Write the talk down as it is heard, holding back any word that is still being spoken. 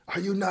Are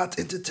you not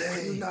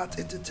entertained? Are you not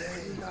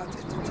entertained? Not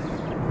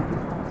entertained?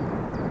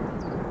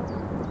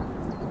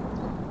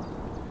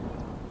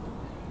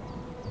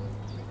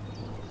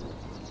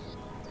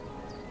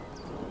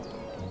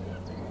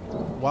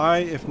 Why,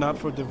 if not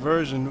for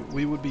diversion,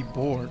 we would be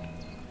bored,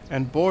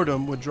 and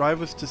boredom would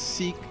drive us to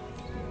seek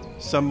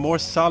some more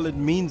solid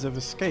means of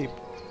escape.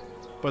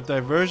 But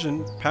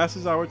diversion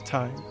passes our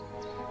time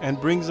and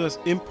brings us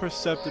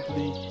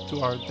imperceptibly to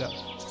our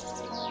death.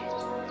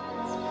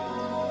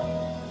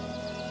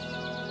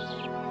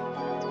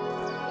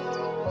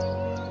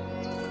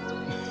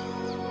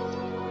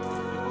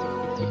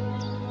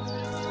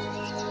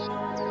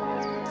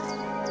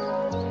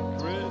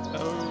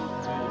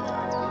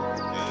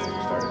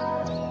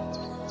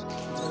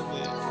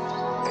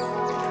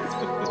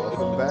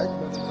 Welcome back,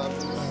 Mother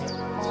Lovers.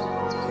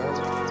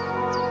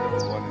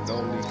 The one and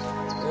only.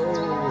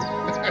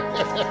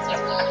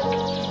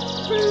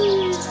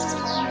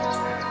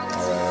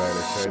 Alright,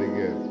 let's try it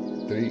again.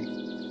 3,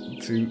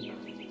 2,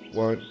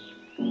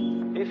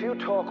 1. If you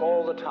talk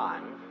all the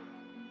time,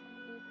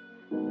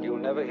 you'll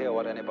never hear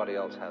what anybody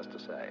else has to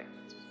say.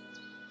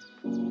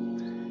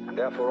 And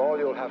therefore all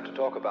you'll have to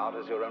talk about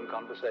is your own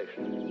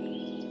conversation.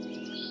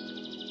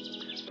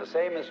 The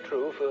same is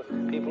true for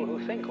people who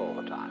think all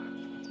the time.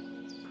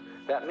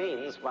 That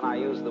means, when I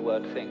use the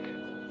word think,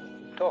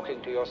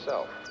 talking to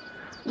yourself,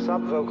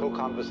 subvocal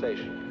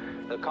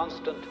conversation, the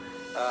constant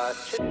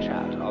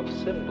chit-chat of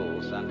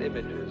symbols and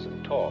images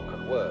and talk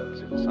and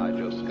words inside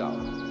your skull.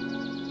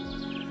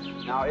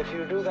 Now, if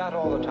you do that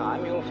all the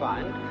time, you'll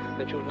find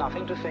that you've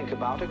nothing to think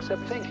about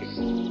except thinking.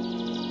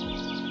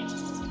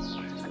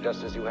 And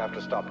just as you have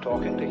to stop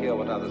talking to hear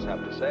what others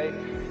have to say,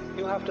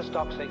 you have to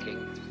stop thinking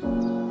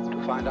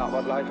to find out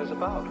what life is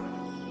about.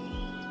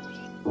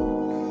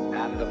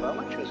 And the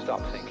moment you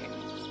stop thinking,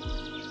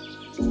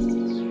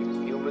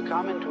 you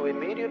become into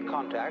immediate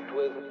contact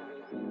with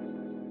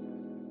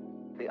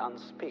the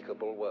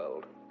unspeakable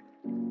world.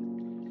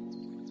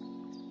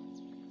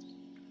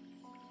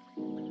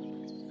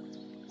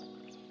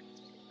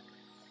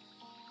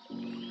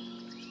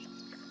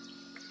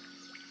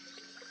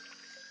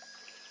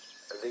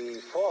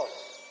 The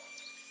force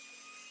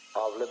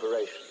of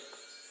liberation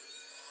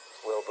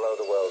will blow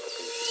the world to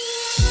pieces.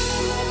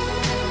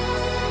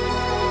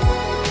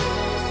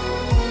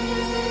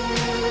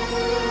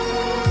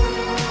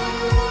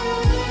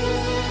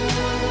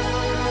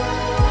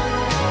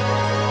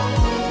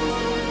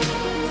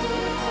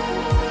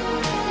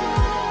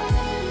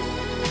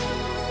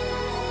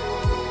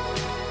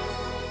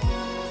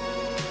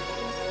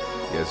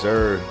 Yes,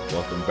 sir.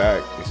 Welcome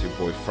back. It's your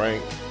boy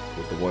Frank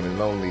with the one and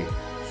only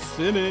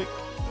Cynic.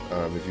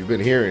 If you've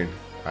been hearing,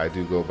 I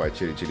do go by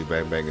Chitty Chitty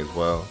Bang Bang as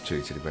well.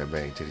 Chitty Chitty Bang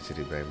Bang, Chitty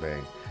Chitty Bang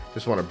Bang.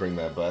 Just want to bring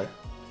that back.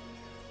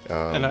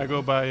 And I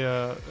go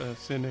by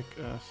Cynic.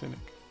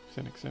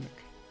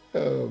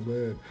 Oh,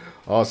 man.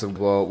 Awesome.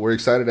 Well, we're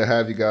excited to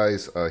have you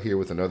guys here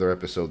with another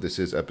episode. This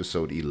is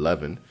episode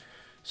 11.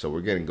 So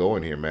we're getting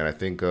going here, man. I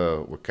think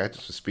we're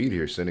catching some speed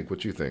here. Cynic,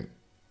 what you think?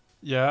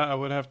 Yeah, I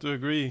would have to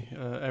agree.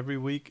 Every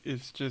week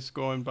it's just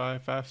going by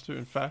faster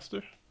and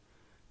faster.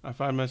 I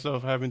find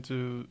myself having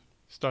to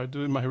start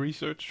doing my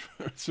research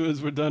as soon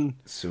as we're done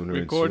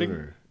recording. And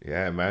sooner.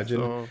 Yeah,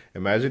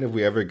 imagine if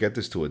we ever get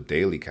this to a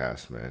daily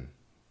cast, man.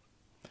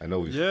 I know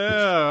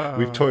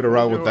we've toyed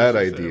around with that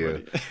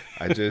idea.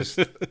 I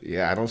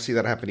don't see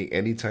that happening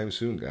anytime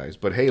soon, guys.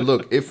 But hey,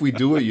 look, if we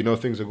do it,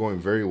 things are going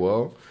very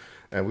well.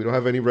 And we don't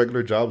have any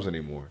regular jobs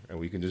anymore, and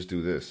we can just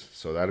do this.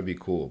 So that'd be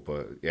cool.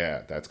 But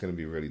yeah, that's gonna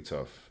be really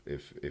tough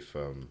if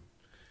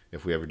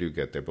we ever do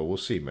get there. But we'll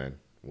see, man.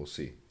 We'll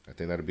see. I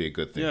think that'd be a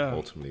good thing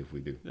ultimately if we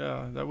do.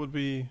 Yeah, that would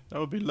be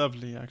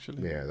lovely,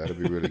 actually. Yeah, that'd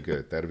be really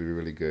good. That'd be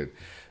really good.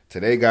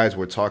 Today, guys,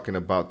 we're talking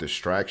about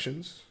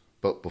distractions.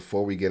 But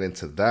before we get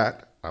into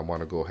that, I want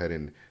to go ahead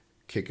and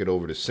kick it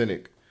over to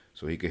Cynic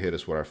so he can hit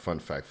us with our fun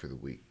fact for the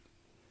week.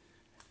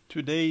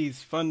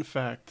 Today's fun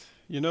fact.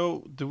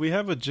 Do we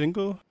have a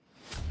jingle?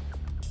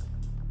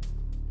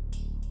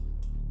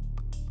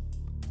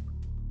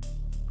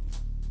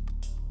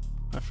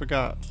 I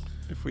forgot.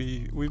 If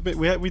we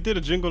did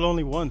a jingle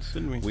only once,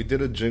 didn't we? We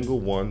did a jingle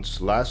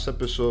once. Last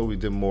episode we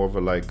did more of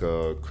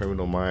a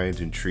Criminal Minds,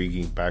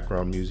 intriguing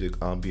background music,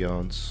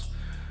 ambiance.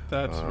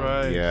 That's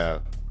right. Yeah.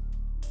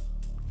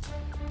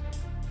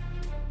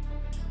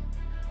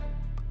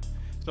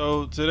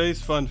 So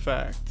today's fun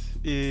fact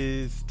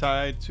is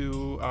tied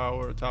to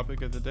our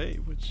topic of the day,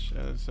 which,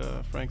 as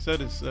Frank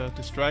said, is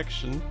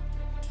distraction.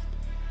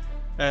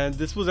 And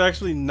this was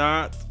actually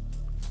not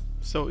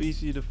so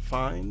easy to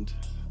find.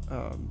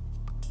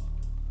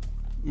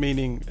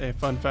 Meaning a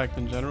fun fact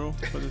in general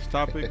for this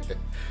topic.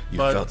 You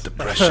felt the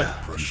pressure.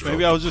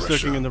 Maybe I was just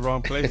looking in the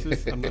wrong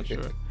places. I'm not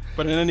sure.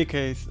 But in any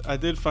case, I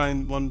did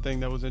find one thing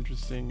that was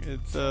interesting.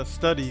 It's a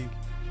study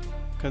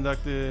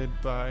conducted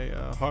by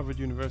Harvard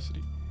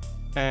University.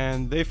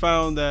 And they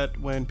found that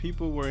when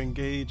people were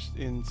engaged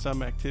in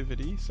some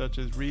activity, such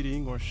as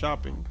reading or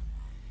shopping,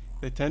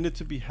 they tended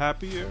to be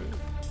happier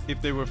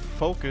if they were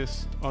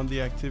focused on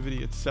the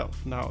activity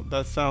itself. Now,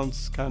 that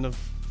sounds kind of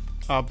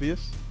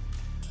obvious,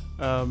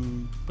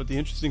 But the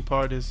interesting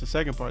part is the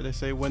second part. They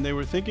say when they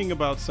were thinking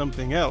about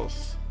something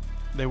else,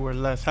 they were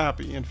less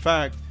happy. In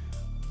fact,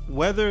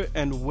 whether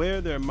and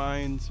where their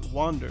minds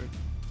wandered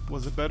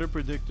was a better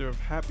predictor of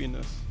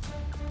happiness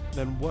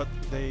than what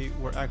they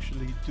were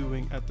actually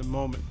doing at the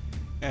moment.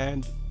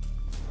 And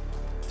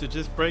to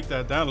just break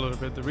that down a little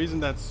bit, the reason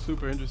that's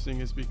super interesting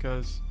is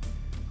because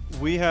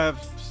we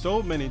have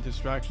so many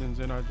distractions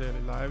in our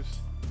daily lives,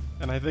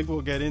 and I think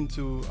we'll get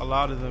into a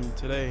lot of them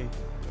today,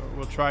 or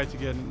we'll try to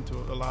get into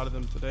a lot of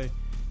them today,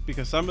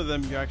 because some of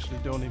them you actually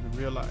don't even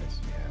realize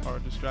are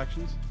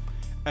distractions.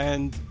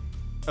 And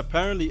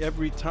apparently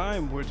every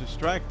time we're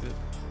distracted,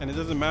 and it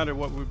doesn't matter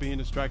what we're being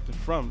distracted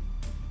from,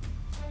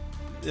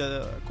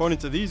 according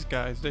to these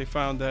guys, they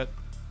found that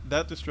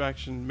that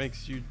distraction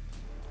makes you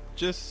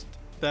just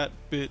that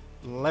bit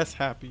less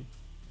happy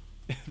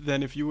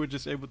than if you were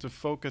just able to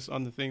focus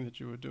on the thing that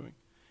you were doing.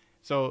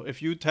 So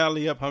if you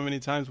tally up how many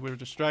times we're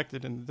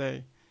distracted in the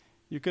day,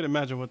 you could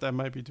imagine what that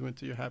might be doing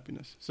to your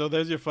happiness. So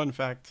there's your fun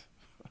fact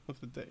of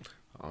the day.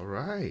 All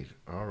right.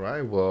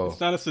 Well, it's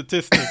not a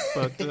statistic,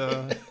 but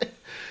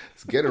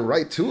let's get it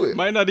right to it.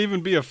 Might not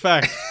even be a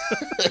fact,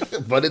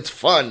 but it's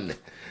fun.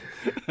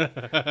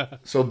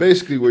 So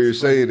basically what you're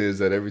saying is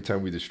that every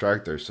time we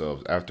distract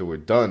ourselves, after we're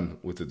done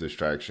with the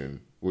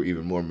distraction, we're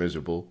even more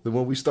miserable than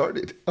when we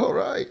started. All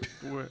right.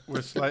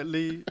 We're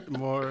slightly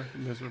more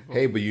miserable.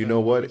 Hey, but you know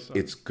what?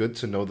 It's good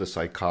to know the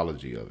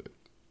psychology of it.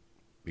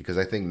 Because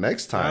I think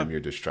next time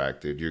you're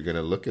distracted, you're going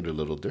to look at it a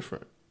little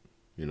different.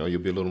 You know,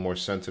 you'll be a little more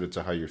sensitive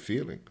to how you're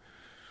feeling.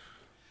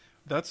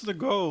 That's the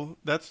goal.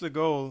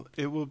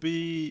 It will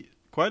be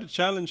quite a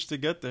challenge to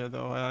get there,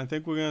 though. And I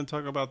think we're going to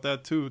talk about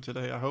that, too,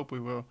 today. I hope we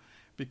will.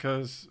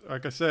 Because,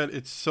 like I said,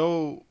 it's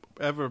so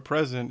ever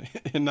present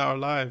in our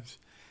lives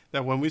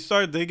that when we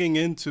start digging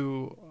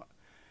into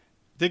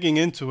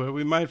it,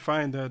 we might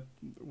find that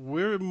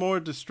we're more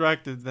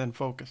distracted than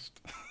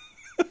focused.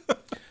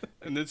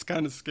 And it's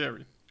kind of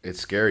scary. It's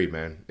scary,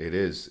 man. It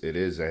is.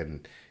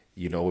 And,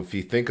 you know, if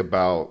you think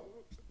about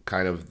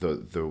kind of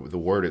the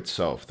word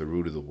itself, the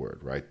root of the word,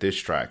 right?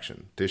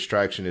 Distraction.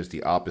 Distraction is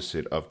the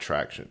opposite of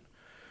traction,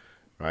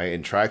 right?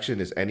 And traction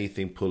is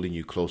anything pulling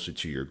you closer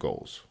to your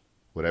goals,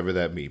 whatever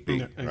that may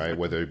be, exactly. Right?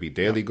 Whether it be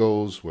daily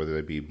goals, whether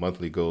it be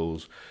monthly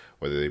goals,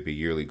 whether they be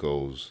yearly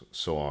goals,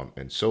 so on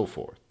and so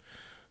forth.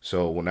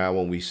 So now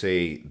when we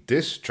say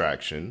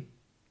distraction,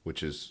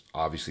 which is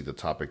obviously the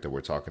topic that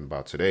we're talking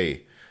about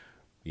today,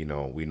 you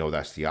know, we know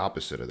that's the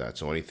opposite of that.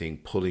 So anything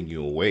pulling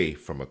you away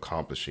from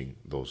accomplishing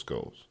those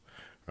goals,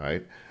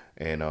 right?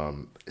 And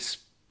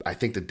I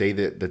think the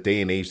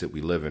day and age that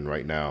we live in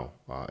right now,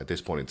 at this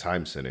point in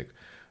time, Cynic,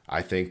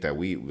 I think that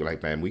we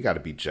got to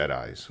be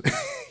Jedis.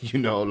 You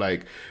know,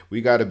 like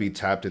we got to be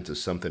tapped into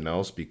something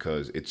else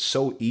because it's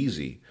so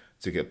easy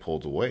to get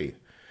pulled away.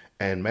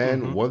 And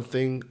man, one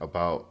thing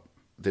about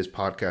this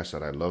podcast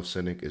that I love,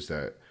 Cynic, is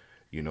that,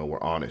 you know,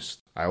 we're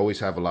honest. I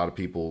always have a lot of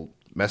people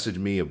message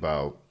me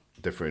about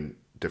different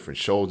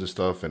shows and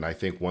stuff, and I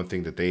think one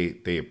thing that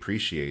they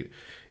appreciate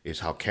is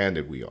how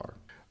candid we are.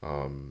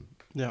 How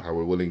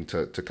we're willing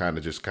to kind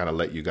of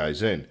let you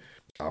guys in.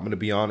 I'm gonna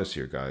be honest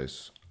here,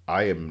 guys.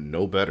 I am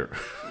no better.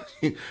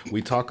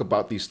 We talk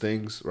about these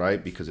things,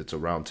 right? Because it's a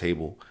round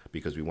table,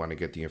 because we want to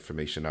get the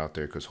information out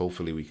there, because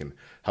hopefully we can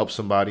help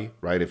somebody,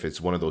 right? If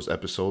it's one of those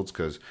episodes,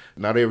 because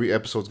not every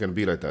episode is going to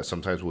be like that.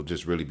 Sometimes we'll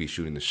just really be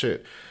shooting the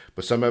shit.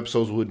 But some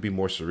episodes would be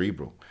more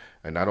cerebral.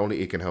 And not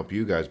only it can help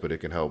you guys, but it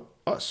can help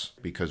us,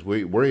 because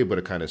we're able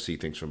to kind of see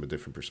things from a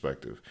different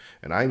perspective.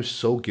 And I'm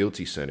so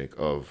guilty, Cynic,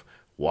 of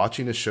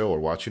watching a show or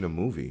watching a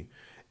movie.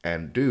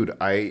 And dude,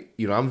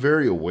 I'm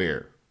very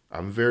aware.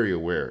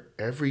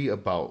 Every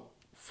about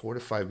 4 to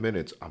 5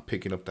 minutes, I'm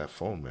picking up that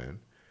phone, man.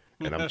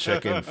 And I'm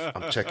checking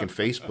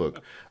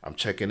Facebook. I'm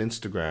checking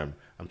Instagram.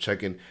 I'm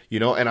checking,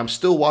 and I'm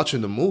still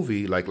watching the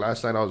movie. Like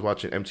last night I was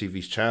watching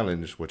MTV's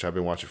Challenge, which I've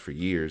been watching for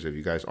years. If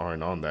you guys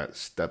aren't on that,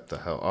 step the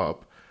hell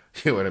up.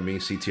 You know what I mean?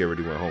 CT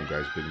already went home,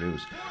 guys. Big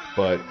news.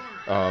 But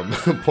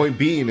point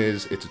being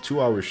is it's a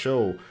 2-hour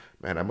show.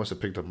 Man, I must have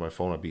picked up my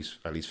phone at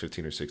least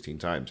 15 or 16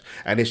 times.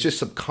 And it's just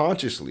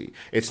subconsciously.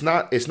 It's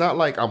not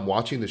like I'm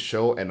watching the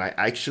show and I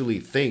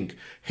actually think,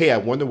 hey, I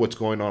wonder what's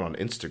going on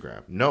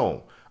Instagram.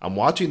 No, I'm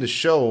watching the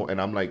show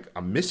and I'm like,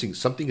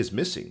 something is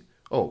missing.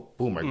 Oh,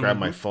 boom, I grab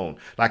my phone.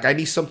 Like I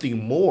need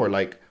something more.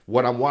 Like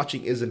what I'm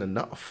watching isn't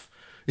enough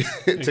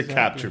to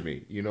capture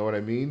me. You know what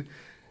I mean?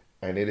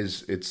 And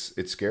it's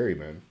scary,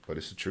 man, but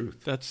it's the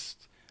truth.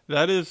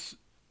 That is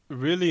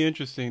really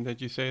interesting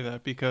that you say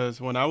that, because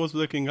when I was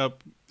looking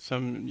up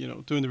some,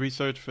 doing the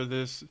research for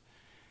this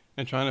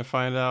and trying to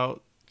find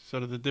out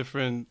sort of the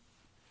different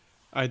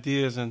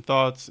ideas and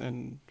thoughts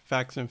and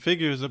facts and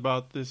figures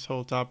about this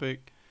whole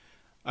topic,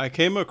 I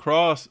came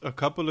across a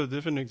couple of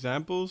different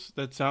examples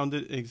that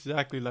sounded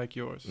exactly like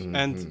yours. Mm-hmm.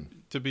 And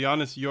to be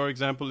honest, your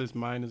example is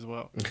mine as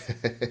well.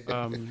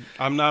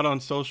 I'm not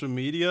on social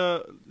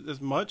media as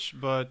much,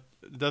 but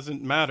it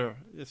doesn't matter.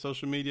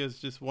 Social media is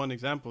just one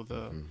example.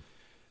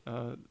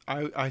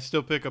 I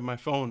still pick up my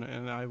phone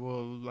and I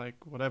will, like,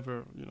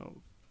 whatever,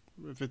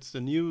 if it's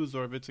the news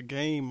or if it's a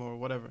game or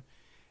whatever.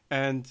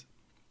 And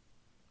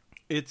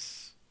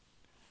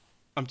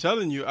I'm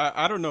telling you,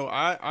 I don't know.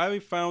 I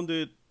found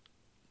it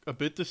a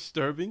bit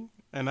disturbing,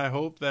 and I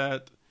hope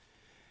that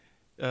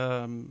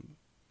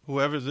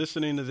whoever's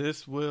listening to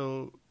this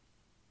will,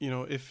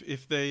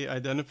 if they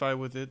identify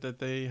with it, that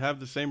they have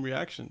the same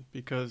reaction,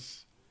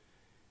 because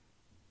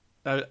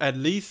at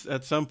least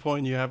at some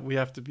point we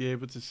have to be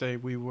able to say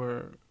we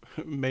were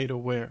made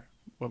aware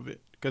of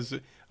it, because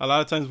a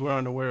lot of times we're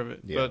unaware of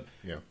it. Yeah, but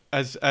yeah.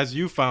 as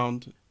you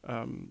found,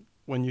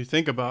 when you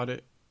think about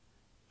it,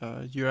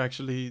 you're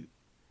actually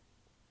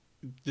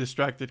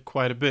distracted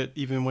quite a bit,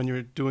 even when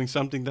you're doing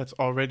something that's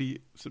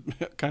already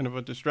kind of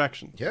a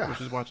distraction,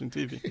 which is watching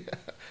TV. Yeah.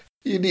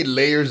 You need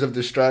layers of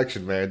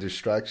distraction, man.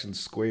 Distraction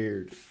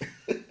squared.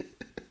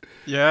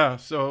 Yeah,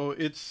 so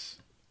it's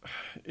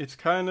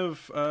kind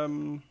of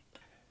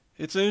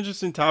it's an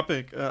interesting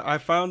topic. I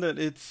found that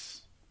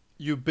it's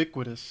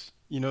ubiquitous.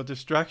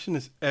 Distraction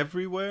is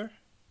everywhere,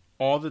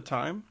 all the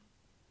time,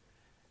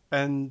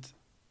 and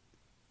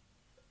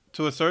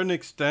to a certain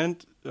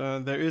extent,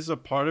 there is a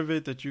part of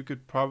it that you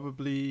could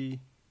probably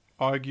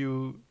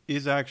argue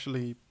is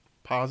actually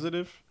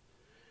positive.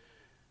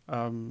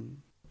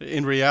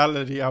 In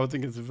reality, I would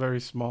think it's a very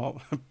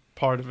small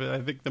part of it.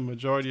 I think the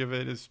majority of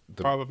it is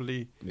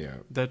probably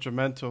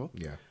detrimental.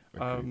 Yeah.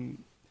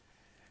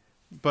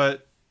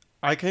 But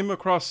I came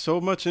across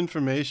so much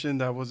information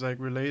that was like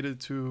related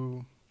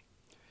to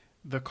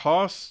the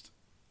cost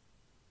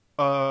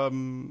of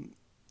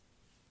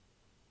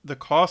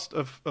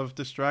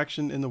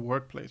distraction in the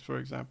workplace, for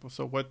example.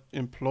 So what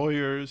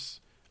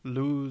employers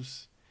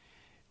lose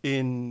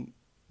in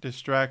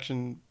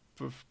distraction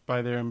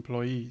by their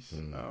employees.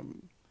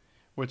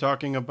 We're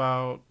talking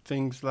about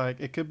things like,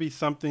 it could be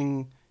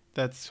something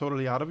that's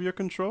totally out of your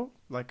control,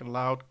 like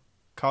loud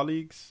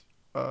colleagues.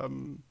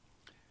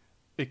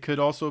 It could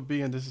also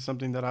be, and this is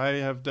something that I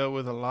have dealt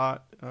with a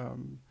lot,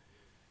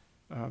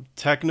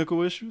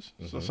 technical issues.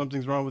 Mm-hmm. So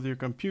something's wrong with your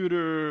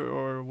computer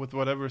or with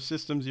whatever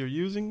systems you're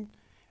using,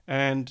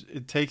 and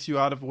it takes you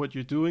out of what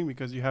you're doing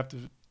because you have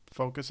to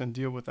focus and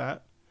deal with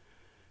that.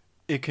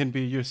 It can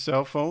be your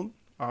cell phone,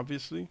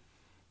 obviously.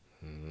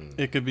 Mm.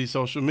 It could be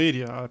social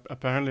media.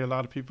 Apparently, a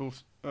lot of people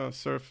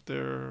surf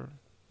their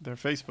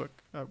Facebook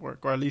at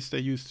work, or at least they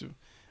used to.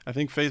 I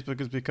think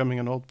Facebook is becoming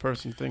an old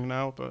person thing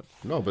now, but...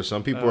 No, but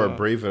some people are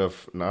brave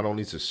enough not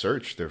only to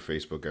search their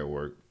Facebook at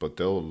work, but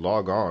they'll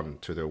log on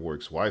to their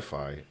work's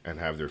Wi-Fi and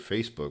have their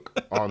Facebook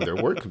on their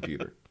work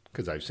computer.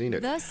 Because I've seen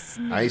it. I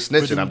ain't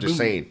snitching, I'm just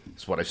saying.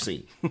 It's what I've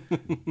seen.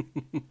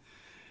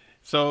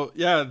 So,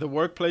 yeah, the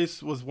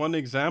workplace was one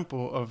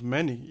example of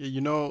many.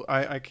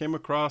 I came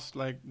across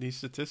like these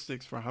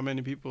statistics for how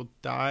many people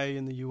die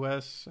in the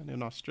U.S. and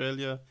in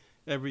Australia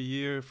every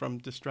year from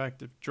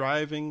distracted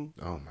driving.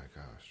 Oh, my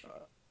gosh.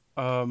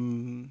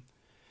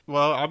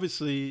 Well,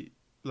 obviously,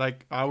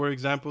 like our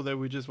example that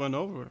we just went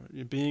over,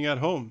 you're being at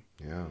home.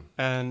 Yeah.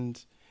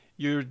 And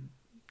you're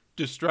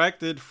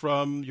distracted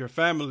from your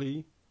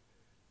family.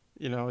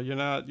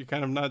 You're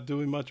kind of not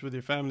doing much with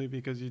your family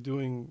because you're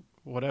doing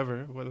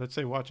whatever, let's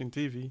say watching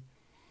TV.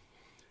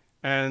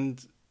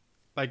 And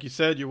like you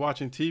said, you're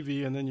watching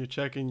TV and then you're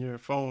checking your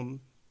phone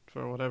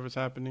for whatever's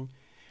happening.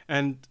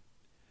 And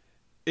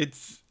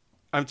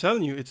I'm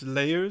telling you, it's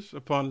layers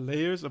upon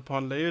layers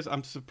upon layers.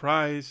 I'm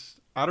surprised.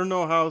 I don't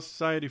know how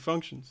society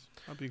functions.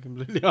 I'll be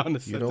completely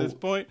honest at this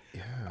point.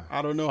 Yeah.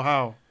 I don't know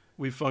how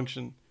we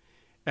function.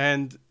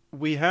 And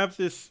we have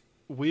this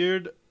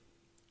weird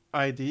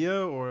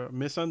idea or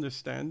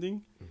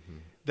misunderstanding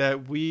that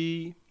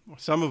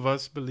some of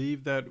us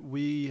believe that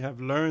we have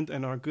learned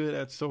and are good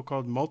at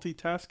so-called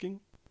multitasking,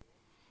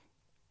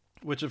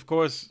 which of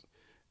course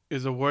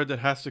is a word that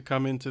has to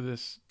come into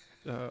this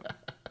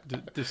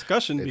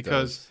discussion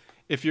because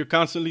if you're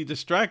constantly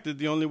distracted,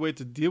 the only way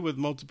to deal with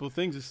multiple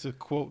things is to,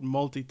 quote,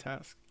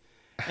 multitask.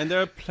 And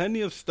there are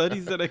plenty of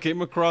studies that I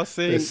came across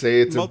saying they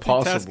say it's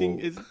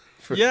multitasking impossible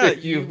for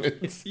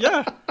humans.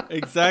 Yeah,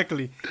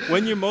 exactly.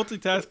 When you're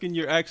multitasking,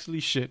 you're actually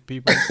shit,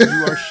 people.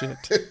 You are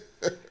shit.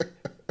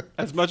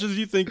 As much as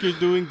you think you're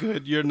doing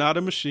good, you're not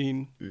a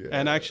machine. Yeah.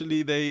 And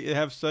actually, they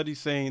have studies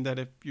saying that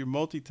if you're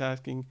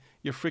multitasking,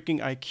 your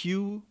freaking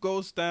IQ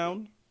goes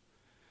down.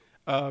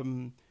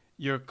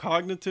 Your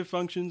cognitive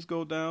functions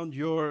go down.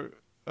 Your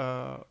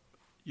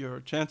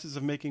chances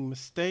of making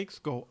mistakes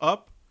go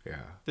up. Yeah.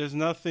 There's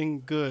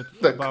nothing good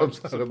that about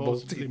comes out of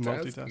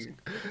multitasking.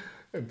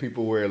 And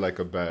people wear like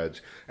a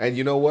badge. And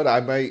you know what?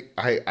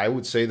 I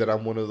would say that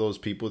I'm one of those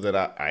people that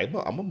I'm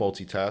a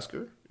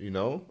multitasker.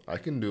 I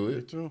can do it.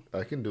 Me too.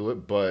 I can do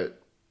it.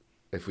 But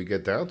if we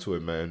get down to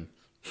it, man,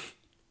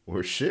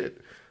 we're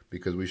shit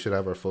because we should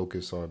have our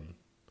focus on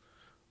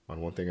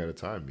one thing at a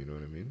time. You know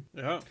what I mean?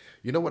 Yeah.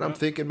 You know what I'm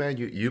thinking, man?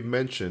 You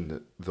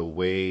mentioned the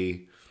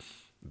way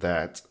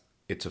that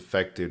it's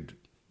affected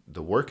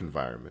the work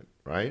environment,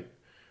 right?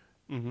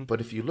 Mm-hmm.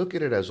 But if you look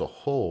at it as a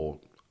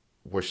whole,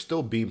 we're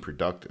still being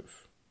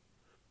productive.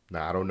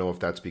 Now, I don't know if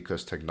that's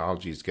because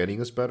technology is getting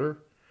us better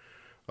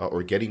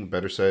or getting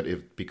better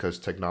said because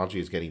technology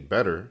is getting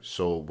better.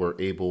 So we're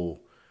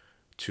able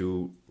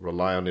to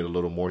rely on it a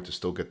little more to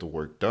still get the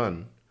work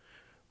done.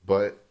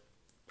 But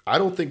I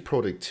don't think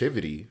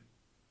productivity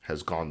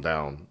has gone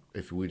down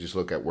if we just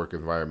look at work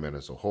environment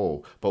as a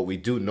whole. But we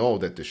do know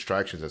that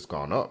distractions has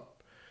gone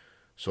up.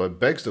 So it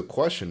begs the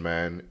question,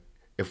 man,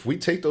 if we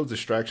take those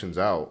distractions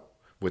out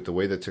with the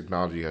way that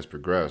technology has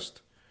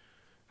progressed,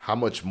 how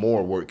much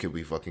more work can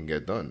we fucking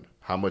get done?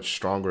 How much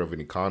stronger of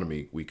an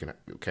economy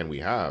can we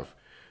have?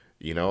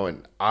 You know,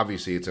 and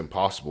obviously it's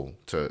impossible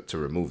to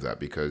remove that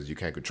because you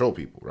can't control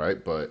people,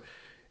 right? But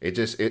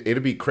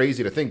it'd be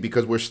crazy to think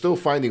because we're still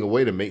finding a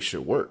way to make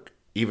shit work.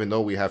 Even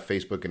though we have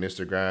Facebook and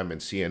Instagram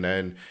and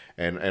CNN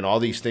and all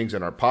these things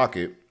in our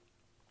pocket,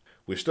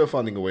 we're still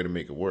finding a way to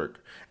make it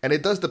work. And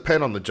it does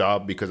depend on the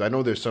job because I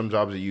know there's some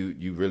jobs that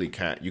you really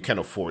can't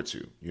afford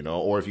to, you know,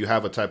 or if you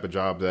have a type of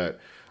job that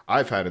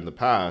I've had in the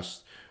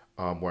past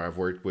where I've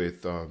worked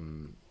with,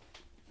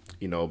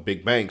 you know,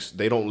 big banks,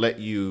 they don't let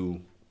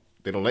you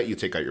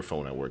take out your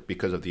phone at work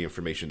because of the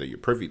information that you're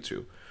privy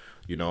to,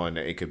 you know, and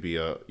it could be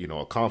a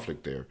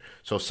conflict there.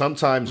 So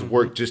sometimes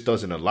work just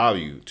doesn't allow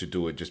you to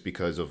do it just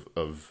because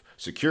of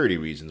security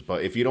reasons.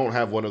 But if you don't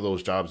have one of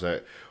those jobs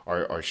that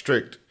are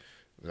strict,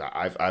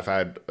 I've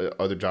had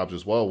other jobs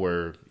as well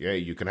where, yeah,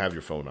 you can have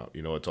your phone out,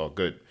 you know, it's all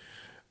good.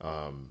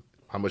 How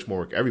much more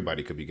work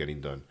everybody could be getting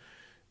done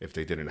if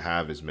they didn't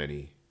have as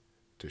many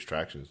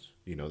distractions,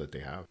 you know, that they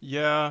have.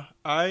 Yeah,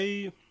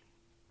 I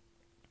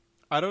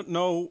don't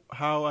know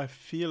how I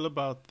feel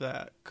about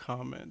that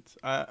comment.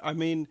 I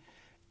mean,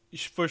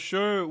 for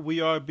sure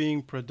we are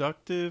being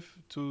productive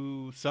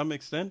to some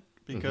extent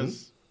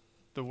because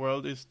the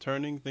world is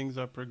turning, things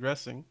are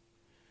progressing.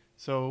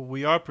 So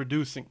we are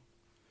producing.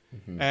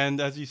 And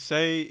as you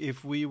say,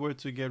 if we were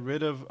to get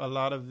rid of a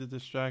lot of the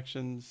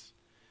distractions,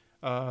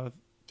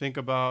 think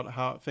of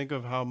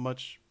how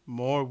much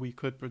more we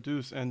could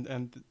produce,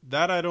 and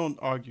that I don't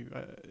argue.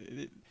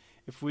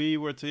 If we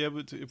were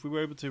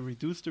able to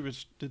reduce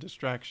the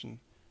distraction,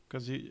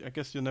 because I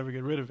guess you'll never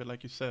get rid of it,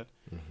 like you said,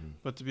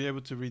 but to be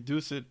able to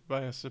reduce it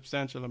by a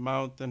substantial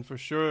amount, then for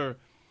sure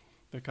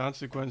the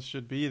consequence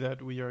should be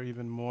that we are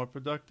even more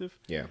productive.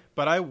 Yeah.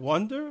 But I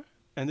wonder.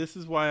 And this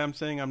is why I'm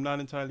saying I'm not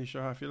entirely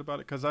sure how I feel about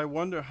it, because I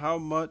wonder how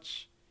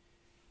much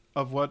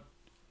of what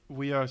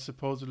we are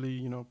supposedly,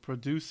 you know,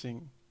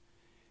 producing,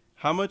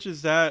 how much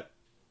is that,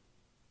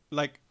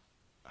 like,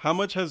 how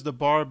much has the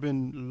bar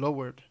been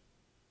lowered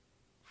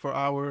for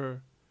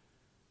our,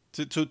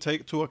 to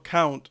take to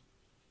account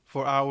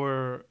for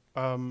our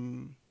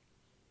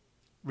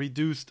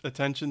reduced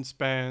attention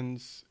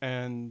spans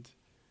and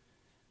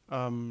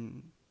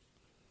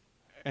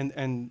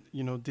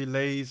you know,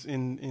 delays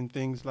in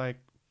things like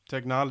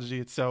technology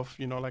itself.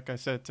 You know, like I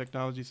said,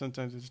 technology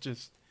sometimes it's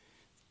just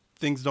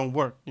things don't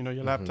work. You know,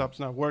 your laptop's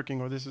not working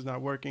or this is not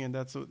working, and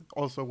that's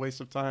also a waste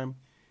of time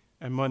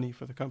and money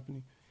for the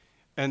company.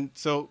 And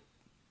so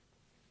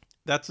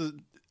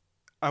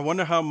I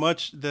wonder how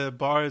much the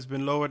bar has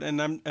been lowered,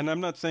 and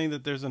I'm not saying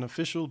that there's an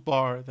official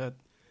bar that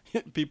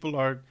people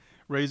are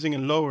raising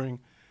and lowering,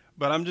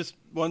 but I'm just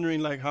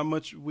wondering like how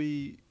much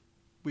we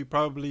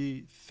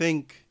probably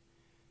think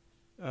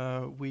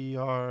we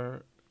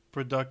are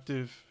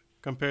productive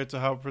compared to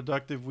how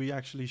productive we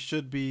actually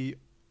should be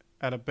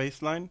at a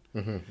baseline.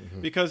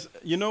 Because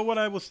you know what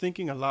I was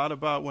thinking a lot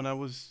about when I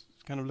was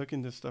kind of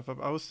looking this stuff up?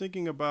 I was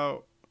thinking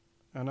about,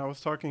 and I was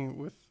talking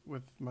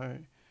with my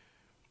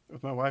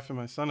wife and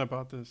my son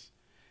about this.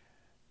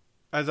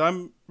 As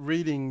I'm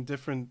reading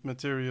different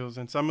materials,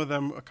 and some of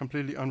them are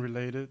completely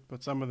unrelated,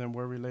 but some of them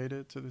were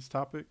related to this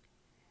topic,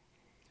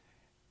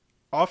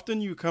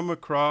 often you come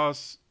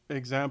across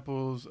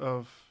examples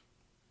of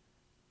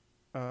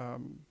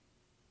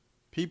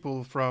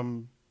people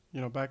from, you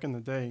know, back in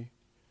the day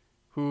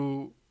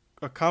who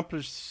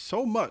accomplished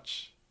so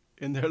much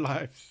in their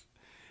lives.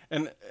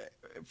 And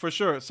for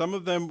sure, some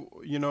of them,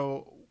 you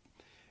know,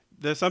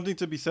 there's something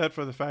to be said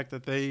for the fact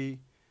that they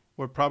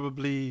were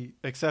probably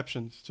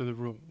exceptions to the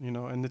rule, you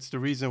know, and it's the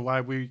reason why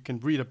we can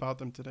read about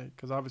them today,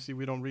 because obviously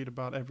we don't read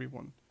about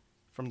everyone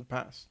from the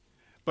past.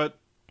 But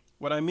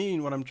what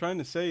I'm trying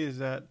to say is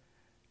that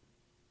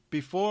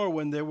before,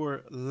 when there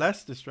were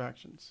less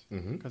distractions,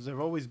 because they've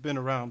always been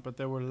around, but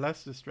there were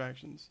less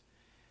distractions,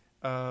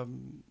 I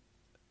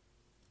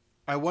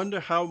wonder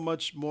how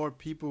much more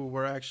people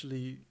were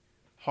actually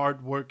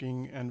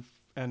hardworking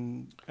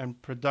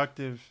and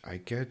productive. I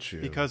get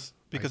you.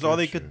 Because all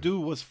they could do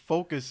was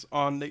focus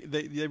on,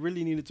 they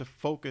really needed to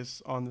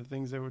focus on the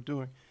things they were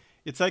doing.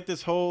 It's like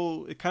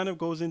it kind of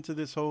goes into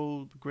this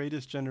whole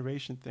greatest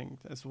generation thing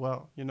as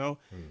well, you know,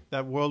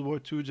 that World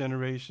War II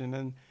generation.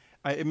 And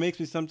it makes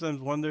me sometimes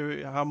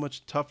wonder how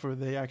much tougher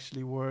they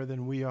actually were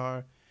than we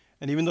are.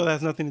 And even though that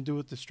has nothing to do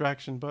with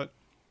distraction, but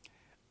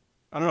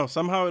I don't know,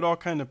 somehow it all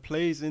kind of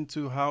plays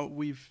into how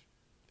we've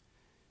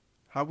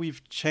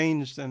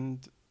changed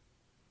and,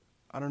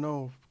 I don't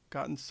know,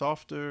 gotten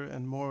softer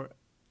and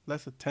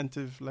less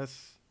attentive,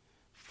 less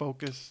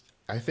focused.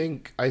 I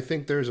think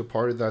there's a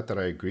part of that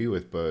I agree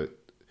with, but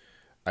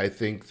I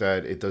think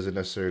that it doesn't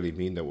necessarily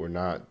mean that we're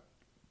not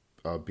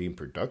being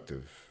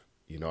productive.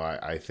 You know,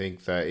 I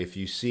think that if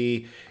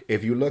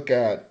you look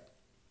at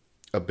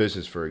a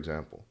business, for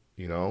example,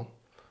 you know,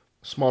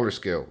 smaller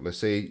scale. Let's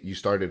say you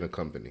started a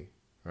company,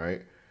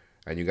 right?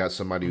 And you got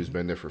somebody who's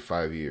been there for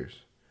 5 years,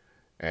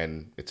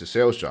 and it's a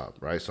sales job,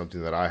 right?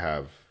 Something that I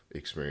have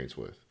experience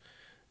with.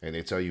 And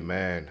they tell you,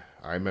 man,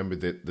 I remember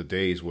the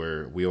days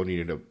where we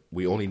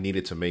only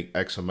needed to make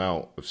X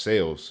amount of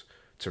sales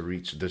to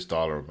reach this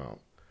dollar amount.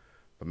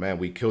 But man,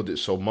 we killed it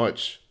so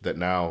much that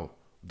now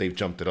they've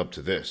jumped it up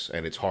to this,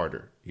 and it's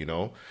harder. You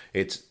know,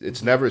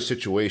 it's never a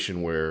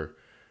situation where,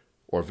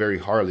 or very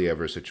hardly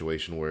ever a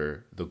situation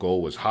where the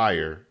goal was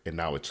higher and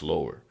now it's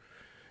lower.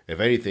 If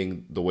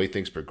anything, the way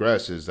things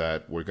progress is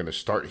that we're going to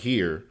start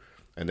here,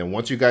 and then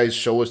once you guys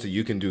show us that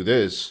you can do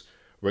this,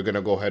 we're going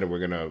to go ahead and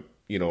we're going to,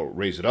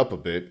 raise it up a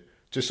bit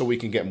just so we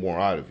can get more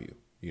out of you.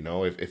 You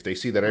know, if they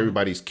see that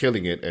everybody's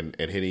killing it and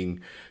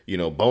hitting,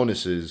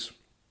 bonuses,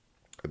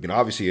 I mean,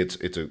 obviously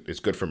it's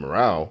good for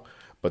morale,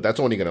 but that's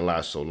only going to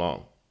last so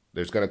long.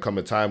 There's going to come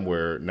a time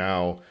where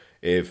now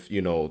if,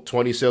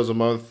 20 sales a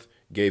month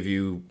gave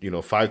you,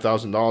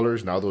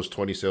 $5,000, now those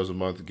 20 sales a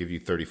month give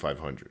you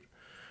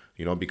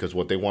 $3,500. Because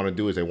what they want to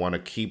do is they want to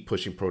keep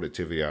pushing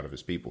productivity out of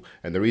his people.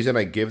 And the reason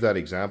I give that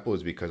example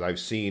is because I've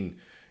seen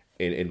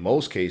in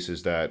most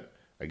cases that,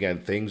 again,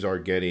 things are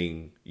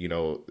getting,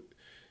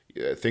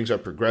 things are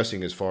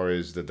progressing as far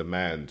as the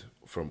demand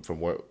from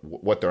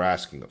what they're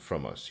asking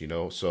from us,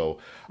 So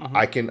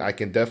I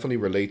can definitely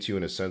relate to you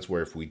in a sense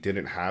where if we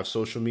didn't have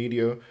social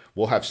media,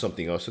 we'll have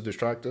something else to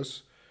distract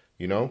us,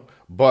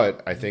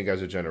 But I think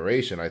as a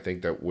generation, I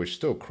think that we're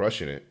still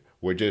crushing it.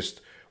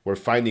 We're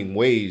finding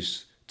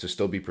ways to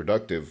still be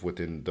productive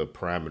within the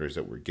parameters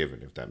that we're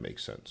given, if that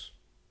makes sense.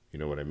 You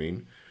know what I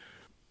mean?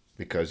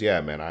 Because yeah,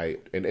 man,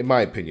 in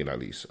my opinion at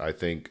least, I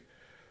think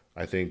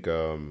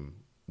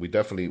we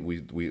definitely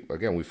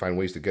we find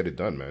ways to get it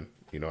done, man.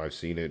 I've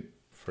seen it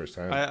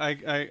firsthand.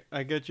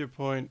 I get your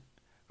point.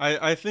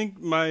 I think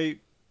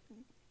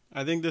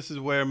this is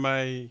where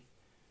I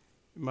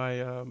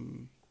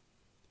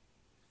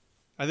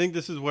think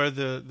this is where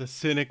the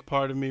cynic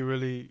part of me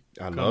really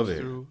comes love it.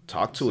 Through.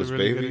 Talk to it's us, a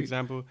really baby. Good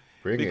example.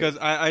 Bring because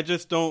it. I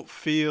just don't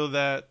feel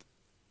that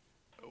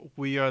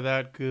we are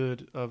that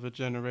good of a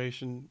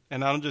generation,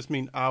 and I don't just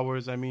mean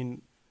ours. I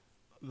mean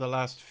the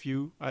last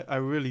few. I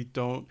really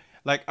don't.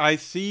 Like, I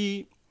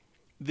see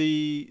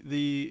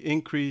the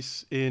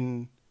increase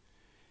in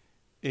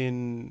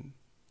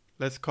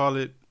let's call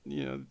it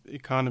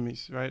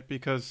economies, right?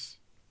 Because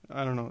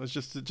I don't know. It's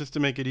just to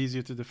make it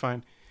easier to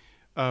define.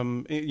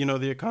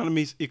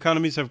 The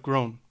economies have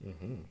grown,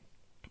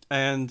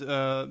 and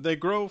they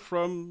grow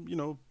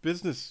from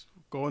business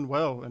going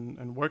well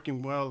and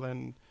working well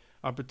and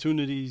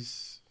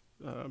opportunities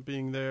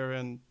being there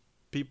and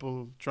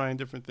people trying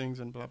different things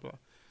and blah blah.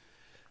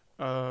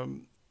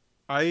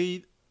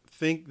 I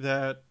think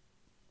that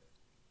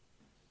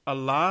a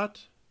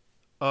lot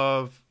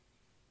of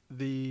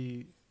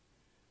the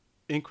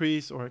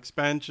increase or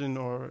expansion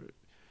or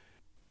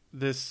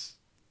this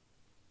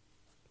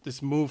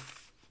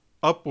move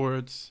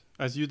upwards,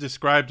 as you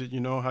described it,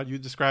 how you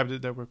described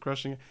it, that we're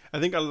crushing it. I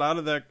think a lot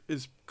of that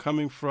is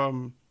coming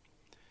from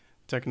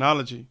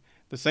technology.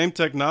 The same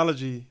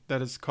technology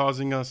that is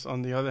causing us,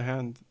 on the other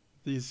hand,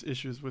 these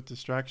issues with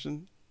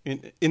distraction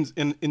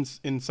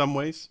in some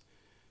ways,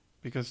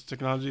 because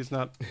technology is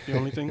not the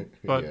only thing.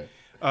 But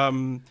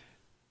yeah.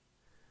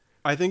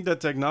 I think that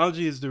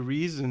technology is the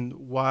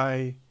reason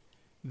why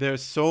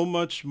there's so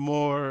much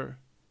more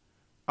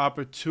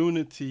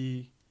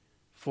opportunity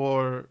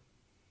for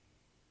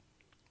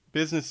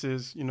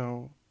businesses,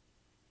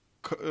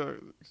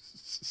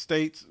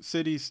 states,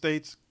 cities,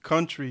 states,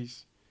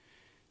 countries,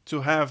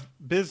 to have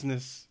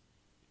business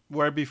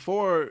where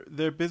before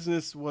their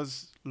business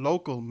was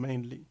local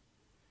mainly.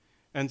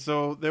 And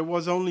so there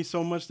was only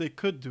so much they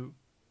could do.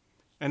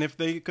 And if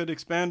they could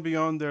expand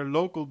beyond their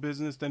local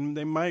business, then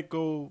they might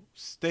go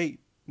state,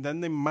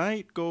 then they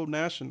might go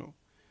national.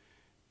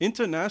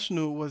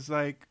 International was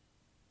like,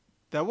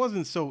 that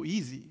wasn't so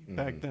easy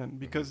back then,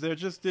 because there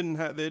just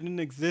didn't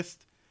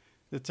exist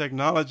the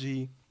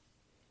technology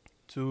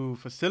to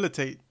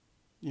facilitate,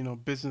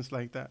 business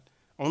like that.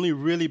 Only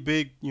really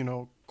big,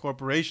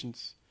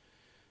 corporations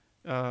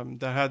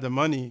that had the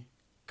money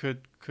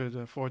could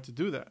afford to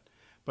do that.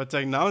 But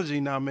technology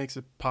now makes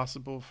it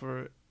possible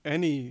for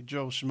any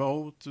Joe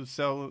Schmo to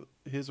sell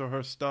his or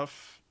her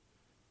stuff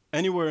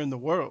anywhere in the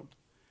world.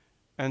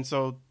 And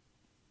so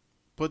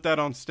put that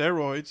on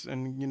steroids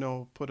and,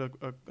 put a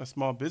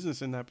small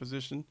business in that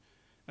position,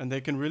 and they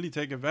can really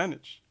take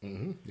advantage.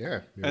 Mm-hmm.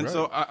 Yeah. And right.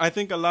 So I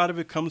think a lot of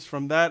it comes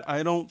from that.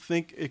 I don't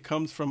think it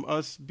comes from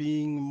us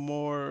being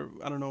more,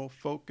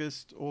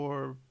 focused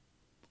or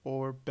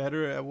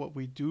better at what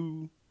we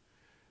do.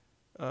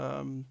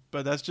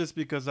 But that's just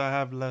because I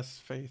have less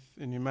faith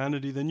in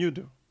humanity than you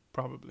do,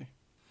 probably.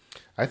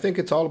 I think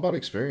it's all about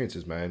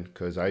experiences, man,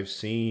 because I've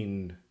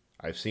seen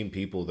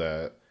people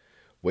that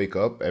wake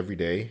up every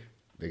day,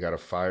 they got to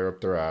fire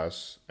up their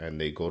ass, and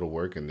they go to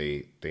work and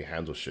they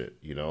handle shit,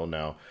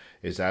 Now,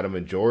 is that a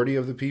majority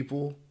of the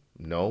people?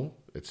 No,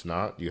 it's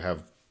not. You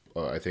have,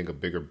 I think, a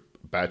bigger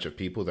batch of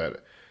people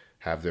that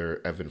have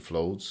their ebb and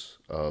flows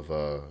of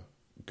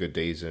good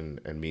days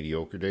and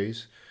mediocre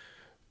days.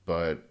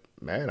 But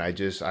man, I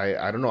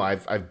don't know.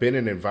 I've been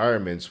in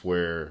environments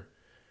where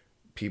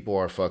people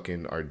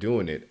are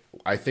doing it.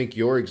 I think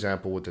your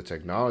example with the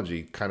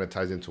technology kind of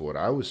ties into what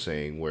I was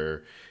saying,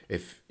 where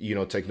if,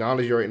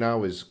 technology right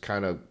now is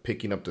kind of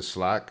picking up the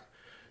slack,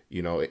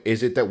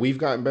 is it that we've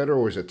gotten better,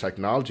 or is it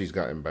technology's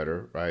gotten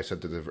better? Right? I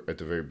said at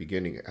the very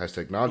beginning, has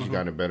technology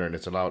gotten better, and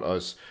it's allowed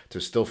us to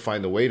still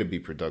find a way to be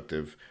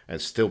productive and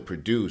still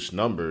produce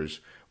numbers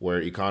where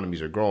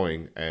economies are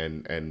growing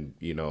and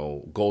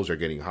goals are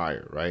getting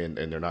higher, right? And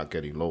they're not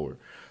getting lower.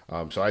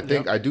 So I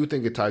do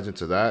think it ties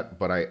into that,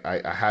 but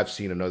I have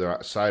seen another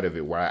side of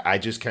it where I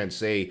just can't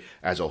say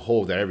as a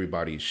whole that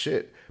everybody's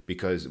shit,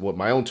 because with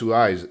my own two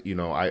eyes,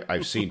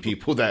 I've seen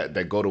people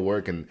that go to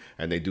work and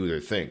they do their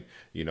thing,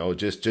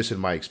 just in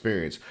my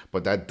experience.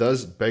 But that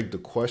does beg the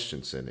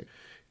question, Cynic.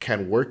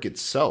 Can work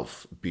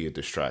itself be a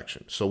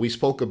distraction? So we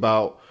spoke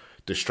about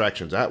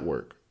distractions at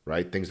work,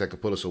 right? Things that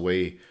could pull us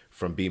away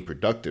from being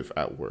productive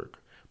at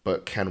work.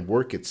 But can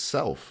work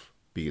itself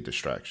be a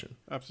distraction?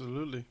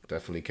 Absolutely.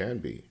 Definitely can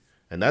be.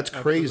 And that's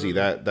crazy.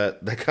 That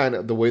kind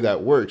of the way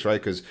that works,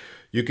 right? Because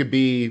you could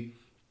be,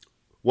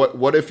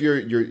 what if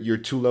you're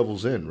 2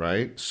 levels in,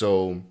 right?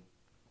 So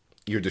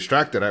you're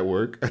distracted at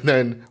work, and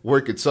then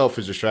work itself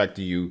is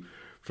distracting you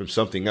from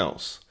something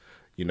else,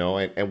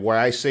 and where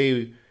I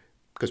say,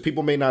 because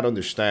people may not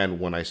understand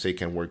when I say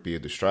can work be a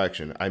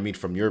distraction, I mean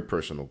from your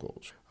personal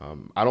goals.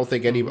 I don't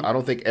think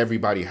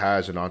everybody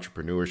has an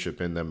entrepreneurship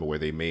in them where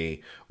they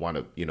may want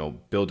to,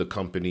 build a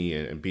company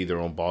and be their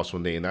own boss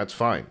one day, and that's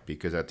fine,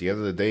 because at the end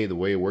of the day, the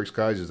way it works,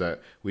 guys, is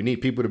that we need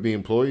people to be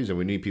employees and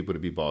we need people to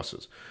be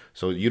bosses.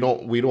 So we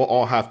don't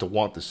all have to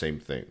want the same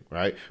thing,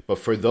 right? But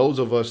for those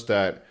of us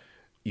that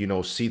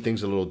see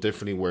things a little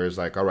differently, where it's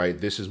like, all right,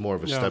 this is more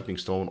of a stepping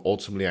stone.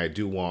 Ultimately, I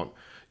do want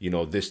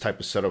this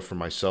type of setup for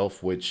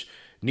myself, which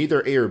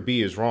neither A or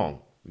B is wrong.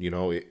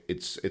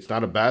 It's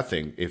not a bad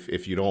thing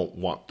if you don't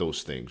want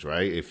those things,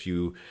 right? If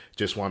you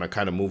just want to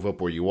kind of move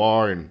up where you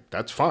are, and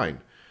that's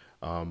fine.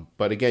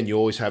 But again, you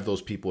always have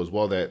those people as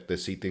well that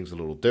see things a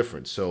little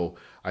different. So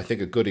I think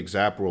a good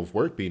example of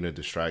work being a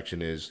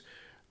distraction is,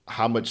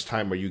 how much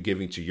time are you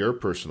giving to your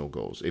personal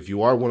goals? If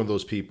you are one of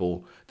those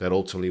people that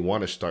ultimately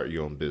want to start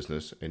your own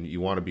business and you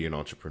want to be an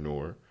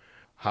entrepreneur,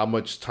 how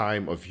much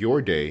time of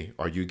your day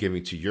are you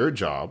giving to your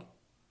job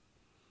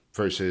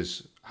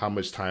versus how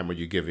much time are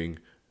you giving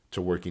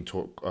to working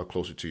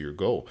closer to your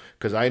goal?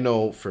 Because I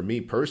know for me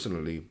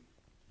personally,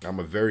 I'm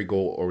a very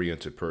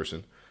goal-oriented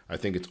person. I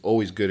think it's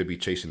always good to be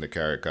chasing the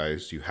carrot,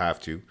 guys. You have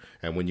to.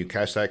 And when you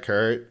catch that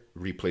carrot,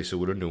 replace it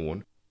with a new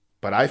one.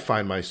 But I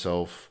find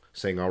myself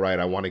saying, all right,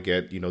 I want to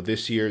get,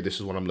 this year, this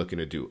is what I'm looking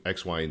to do,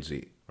 X, Y, and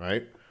Z,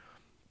 right?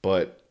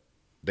 But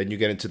then you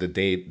get into the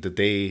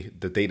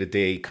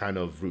day-to-day kind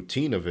of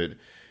routine of it,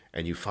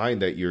 and you find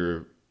that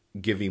you're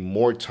giving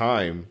more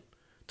time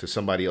to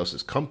somebody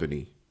else's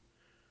company,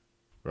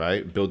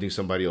 right? Building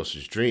somebody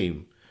else's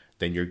dream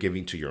than you're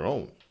giving to your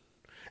own.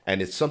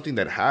 And it's something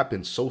that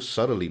happens so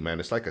subtly, man.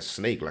 It's like a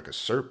snake, like a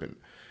serpent,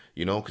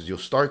 because you'll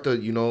start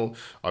on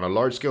a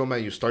large scale,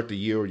 man, you start the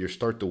year or you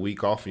start the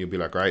week off and you'll be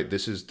like, all right,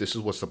 this is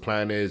what the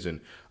plan is, and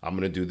I'm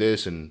going to do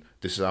this, and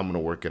this is how I'm going to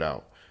work it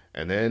out.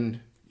 And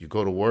then you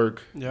go to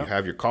work, you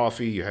have your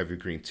coffee, you have your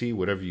green tea,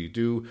 whatever you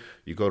do,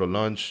 you go to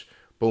lunch,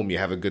 boom, you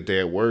have a good day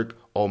at work.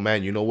 Oh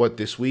man, you know what?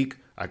 This week,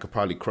 I could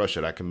probably crush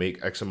it. I can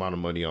make X amount of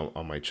money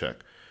on my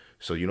check.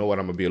 So you know what?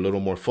 I'm going to be a little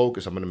more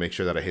focused. I'm going to make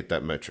sure that I hit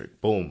that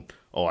metric. Boom.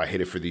 Oh, I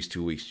hit it for these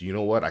 2 weeks. You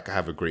know what? I could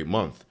have a great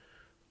month.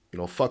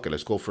 Fuck it.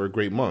 Let's go for a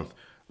great month.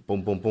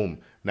 Boom, boom, boom.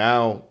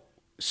 Now,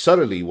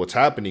 subtly, what's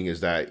happening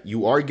is that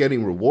you are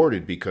getting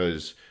rewarded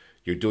because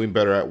you're doing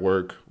better at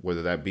work,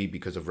 whether that be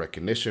because of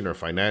recognition or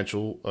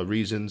financial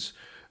reasons.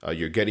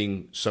 You're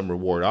getting some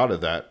reward out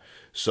of that.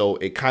 So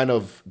it kind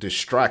of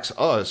distracts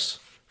us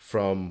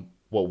from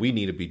what we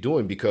need to be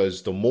doing,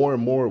 because the more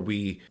and more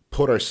we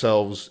put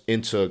ourselves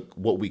into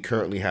what we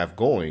currently have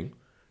going,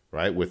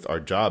 right, with our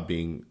job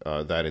being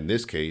that in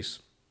this case,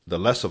 the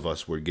less of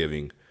us we're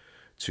giving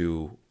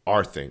to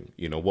our thing,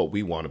 what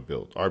we want to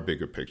build, our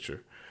bigger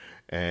picture.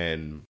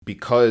 And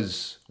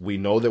because we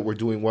know that we're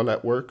doing well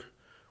at work,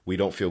 we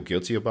don't feel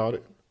guilty about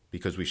it,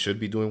 because we should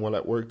be doing well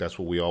at work. That's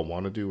what we all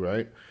want to do,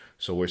 right?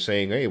 So we're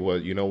saying, hey, well,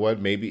 you know what,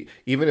 maybe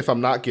even if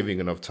I'm not giving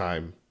enough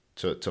time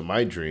to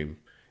my dream,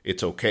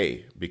 it's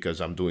okay,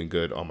 because I'm doing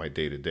good on my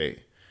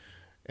day-to-day.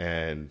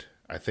 And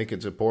I think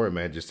it's important,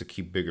 man, just to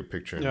keep bigger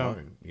picture in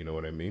mind. You know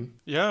what I mean?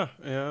 Yeah,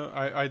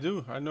 I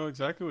do. I know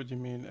exactly what you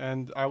mean.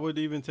 And I would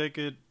even take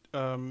it,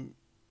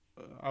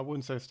 I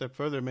wouldn't say a step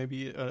further,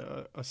 maybe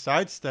a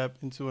sidestep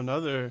into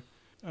another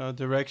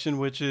direction,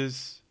 which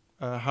is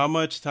how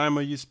much time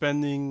are you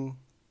spending,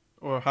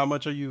 or how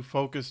much are you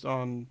focused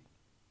on?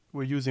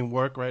 We're using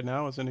work right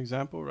now as an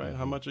example, right? Mm-hmm.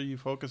 How much are you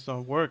focused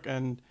on work?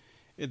 And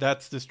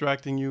that's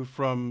distracting you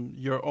from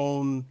your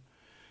own,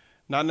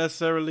 not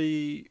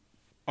necessarily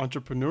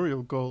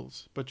entrepreneurial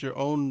goals, but your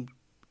own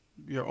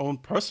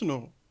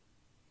personal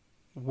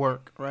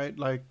work, right?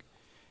 Like,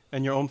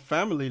 and your own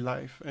family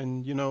life,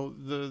 and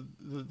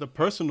the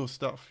personal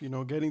stuff,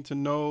 getting to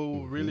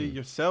know really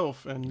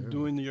yourself, and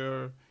doing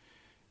your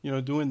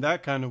doing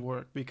that kind of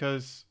work,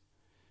 because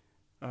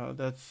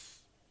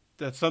that's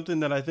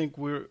something that I think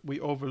we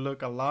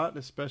overlook a lot,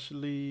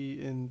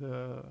 especially in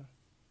the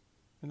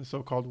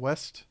so-called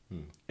West.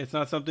 It's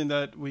not something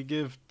that we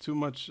give too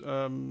much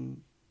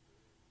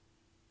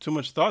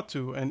thought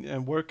to,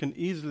 and work can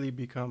easily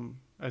become,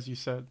 as you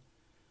said,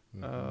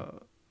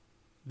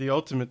 the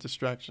ultimate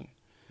distraction.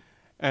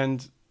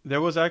 And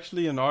there was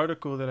actually an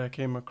article that I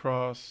came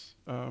across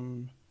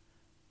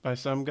by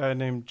some guy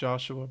named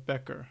Joshua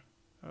Becker.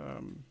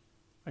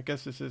 I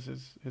guess this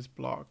is his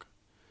blog.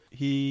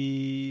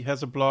 He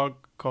has a blog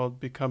called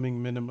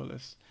Becoming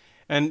Minimalist.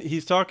 And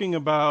he's talking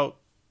about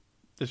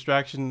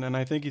distraction, and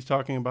I think he's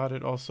talking about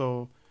it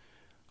also.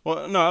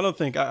 Well, no, I don't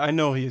think. I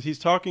know he is. He's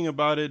talking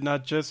about it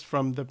not just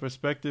from the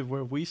perspective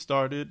where we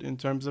started in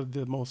terms of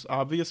the most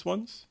obvious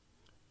ones,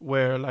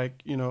 where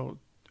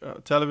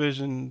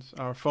televisions,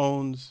 our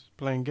phones,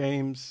 playing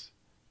games,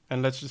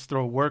 and let's just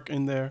throw work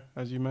in there,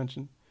 as you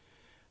mentioned.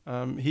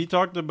 He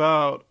talked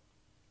about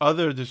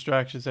other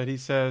distractions that he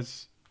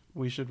says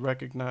we should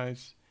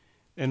recognize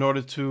in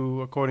order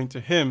to, according to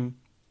him,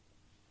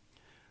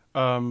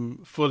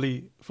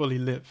 fully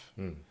live.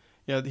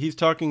 Yeah, he's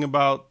talking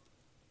about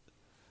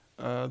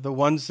the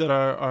ones that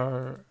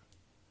are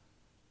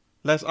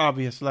less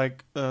obvious,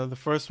 like the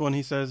first one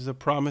he says, the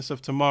promise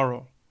of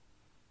tomorrow.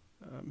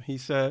 He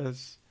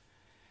says,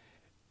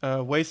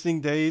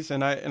 wasting days,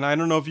 and I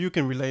don't know if you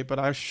can relate, but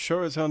I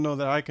sure as hell know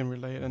that I can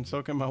relate, and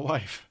so can my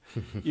wife.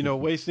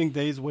 Wasting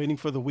days waiting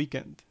for the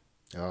weekend.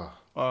 Oh,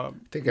 I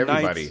think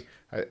everybody.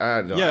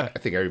 I know. Yeah. I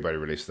think everybody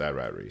relates to that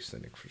rat race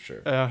thing for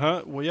sure.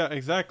 Well, yeah,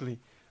 exactly.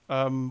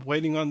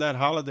 Waiting on that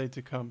holiday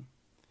to come.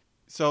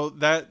 So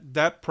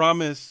that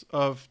promise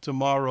of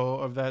tomorrow,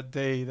 of that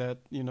day that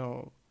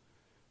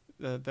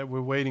that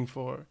we're waiting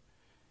for,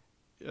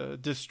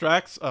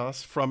 distracts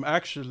us from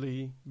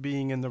actually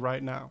being in the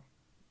right now.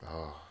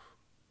 Oh,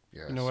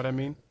 yes. You know what I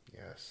mean?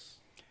 Yes.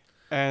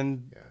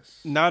 And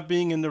not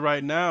being in the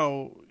right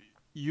now,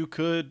 you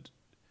could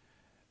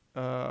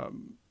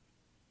argue,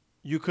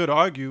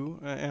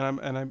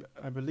 and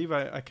I believe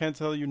I can't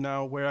tell you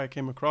now where I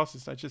came across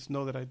this. I just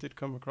know that I did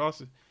come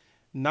across it.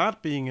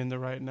 Not being in the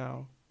right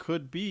now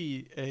could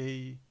be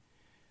a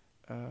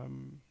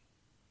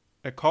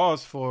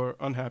cause for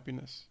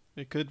unhappiness.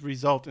 It could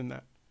result in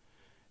that.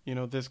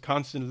 This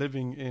constant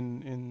living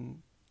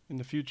in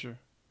the future.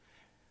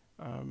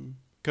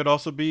 Could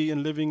also be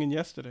in living in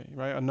yesterday,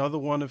 right? Another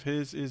one of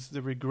his is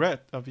the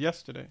regret of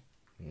yesterday.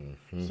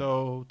 Mm-hmm.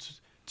 So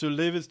to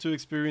live is to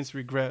experience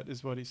regret,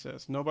 is what he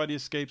says. Nobody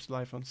escapes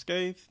life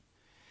unscathed.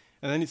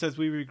 And then he says,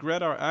 we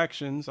regret our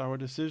actions, our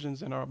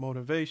decisions, and our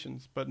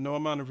motivations, but no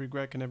amount of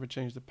regret can ever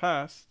change the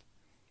past.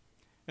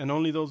 And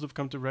only those who've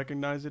come to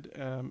recognize it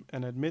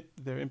and admit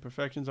their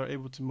imperfections are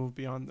able to move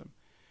beyond them.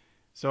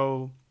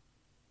 So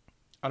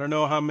I don't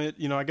know how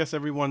many, I guess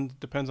everyone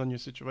depends on your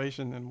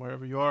situation and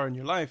wherever you are in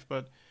your life,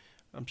 but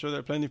I'm sure there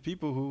are plenty of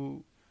people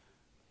who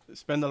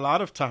spend a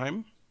lot of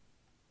time,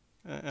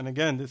 and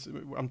again,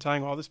 I'm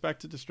tying all this back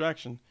to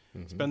distraction,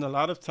 spend a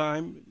lot of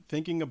time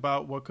thinking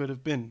about what could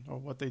have been or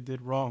what they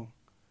did wrong,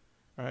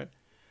 right?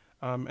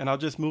 And I'll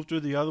just move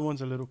through the other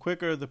ones a little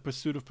quicker. The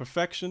pursuit of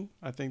perfection,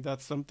 I think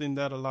that's something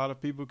that a lot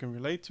of people can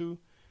relate to,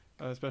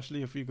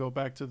 especially if you go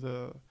back to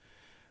the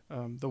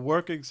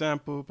work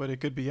example, but it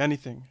could be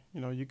anything.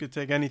 You could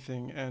take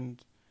anything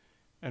and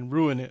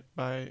ruin it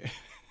by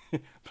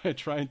by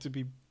trying to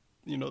be,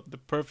 the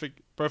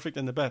perfect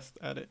and the best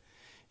at it.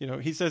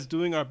 He says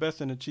doing our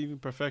best and achieving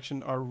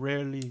perfection are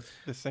rarely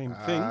the same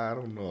thing. I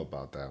don't know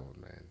about that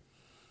one, man.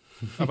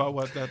 About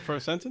what, that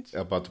first sentence?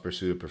 About the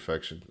pursuit of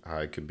perfection. How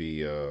it could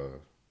be,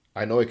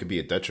 I know it could be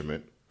a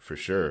detriment for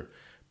sure,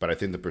 but I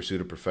think the pursuit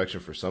of perfection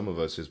for some of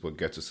us is what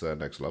gets us to that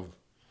next level.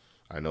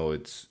 I know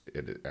it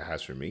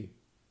has for me,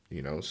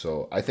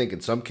 so I think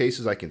in some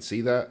cases I can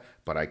see that,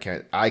 but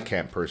I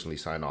can't personally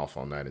sign off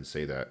on that and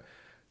say that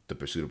the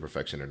pursuit of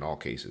perfection in all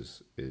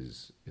cases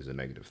is a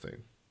negative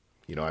thing.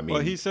 I mean?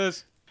 Well, he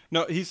says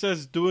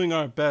doing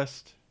our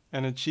best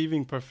and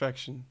achieving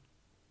perfection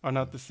are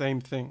not the same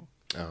thing.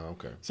 Oh,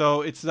 okay.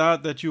 So it's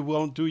not that you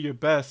won't do your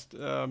best.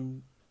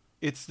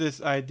 It's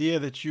this idea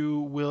that you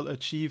will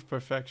achieve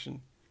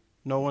perfection.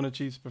 No one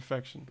achieves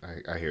perfection.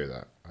 I hear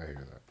that.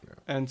 Yeah.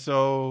 And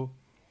so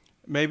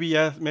maybe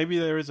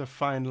there is a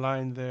fine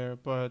line there,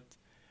 but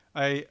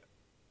I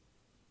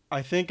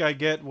think I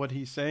get what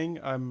he's saying.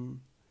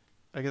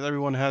 I guess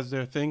everyone has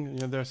their thing.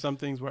 There are some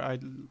things where I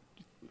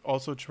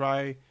also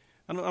try.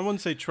 I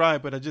wouldn't say try,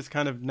 but I just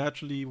kind of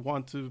naturally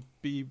want to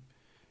be,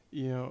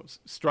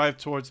 strive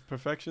towards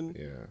perfection.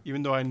 Yeah.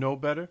 Even though I know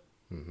better.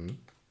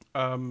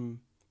 Mm-hmm.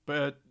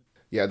 But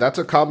yeah, that's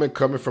a comment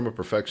coming from a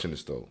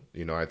perfectionist, though.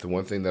 The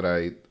one thing that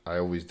I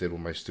always did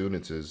with my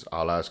students is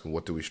I'll ask them,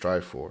 what do we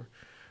strive for?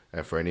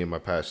 And for any of my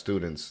past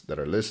students that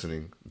are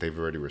listening, they've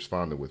already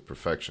responded with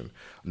perfection,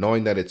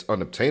 knowing that it's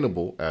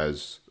unobtainable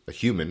as a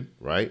human,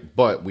 right?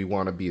 But we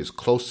want to be as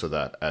close to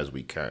that as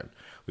we can.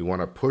 We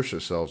want to push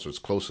ourselves as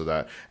close to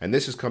that. And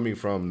this is coming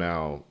from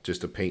now, just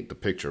to paint the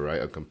picture,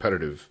 right? A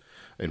competitive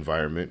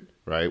environment.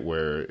 right?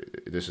 Where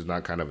this is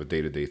not kind of a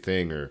day-to-day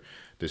thing, or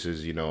this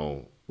is,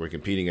 we're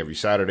competing every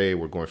Saturday,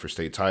 we're going for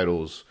state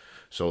titles,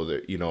 so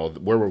that,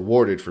 we're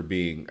rewarded for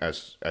being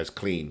as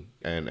clean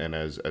and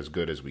as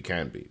good as we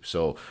can be.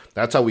 So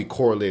that's how we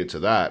correlate to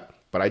that.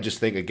 But I just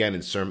think, again,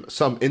 in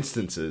some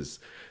instances,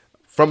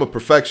 from a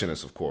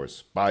perfectionist, of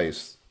course,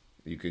 bias,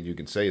 you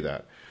can say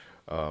that,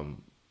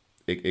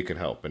 it can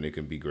help and it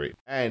can be great.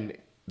 And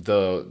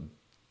the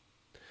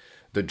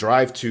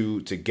drive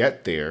to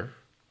get there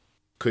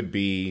could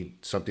be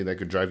something that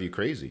could drive you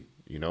crazy,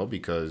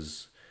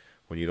 because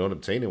when you don't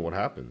obtain it, what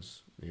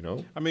happens,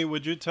 I mean,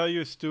 would you tell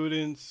your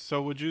students,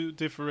 so would you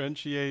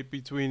differentiate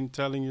between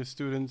telling your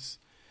students,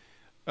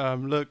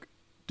 look,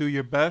 do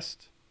your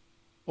best,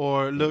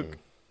 or look,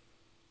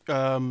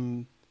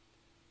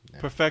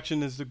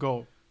 perfection is the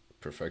goal?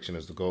 Perfection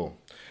is the goal.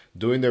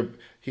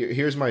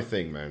 Here's my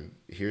thing, man.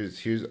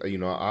 Here's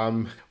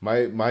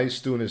my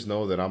students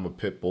know that I'm a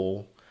pit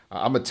bull.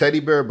 I'm a teddy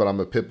bear, but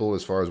I'm a pit bull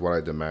as far as what I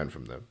demand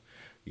from them.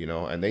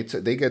 And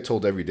they get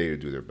told every day to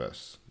do their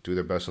best. Do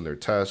their best on their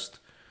test.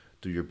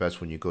 Do your best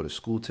when you go to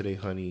school today,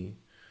 honey.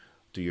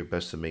 Do your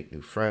best to make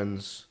new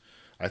friends.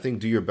 I think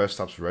do your best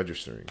stops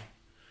registering.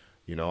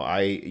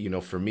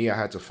 For me, I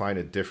had to find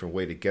a different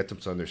way to get them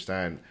to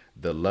understand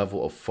the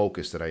level of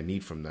focus that I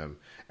need from them,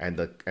 and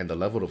the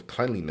level of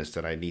cleanliness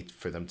that I need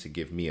for them to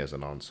give me as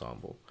an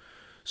ensemble.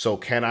 So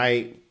if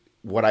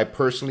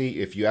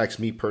you ask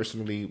me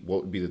personally,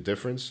 what would be the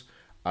difference?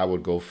 I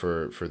would go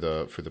for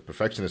the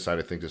perfectionist side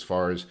of things, as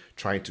far as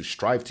trying to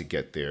strive to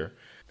get there.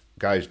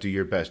 Guys, do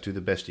your best. Do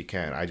the best you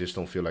can. I just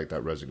don't feel like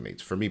that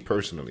resonates. For me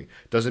personally.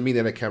 Doesn't mean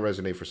that it can't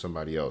resonate for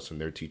somebody else in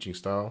their teaching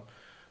style,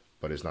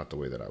 but it's not the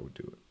way that I would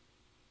do it.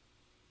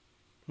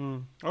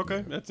 Okay,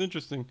 yeah. That's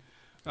interesting.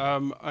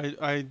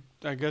 I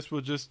guess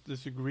we'll just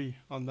disagree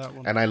on that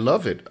one. And I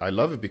love it. I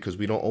love it because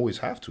we don't always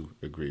have to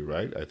agree,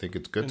 right? I think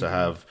it's good to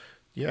have,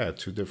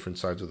 two different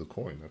sides of the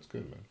coin. That's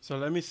good, man. So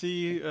let me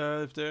see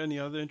if there are any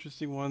other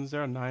interesting ones.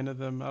 There are 9 of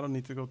them. I don't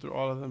need to go through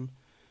all of them.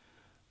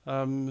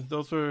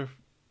 Those were,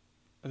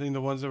 I think,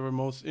 the ones that were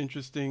most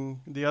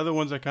interesting. The other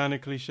ones are kind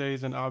of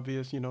cliches and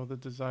obvious, the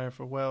desire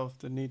for wealth,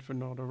 the need for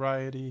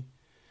notoriety.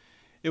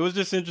 It was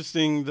just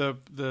interesting,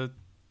 the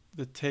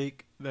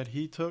take that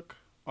he took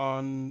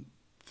on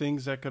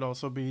things that could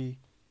also be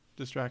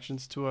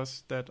distractions to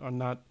us that are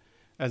not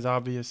as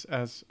obvious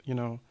as,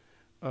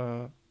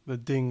 the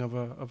ding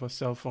of a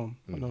cell phone,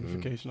 a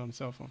notification on a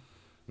cell phone.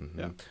 Mm-hmm.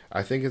 Yeah.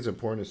 I think it's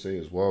important to say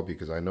as well,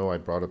 because I know I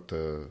brought up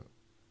the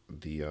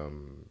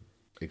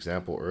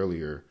example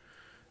earlier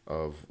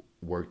of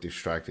work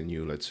distracting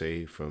you, let's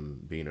say,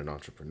 from being an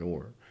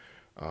entrepreneur.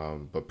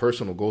 But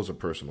personal goals are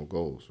personal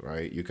goals,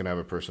 right? You can have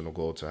a personal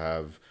goal to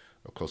have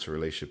a closer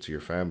relationship to your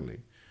family,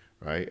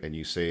 right? And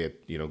you say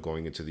it,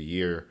 going into the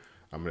year,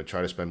 I'm going to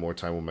try to spend more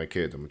time with my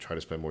kids. I'm going to try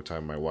to spend more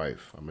time with my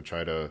wife. I'm going to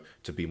try to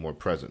be more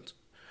present.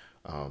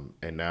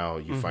 And now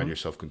you find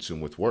yourself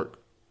consumed with work.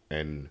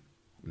 And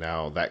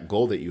now that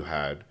goal that you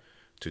had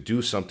to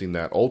do something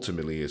that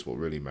ultimately is what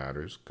really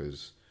matters,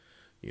 because,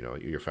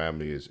 your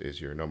family is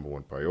your number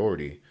one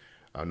priority.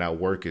 Now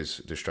work is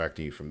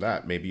distracting you from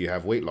that. Maybe you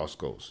have weight loss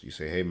goals. You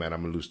say, hey, man,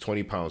 I'm going to lose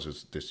 20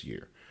 pounds this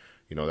year.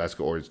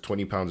 Or it's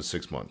 20 pounds in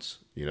 6 months.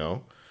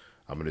 I'm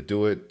going to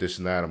do it, this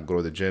and that. I'm going to go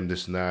to the gym,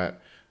 this and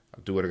that.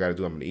 I'll do what I got to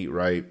do. I'm going to eat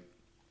right.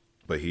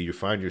 But here you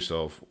find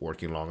yourself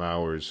working long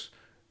hours,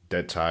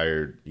 dead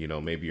tired.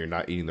 Maybe you're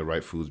not eating the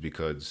right foods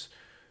because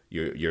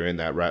you're in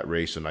that rat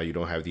race. So now you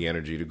don't have the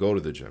energy to go to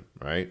the gym,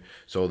 right?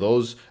 So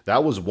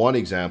that was one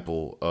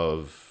example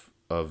of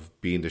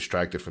being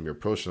distracted from your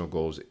personal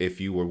goals. If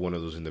you were one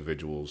of those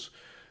individuals,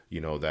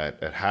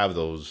 that have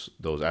those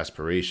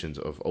aspirations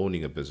of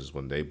owning a business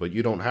one day, but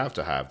you don't have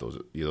to have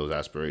those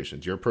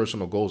aspirations. Your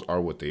personal goals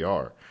are what they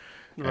are.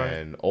 Right.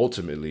 And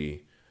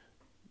ultimately,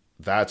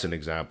 that's an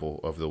example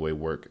of the way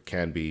work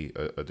can be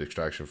a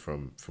distraction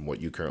from what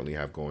you currently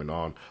have going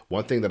on.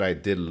 One thing that I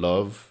did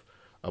love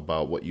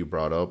about what you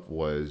brought up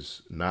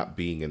was not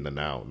being in the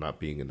now, not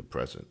being in the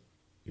present,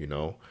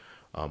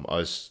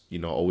 us,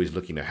 always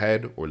looking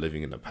ahead or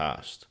living in the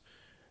past.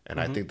 And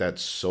I think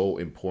that's so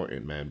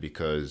important, man,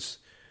 because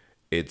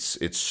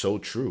it's so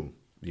true.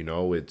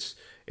 It's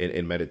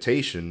in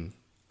meditation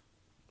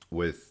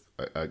with,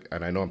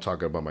 and I know I'm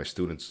talking about my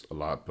students a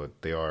lot,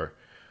 but they are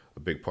a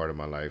big part of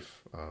my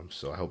life.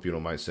 So I hope you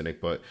don't mind, Cynic,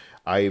 but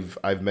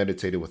I've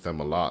meditated with them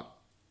a lot,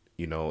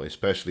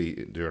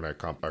 especially during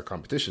our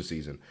competition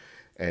season.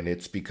 And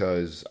it's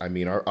because,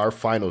 our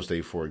finals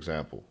day, for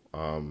example,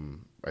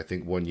 I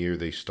think one year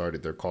they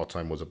started, their call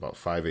time was about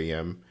 5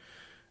 a.m.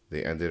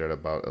 They ended at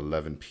about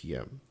 11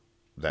 p.m.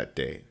 that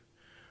day.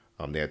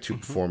 They had 2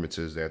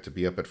 performances. They had to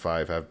be up at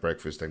 5, have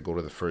breakfast, then go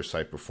to the first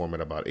site, perform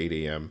at about 8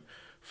 a.m.,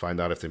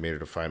 find out if they made it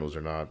to finals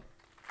or not.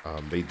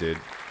 They did.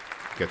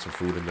 Get some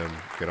food in them,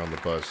 get on the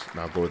bus,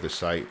 now go to the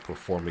site,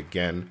 perform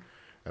again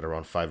at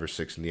around 5 or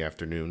 6 in the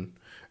afternoon.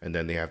 And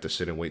then they have to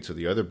sit and wait till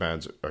the other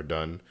bands are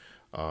done.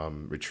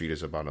 Retreat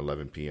is about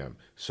 11 p.m.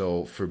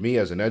 So for me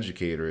as an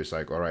educator, it's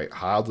like, all right,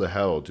 how the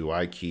hell do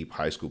I keep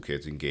high school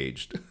kids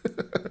engaged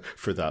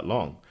for that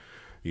long?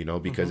 you know,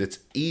 because it's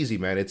easy,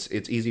 man. It's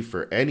easy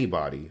for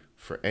anybody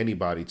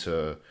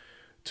to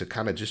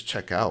kind of just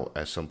check out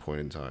at some point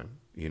in time.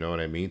 You know what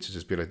I mean? To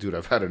just be like, dude,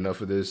 I've had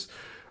enough of this.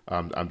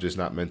 I'm just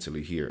not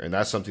mentally here. And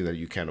that's something that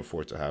you can't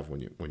afford to have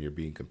when you're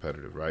being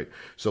competitive, right?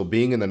 So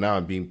being in the now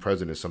and being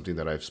present is something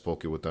that I've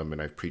spoken with them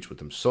and I've preached with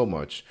them so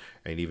much.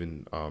 And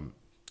even,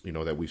 you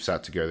know, that we've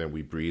sat together and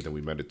we breathe and we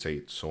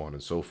meditate, so on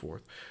and so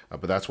forth.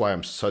 But that's why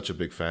I'm such a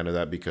big fan of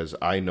that, because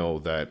I know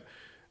that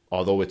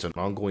although it's an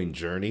ongoing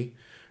journey,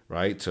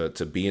 right,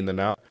 to be in the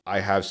now,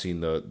 I have seen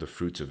the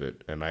fruits of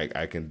it. And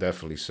I can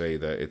definitely say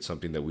that it's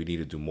something that we need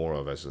to do more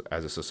of as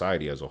a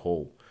society as a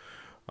whole.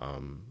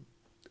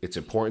 It's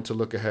important to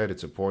look ahead.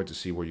 It's important to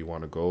see where you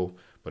want to go,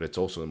 but it's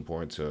also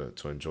important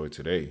to enjoy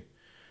today.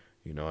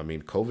 You know, I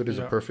mean, COVID is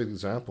a perfect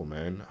example,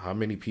 man. How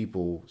many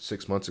people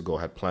 6 months ago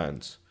had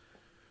plans?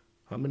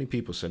 How many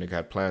people, Cynic,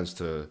 had plans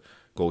to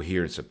go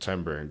here in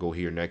September and go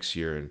here next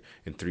year, and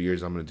in 3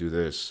 years I'm going to do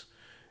this,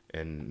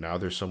 and now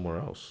they're somewhere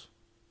else.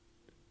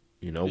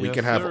 You know, we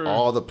can have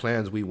all the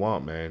plans we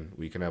want, man.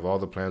 We can have all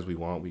the plans we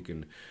want. We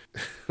can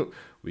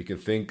we can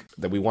think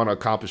that we want to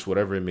accomplish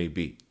whatever it may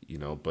be, you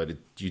know, but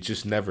you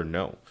just never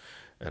know.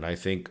 And I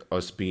think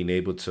us being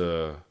able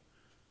to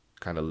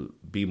kind of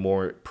be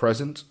more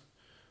present,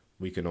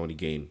 we can only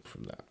gain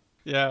from that.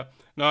 Yeah,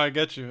 no, I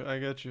get you.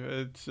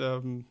 It's,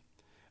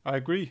 I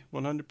agree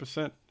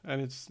 100%.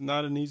 And it's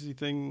not an easy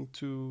thing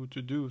to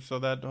do. So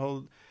that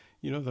whole,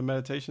 you know, the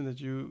meditation that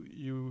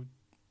you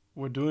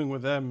were doing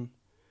with them,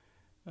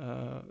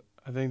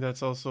 I think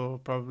that's also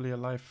probably a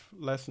life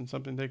lesson,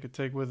 something they could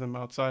take with them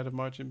outside of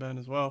marching band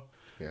as well.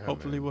 Yeah,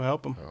 hopefully will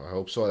help them. I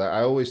hope so.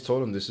 I always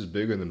told them this is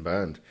bigger than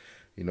band.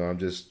 You know, I'm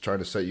just trying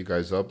to set you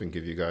guys up and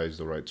give you guys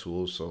the right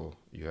tools so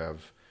you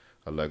have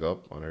a leg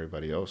up on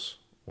everybody else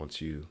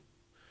once you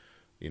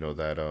know,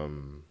 that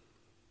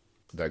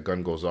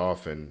gun goes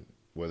off, and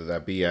whether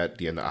that be at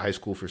the end of high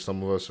school for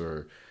some of us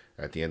or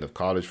at the end of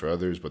college for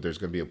others, but there's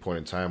going to be a point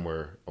in time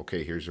where,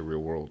 okay, here's the real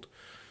world,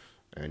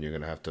 and you're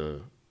going to have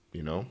to,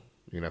 you know,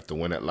 you're going to have to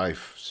win at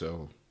life.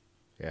 So,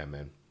 yeah,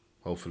 man.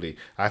 Hopefully.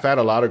 I've had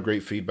a lot of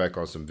great feedback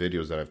on some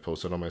videos that I've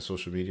posted on my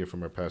social media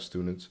from our past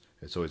students.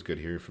 It's always good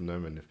hearing from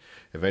them. And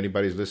if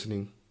anybody's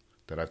listening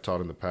that I've taught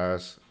in the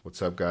past,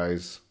 what's up,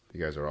 guys?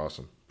 You guys are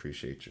awesome.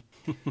 Appreciate you.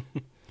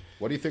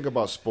 What do you think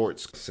about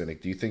sports,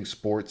 Cynic? Do you think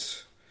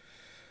sports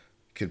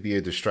could be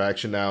a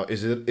distraction now?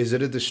 Is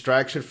it a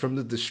distraction from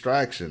the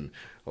distraction?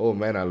 Oh,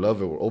 man, I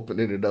love it. We're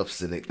opening it up,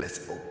 Cynic.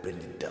 Let's open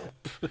it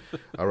up.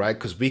 All right?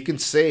 Because we can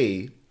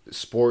say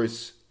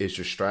sports is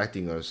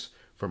distracting us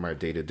from our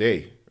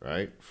day-to-day,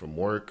 right? From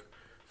work,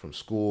 from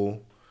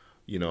school,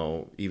 you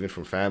know, even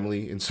from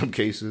family in some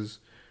cases.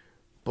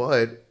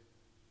 But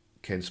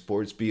can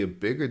sports be a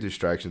bigger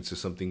distraction to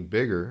something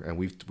bigger? And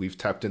we've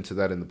tapped into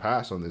that in the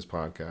past on this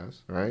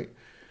podcast, right?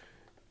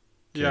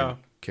 Can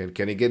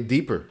it get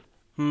deeper?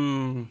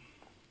 I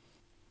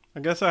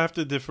guess I have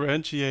to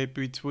differentiate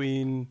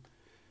between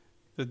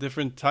the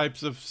different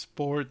types of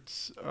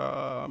sports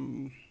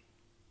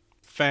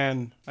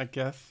fan, I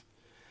guess.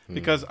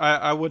 Because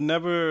I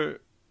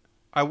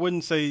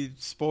wouldn't say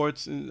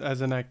sports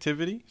as an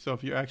activity. So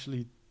if you're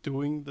actually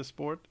doing the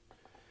sport,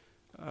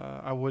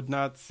 I would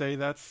not say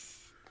that's...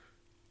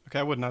 Okay,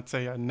 I would not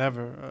say I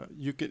never.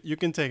 You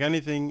can take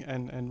anything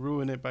and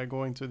ruin it by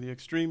going to the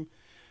extreme.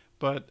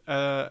 But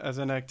as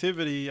an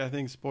activity, I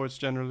think sports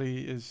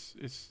generally it's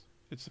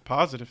a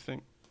positive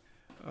thing.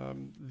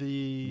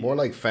 More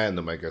like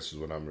fandom, I guess, is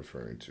what I'm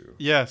referring to.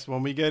 Yes,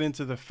 when we get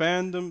into the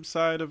fandom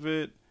side of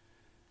it,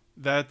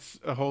 that's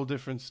a whole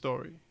different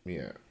story.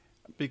 Yeah.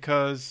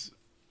 Because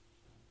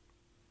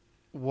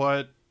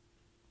what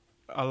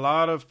a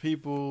lot of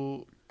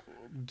people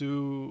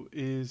do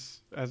is,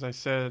 as I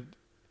said,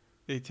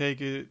 they take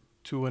it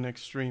to an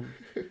extreme.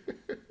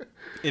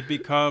 It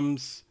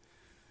becomes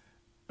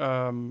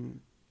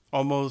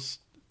almost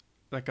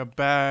like a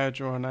badge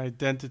or an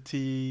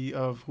identity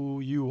of who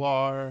you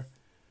are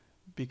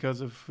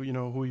because of, you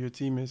know, who your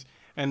team is.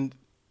 And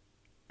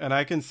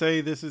I can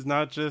say this is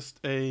not just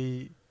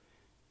a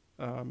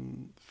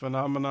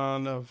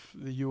phenomenon of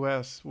the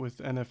U.S. with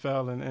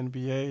NFL and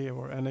NBA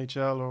or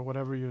NHL or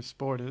whatever your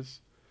sport is.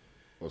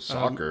 Well,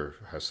 soccer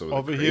has some of the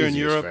over here in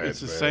Europe, fans,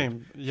 it's the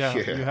same. Yeah,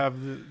 you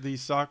have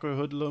these soccer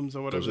hoodlums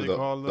or whatever they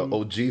call them. The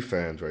OG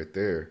fans right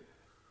there.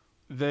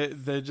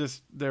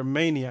 They're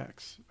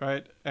maniacs,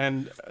 right?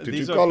 And did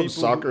you call them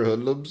soccer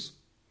hoodlums?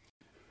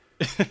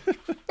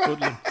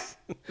 Hoodlums.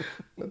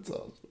 That's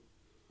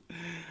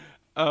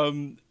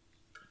awesome.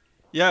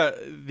 Yeah,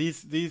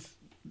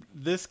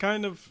 this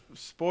kind of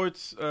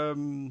sports,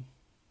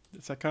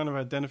 it's a kind of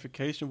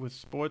identification with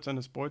sports and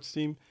a sports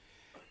team.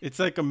 It's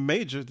like a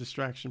major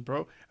distraction,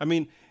 bro. I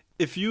mean,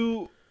 if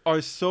you are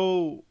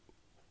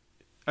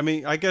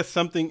I guess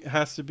something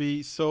has to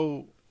be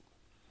so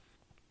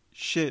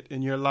shit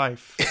in your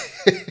life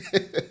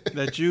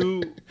that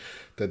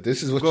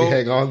this is what you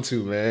hang on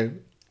to,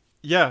 man.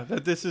 Yeah,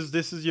 that this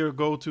is your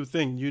go-to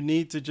thing. You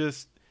need to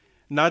just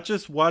not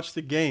just watch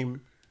the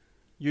game.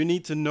 You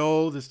need to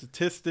know the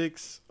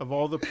statistics of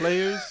all the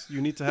players. You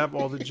need to have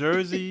all the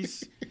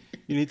jerseys.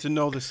 You need to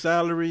know the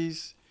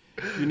salaries.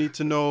 You need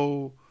to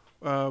know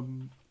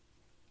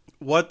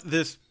what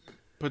this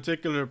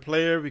particular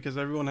player, because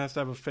everyone has to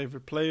have a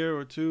favorite player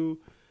or two,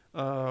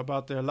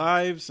 about their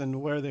lives and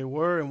where they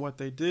were and what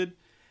they did.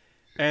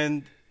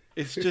 And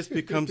it just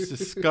becomes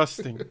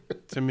disgusting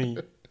to me.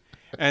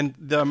 And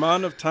the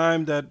amount of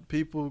time that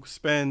people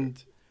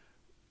spend,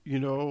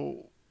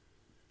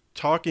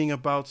 talking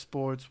about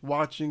sports,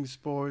 watching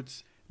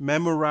sports,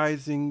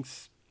 memorizing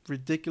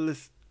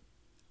ridiculous,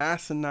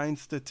 asinine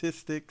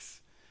statistics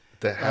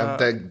that have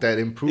that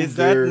improve is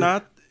that their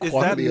not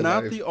quality is that of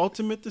not life. the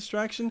ultimate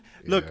distraction?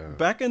 Look,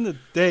 back in the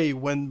day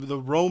when the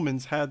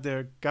Romans had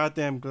their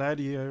goddamn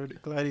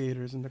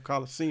gladiators in the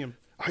Colosseum,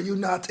 Are you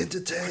not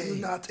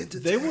entertained?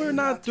 they were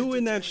not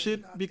doing that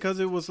shit because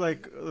it was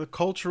like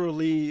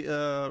culturally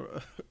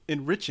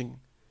enriching.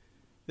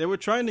 They were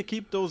trying to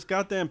keep those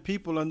goddamn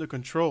people under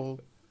control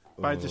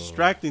by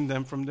distracting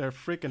them from their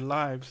freaking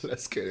lives.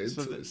 Let's get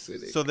into the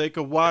city. So they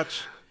could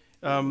watch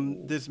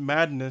this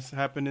madness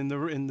happen in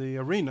the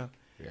arena.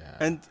 Yeah.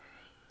 And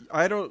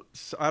I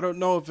don't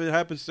know if it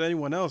happens to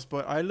anyone else,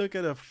 but I look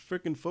at a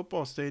freaking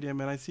football stadium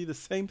and I see the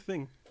same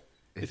thing.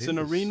 It's an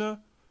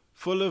arena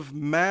full of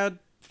mad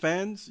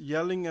fans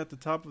yelling at the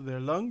top of their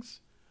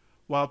lungs,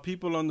 while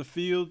people on the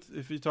field,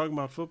 if you're talking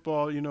about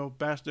football,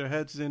 bash their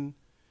heads in,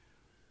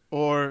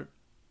 or,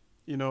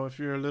 if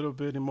you're a little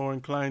bit more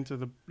inclined to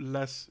the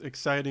less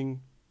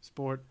exciting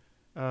sport,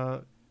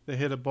 they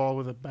hit a ball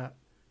with a bat.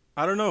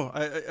 I don't know.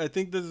 I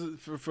think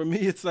for me,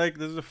 it's like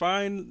there's a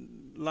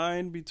fine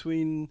line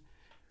between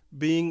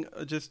being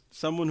just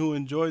someone who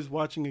enjoys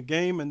watching a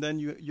game and then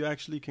you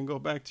actually can go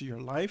back to your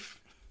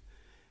life,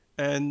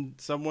 and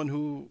someone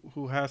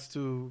who has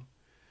to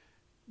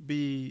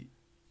be,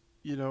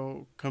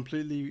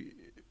 completely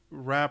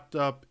wrapped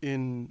up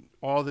in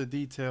all the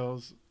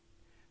details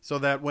so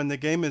that when the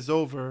game is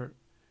over,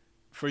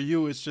 for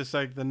you, it's just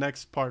like the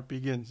next part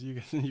begins.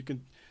 You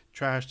can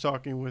trash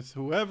talking with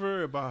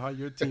whoever about how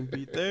your team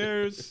beat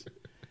theirs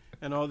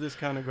and all this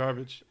kind of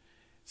garbage.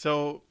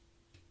 So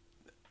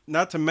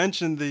not to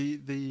mention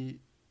the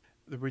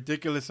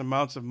ridiculous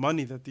amounts of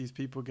money that these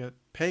people get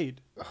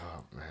paid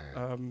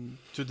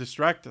to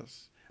distract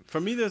us. For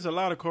me, there's a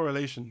lot of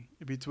correlation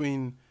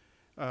between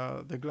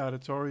the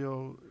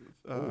gladiatorial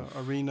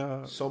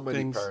arena. So many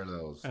things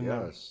parallels. and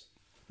Yes.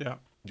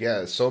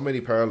 Yeah. So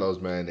many parallels,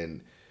 man.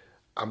 And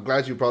I'm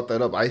glad you brought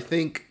that up.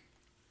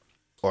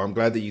 I'm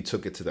glad that you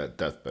took it to that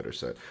depth, better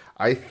said.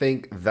 I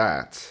think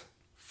that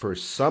for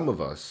some of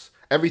us,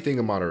 everything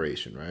in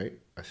moderation, right?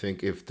 I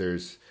think if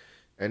there's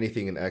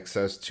anything in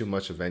excess, too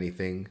much of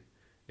anything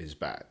is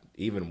bad.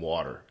 Even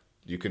water.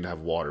 You can have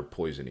water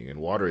poisoning, and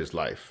water is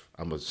life.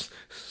 I'm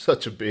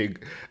such a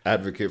big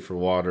advocate for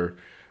water.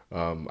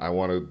 I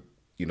want to,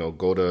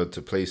 go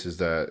to places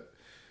that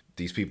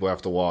these people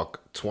have to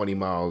walk 20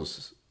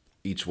 miles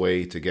each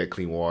way to get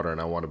clean water,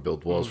 and I want to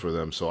build wells for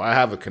them. So I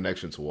have a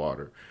connection to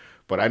water.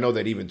 But I know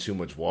that even too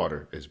much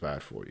water is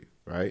bad for you,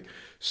 right?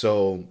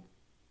 So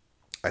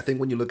I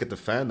think when you look at the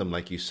fandom,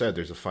 like you said,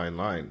 there's a fine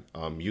line.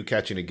 You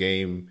catching a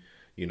game,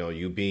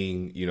 you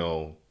being,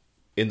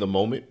 in the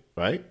moment,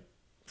 right?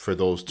 For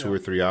those 2 or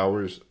 3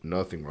 hours,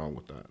 nothing wrong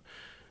with that.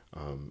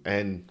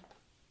 And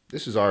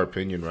this is our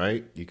opinion,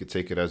 right? You could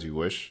take it as you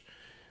wish.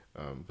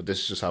 But this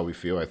is just how we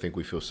feel. I think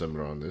we feel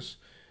similar on this.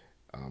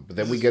 But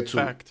then we get to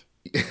fact.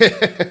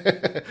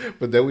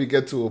 But then we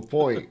get to a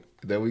point.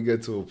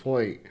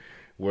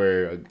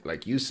 Where,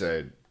 like you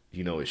said,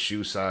 his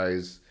shoe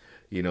size,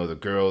 the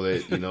girl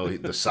that,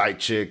 the side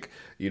chick,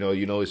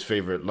 his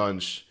favorite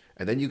lunch.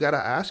 And then you got to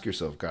ask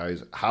yourself,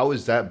 guys, how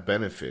is that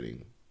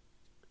benefiting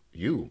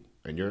you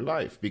and your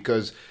life?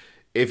 Because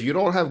if you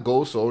don't have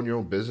goals to own your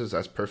own business,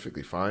 that's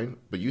perfectly fine.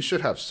 But you should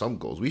have some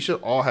goals. We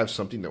should all have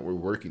something that we're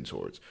working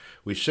towards.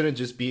 We shouldn't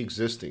just be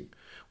existing.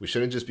 We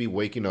shouldn't just be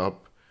waking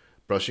up,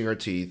 brushing our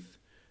teeth,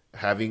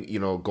 having,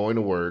 going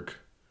to work,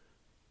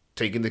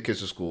 taking the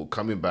kids to school,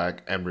 coming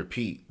back, and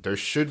repeat. There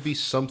should be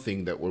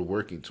something that we're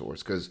working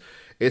towards, because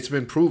it's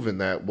been proven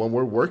that when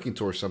we're working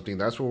towards something,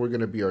 that's when we're going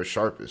to be our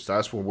sharpest.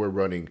 That's when we're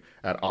running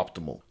at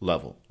optimal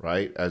level,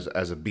 right? As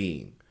a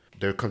being.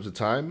 There comes a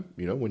time,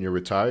 when you're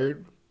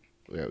retired,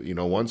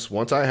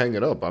 once I hang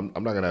it up, I'm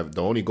not going to have,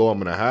 the only goal I'm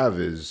going to have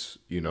is,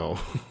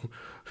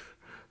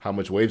 how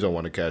much waves I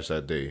want to catch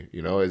that day.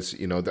 It's,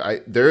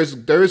 there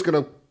is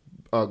going to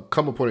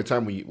come a point in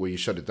time where you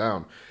shut it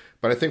down.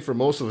 But I think for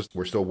most of us,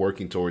 we're still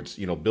working towards,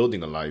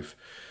 building a life.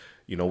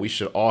 We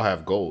should all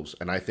have goals.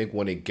 And I think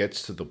when it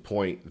gets to the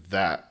point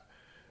that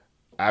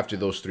after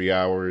those 3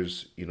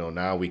 hours,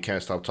 now we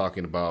can't stop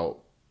talking about,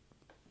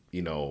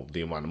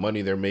 the amount of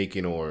money they're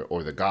making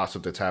or the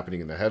gossip that's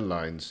happening in the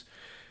headlines.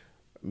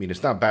 I mean,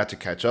 it's not bad to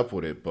catch up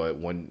with it, but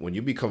when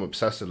you become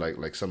obsessive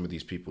like some of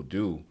these people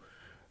do,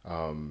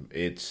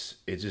 it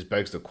just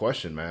begs the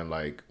question, man,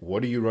 like,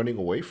 what are you running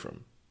away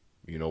from?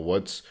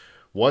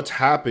 What's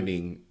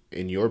happening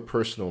in your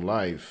personal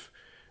life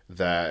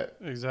that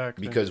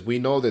exactly, because we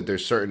know that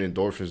there's certain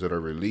endorphins that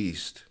are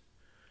released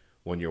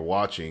when you're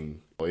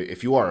watching.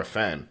 If you are a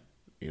fan,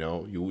 You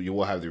know, you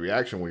will have the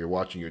reaction when you're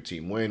watching your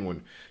team win.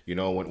 When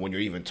when you're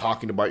even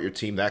talking about your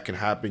team, that can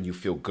happen. You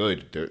feel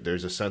good.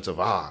 There's a sense of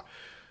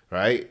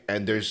right?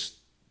 And there's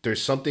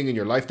something in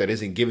your life that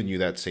isn't giving you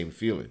that same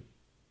feeling.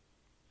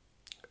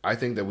 I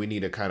think that we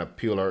need to kind of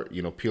peel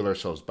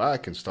ourselves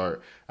back and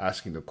start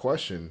asking the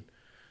question,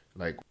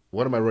 like,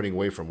 what am I running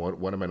away from?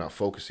 What am I not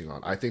focusing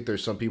on? I think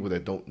there's some people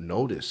that don't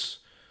notice.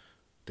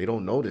 They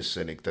don't notice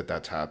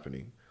that's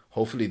happening.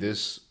 Hopefully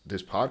this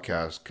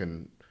podcast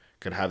can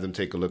have them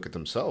take a look at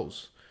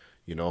themselves.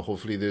 You know,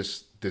 hopefully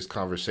this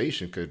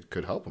conversation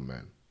could help them,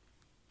 man.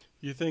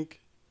 You think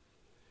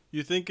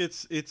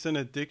it's an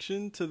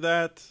addiction to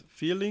that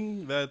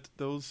feeling, that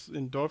those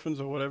endorphins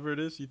or whatever it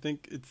is? You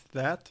think it's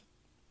that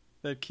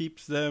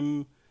keeps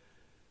them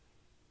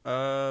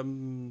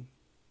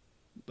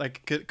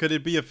like could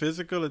it be a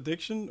physical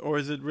addiction, or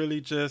is it really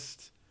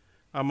just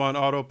I'm on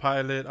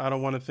autopilot, I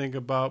don't want to think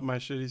about my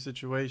shitty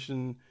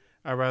situation,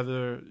 I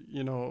rather,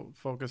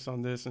 focus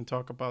on this and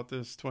talk about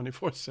this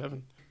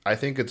 24/7? I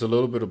think it's a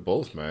little bit of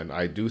both, man.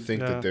 I do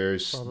think that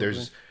there's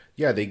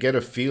they get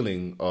a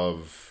feeling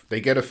of I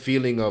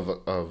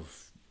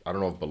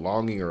don't know, of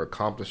belonging or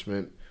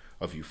accomplishment,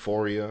 of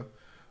euphoria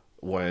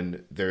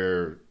when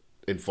they're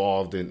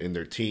involved in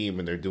their team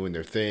and they're doing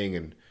their thing,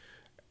 and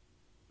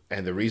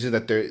the reason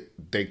that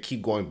they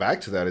keep going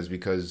back to that is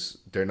because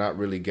they're not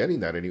really getting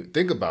that. And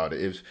think about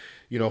it, if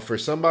for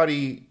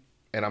somebody,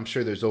 and I'm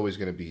sure there's always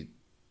going to be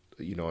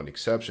an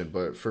exception,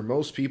 but for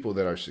most people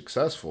that are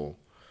successful,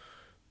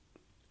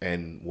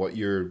 and what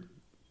your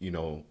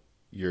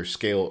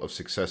scale of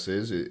success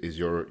is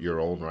your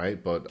own,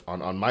 right? But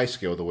on my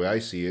scale, the way I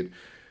see it,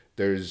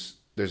 there's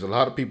a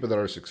lot of people that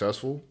are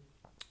successful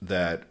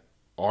that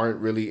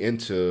aren't really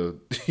into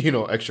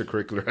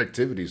extracurricular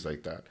activities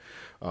like that.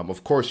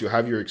 Of course, you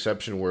have your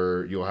exception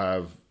where you'll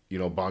have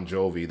Bon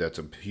Jovi, that's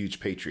a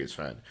huge Patriots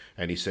fan,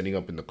 and he's sitting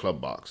up in the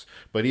club box.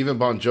 But even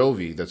Bon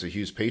Jovi, that's a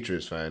huge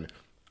Patriots fan,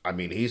 I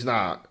mean, he's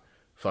not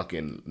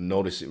fucking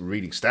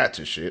reading stats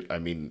and shit. I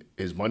mean,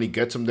 his money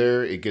gets him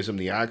there, it gives him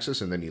the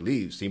access, and then he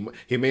leaves.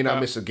 He may not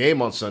miss a game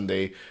on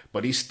Sunday,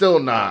 but he's still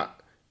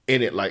not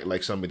in it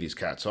like some of these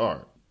cats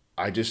are.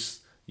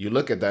 You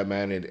look at that,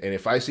 man, and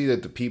if I see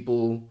that the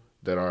people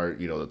that are,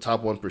 the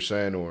top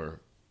 1%,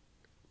 or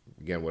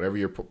again, whatever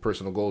your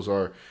personal goals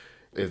are,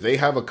 if they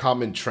have a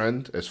common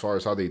trend as far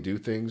as how they do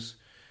things,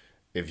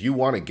 if you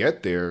want to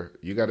get there,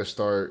 you got to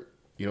start,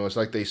 it's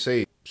like they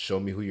say, show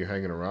me who you're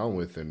hanging around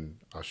with and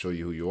I'll show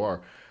you who you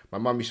are. My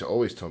mom used to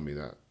always tell me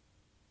that.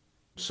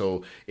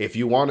 So if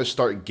you want to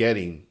start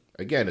getting,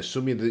 again,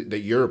 assuming that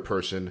you're a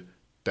person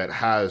that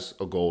has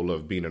a goal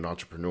of being an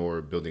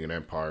entrepreneur, building an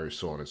empire,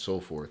 so on and so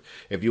forth.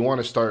 If you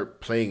want to start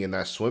playing in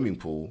that swimming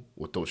pool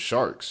with those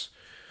sharks,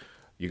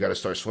 you got to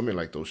start swimming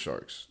like those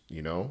sharks,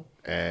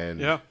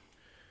 And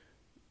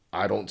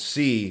I don't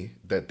see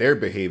that their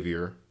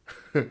behavior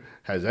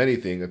has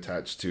anything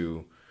attached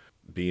to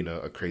being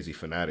a crazy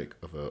fanatic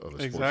of a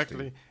sports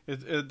exactly.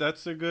 team.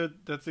 That's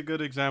a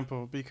good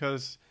example,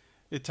 because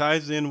it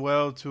ties in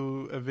well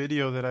to a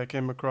video that I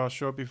came across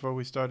short before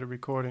we started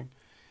recording.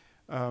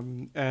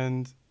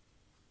 And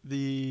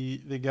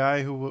the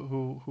guy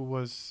who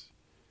was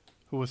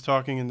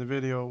talking in the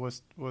video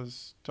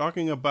was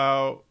talking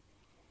about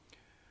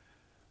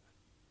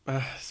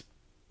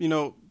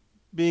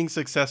being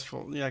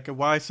successful, like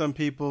why some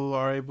people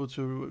are able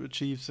to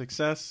achieve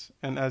success.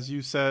 And as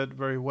you said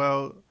very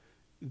well,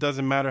 it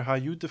doesn't matter how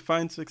you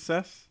define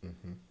success.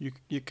 Mm-hmm.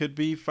 You could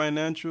be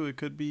financial, it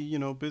could be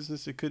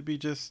business, it could be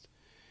just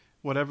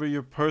whatever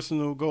your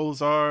personal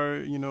goals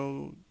are.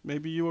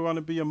 Maybe you want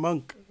to be a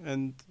monk,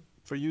 and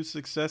for you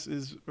success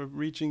is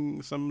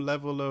reaching some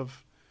level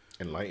of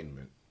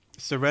enlightenment,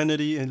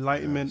 serenity,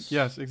 enlightenment.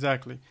 Yes,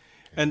 exactly.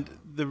 Yeah. And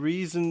the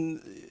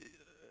reason,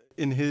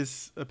 in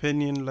his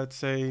opinion, let's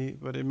say,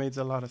 but it makes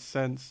a lot of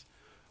sense,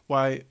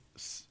 why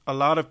a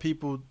lot of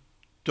people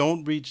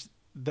don't reach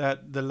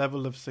the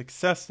level of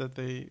success that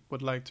they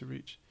would like to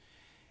reach,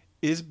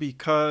 is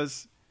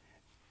because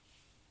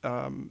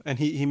and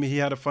he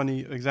had a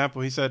funny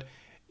example. He said,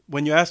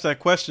 when you ask that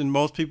question,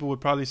 most people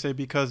would probably say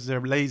because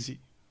they're lazy,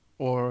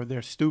 or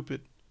they're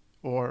stupid,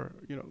 or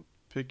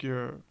pick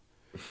your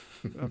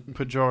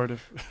pejorative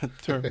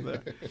term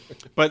there.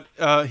 But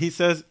he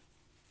says,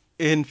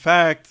 in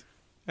fact,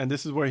 and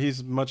this is where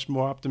he's much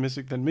more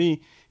optimistic than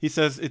me, he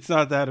says it's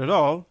not that at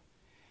all.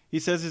 He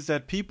says it's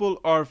that people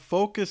are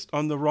focused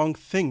on the wrong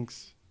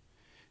things.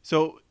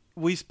 So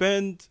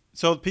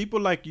people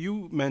like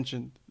you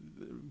mentioned,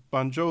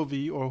 Bon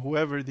Jovi or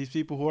whoever, these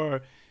people who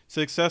are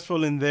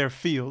successful in their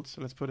fields,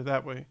 let's put it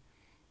that way.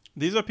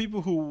 These are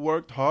people who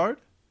worked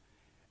hard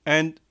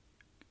and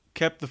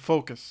kept the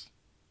focus.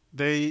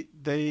 They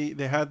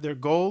had their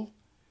goal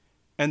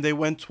and they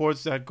went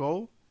towards that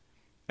goal.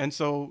 And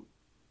so,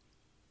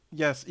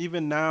 yes,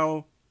 even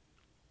now,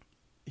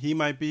 he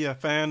might be a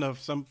fan of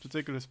some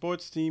particular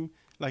sports team,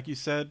 like you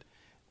said.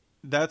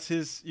 That's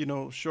his,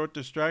 short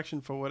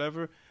distraction for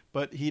whatever.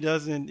 But he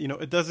doesn't,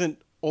 it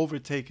doesn't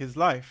overtake his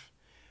life,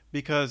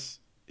 because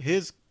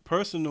his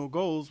personal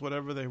goals,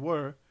 whatever they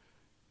were,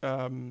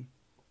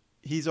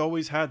 he's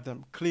always had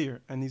them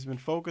clear, and he's been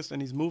focused,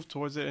 and he's moved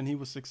towards it, and he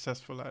was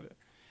successful at it.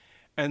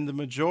 And the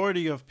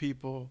majority of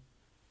people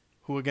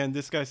who, again,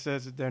 this guy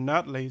says that they're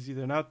not lazy,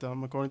 they're not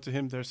dumb. According to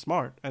him, they're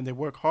smart, and they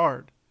work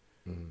hard.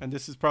 Mm-hmm. And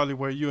this is probably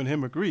where you and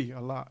him agree a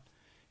lot.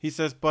 He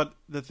says, but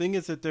the thing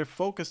is that they're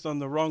focused on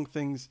the wrong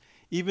things,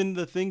 even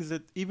the things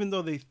that, even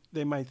though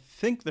they might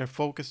think they're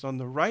focused on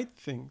the right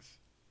things,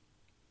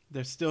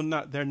 they're still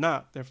not,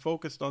 they're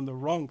focused on the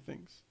wrong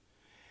things.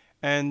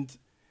 And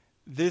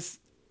these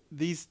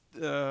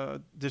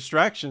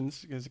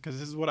distractions, because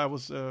this is what I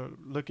was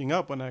looking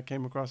up when I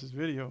came across this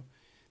video,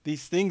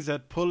 these things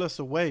that pull us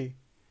away,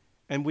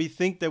 and we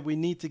think that we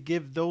need to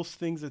give those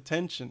things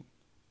attention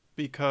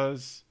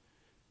because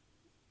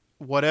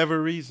whatever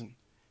reason.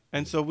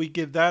 And so we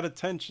give that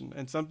attention,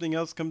 and something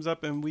else comes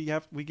up and we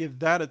give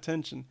that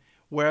attention.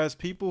 Whereas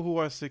people who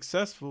are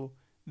successful,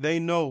 they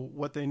know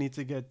what they need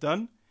to get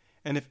done.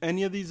 And if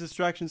any of these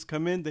distractions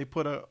come in, they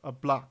put a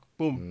block.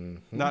 Boom.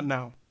 Mm-hmm. Not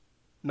now.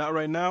 Not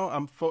right now.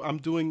 I'm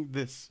doing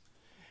this.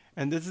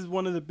 And this is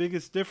one of the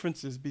biggest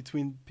differences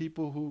between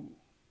people who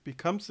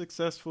become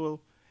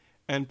successful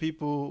and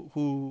people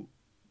who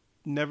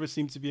never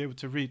seem to be able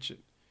to reach it.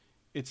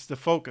 It's the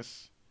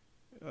focus.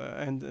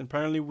 And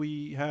apparently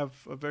we have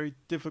a very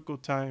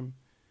difficult time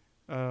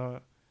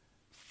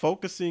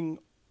focusing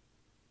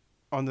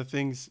on the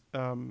things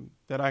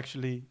that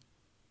actually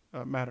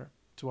matter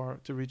to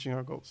reaching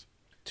our goals.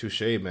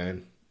 Touche,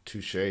 man.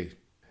 Touche.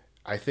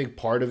 I think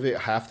part of it,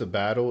 half the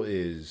battle,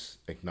 is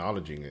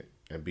acknowledging it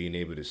and being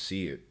able to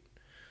see it.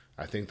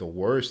 I think the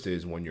worst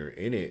is when you're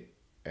in it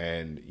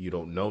and you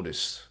don't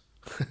notice,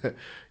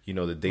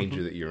 the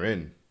danger that you're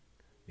in,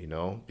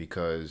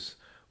 because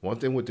one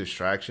thing with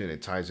distraction,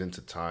 it ties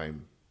into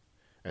time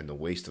and the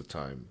waste of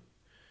time.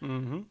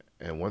 Mm-hmm.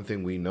 And one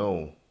thing we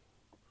know,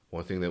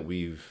 one thing that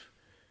we've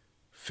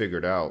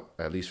figured out,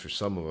 at least for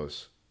some of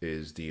us,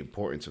 is the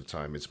importance of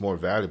time. It's more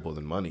valuable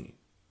than money.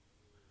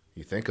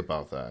 You think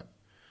about that.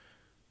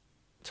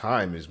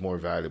 Time is more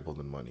valuable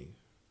than money.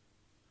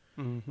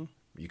 Mm-hmm.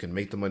 You can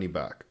make the money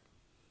back.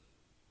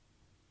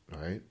 All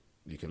right?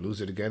 You can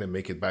lose it again and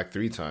make it back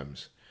 3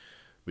 times.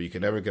 But you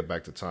can never get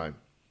back the time.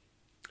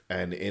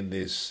 And in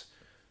these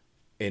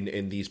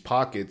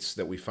pockets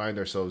that we find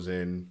ourselves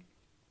in,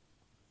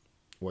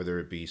 whether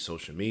it be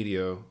social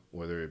media,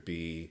 whether it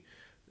be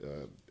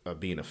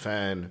being a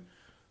fan,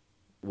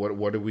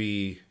 what are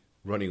we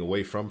running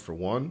away from, for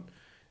one,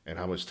 and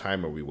how much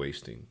time are we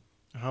wasting?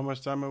 How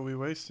much time are we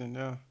wasting?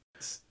 Yeah.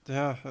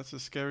 That's a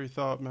scary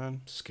thought,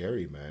 man.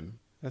 Scary, man.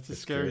 That's a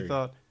scary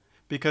thought.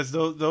 Because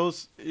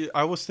those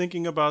I was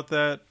thinking about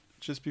that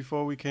just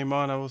before we came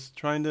on. I was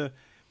trying to,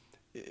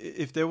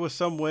 if there was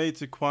some way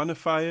to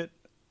quantify it,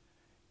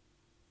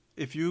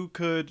 if you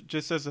could,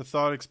 just as a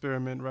thought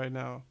experiment right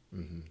now,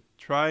 mm-hmm.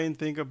 try and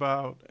think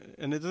about,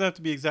 and it doesn't have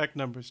to be exact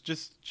numbers,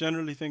 just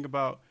generally think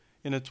about,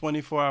 in a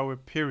 24-hour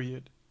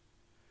period,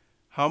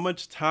 how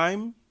much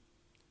time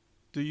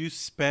do you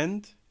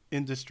spend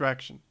in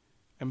distraction?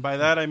 And by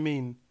that I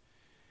mean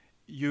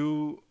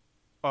you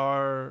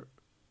are,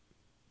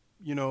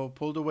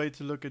 pulled away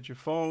to look at your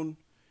phone,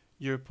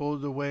 you're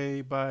pulled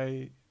away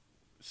by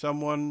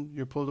someone,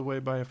 you're pulled away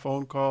by a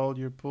phone call,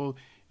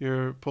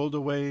 you're pulled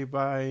away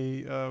by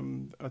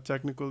a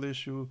technical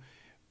issue,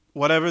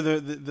 whatever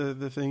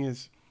the thing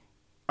is.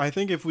 I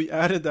think if we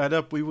added that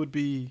up, we would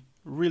be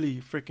really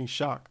freaking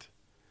shocked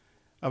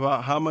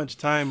about how much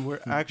time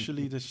we're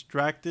actually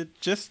distracted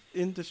just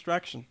in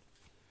distraction,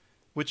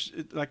 which,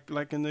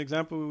 like in the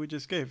example we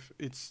just gave,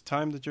 it's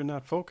time that you're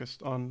not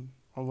focused on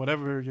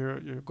whatever your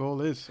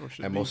goal is or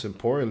should be. And most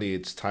importantly,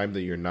 it's time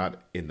that you're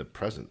not in the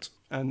present.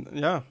 And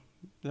yeah,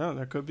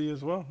 that could be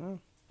as well. Yeah.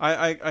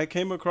 I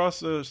came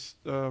across a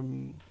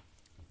few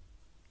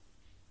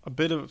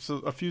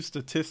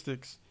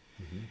statistics,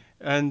 mm-hmm.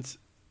 and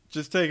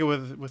just take it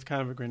with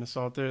kind of a grain of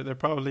salt. They're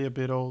probably a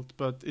bit old,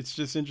 but it's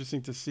just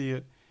interesting to see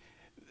it.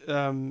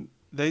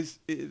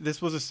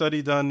 This was a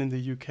study done in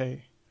the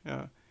UK,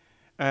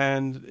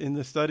 and in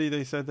the study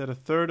they said that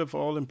 1/3 of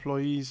all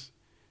employees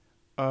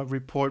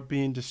report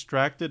being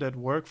distracted at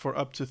work for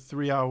up to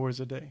 3 hours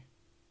a day,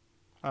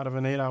 out of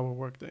an 8-hour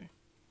workday.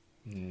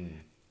 Mm.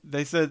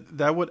 They said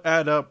that would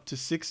add up to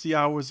 60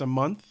 hours a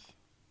month,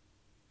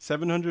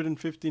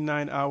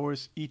 759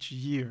 hours each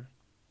year.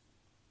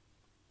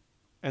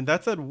 And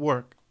that's at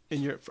work,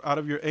 out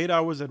of your 8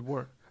 hours at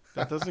work.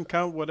 That doesn't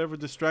count whatever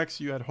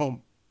distracts you at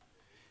home.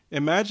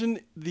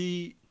 Imagine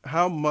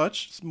how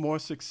much more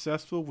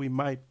successful we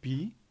might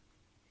be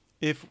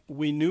if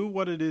we knew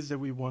what it is that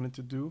we wanted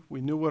to do, we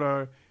knew what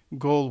our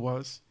goal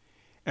was,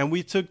 and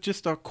we took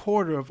just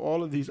 1/4 of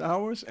all of these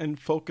hours and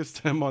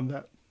focused them on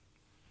that.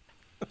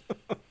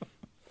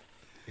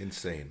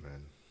 Insane,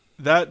 man.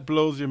 That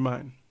blows your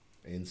mind.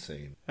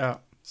 Insane.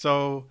 Yeah.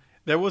 So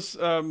there was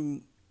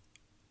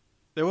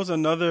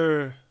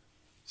another.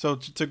 So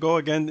to go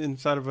again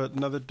inside of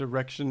another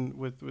direction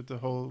with the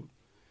whole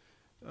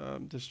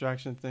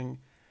distraction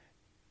thing.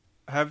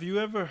 Have you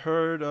ever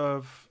heard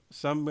of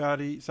some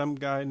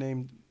guy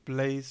named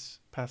Blaise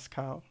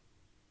Pascal?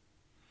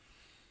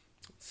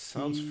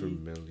 Sounds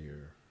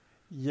familiar.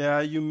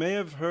 Yeah, you may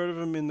have heard of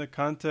him in the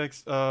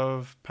context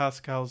of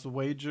Pascal's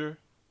Wager.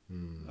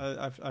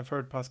 I've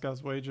heard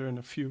Pascal's Wager in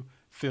a few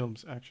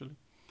films, actually.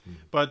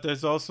 But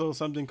there's also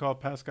something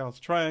called Pascal's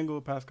Triangle,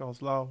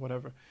 Pascal's Law,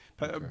 whatever.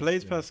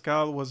 Blaise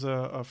Pascal was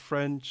a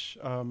French.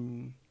 Let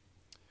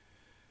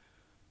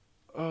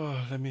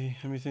me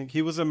think.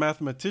 He was a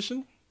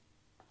mathematician,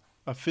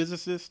 a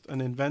physicist,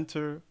 an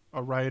inventor,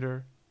 a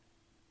writer,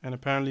 and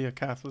apparently a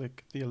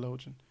Catholic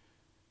theologian.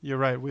 You're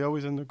right. We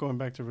always end up going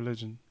back to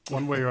religion,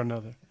 one way or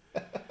another.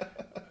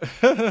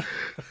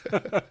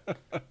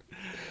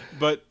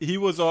 But he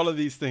was all of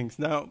these things.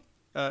 Now,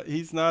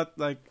 he's not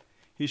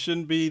he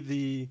shouldn't be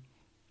the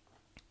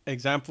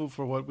example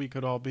for what we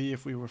could all be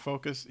if we were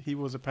focused. He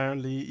was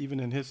apparently, even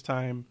in his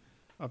time,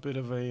 a bit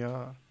of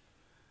a,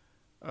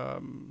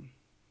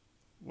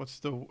 what's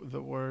the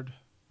word?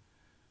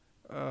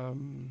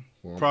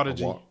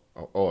 Prodigy.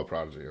 A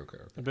prodigy. Okay.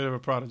 A bit of a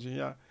prodigy,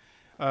 yeah.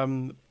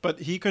 But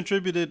he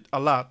contributed a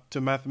lot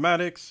to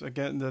mathematics.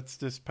 Again, that's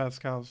this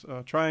Pascal's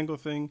triangle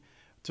thing.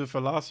 To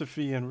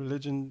philosophy and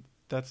religion,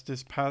 that's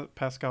this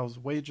Pascal's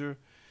Wager.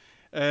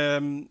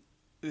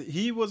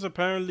 He was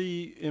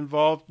apparently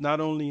involved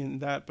not only in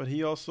that, but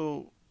he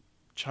also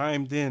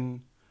chimed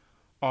in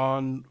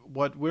on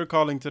what we're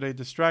calling today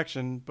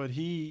distraction, but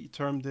he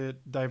termed it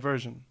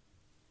diversion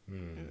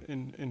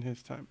in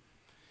his time.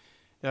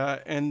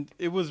 And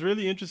it was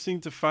really interesting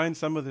to find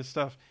some of this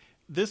stuff.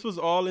 This was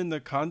all in the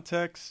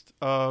context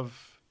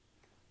of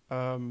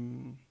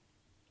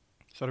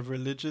sort of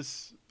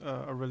religious,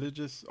 a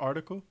religious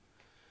article.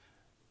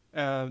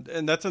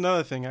 And that's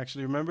another thing,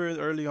 actually. Remember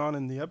early on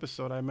in the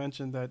episode, I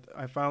mentioned that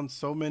I found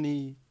so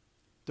many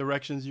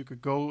directions you could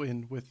go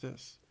in with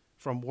this,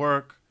 from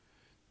work,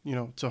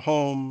 to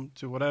home,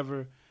 to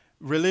whatever.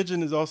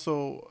 Religion is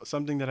also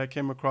something that I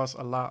came across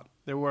a lot.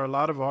 There were a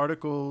lot of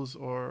articles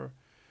or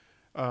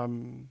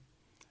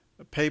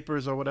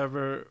papers or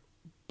whatever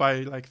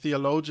by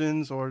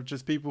theologians or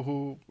just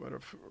people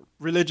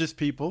religious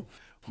people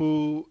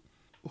who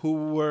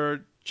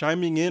were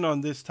chiming in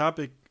on this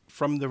topic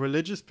from the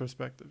religious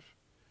perspective.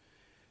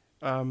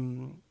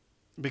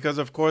 Because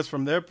of course,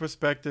 from their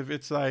perspective,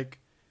 it's like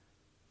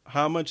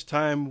how much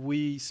time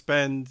we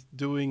spend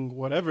doing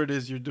whatever it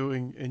is you're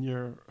doing in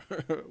your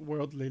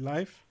worldly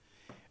life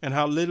and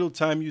how little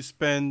time you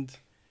spend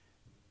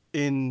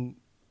in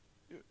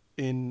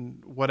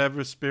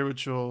whatever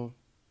spiritual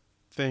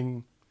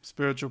thing,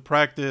 spiritual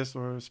practice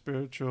or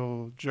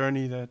spiritual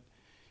journey that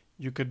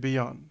you could be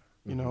on.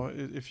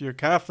 If you're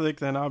Catholic,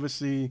 then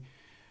obviously,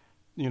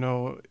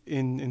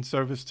 in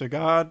service to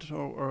God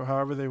or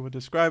however they would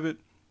describe it.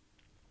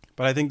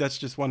 But I think that's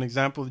just one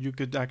example. You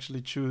could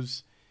actually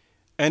choose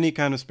any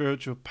kind of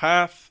spiritual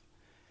path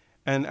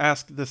and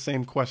ask the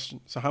same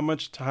question. So how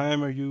much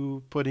time are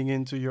you putting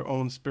into your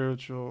own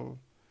spiritual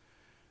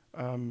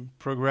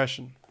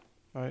progression,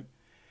 right?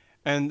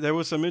 And there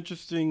was some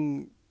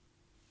interesting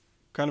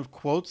kind of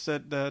quotes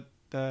that the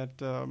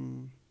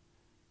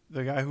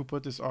guy who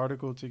put this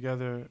article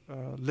together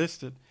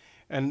listed.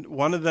 And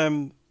one of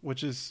them,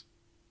 which is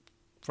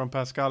from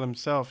Pascal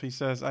himself, he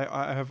says,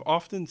 I have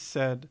often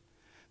said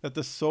that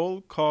the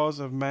sole cause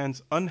of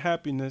man's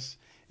unhappiness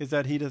is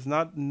that he does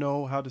not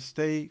know how to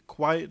stay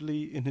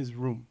quietly in his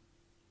room.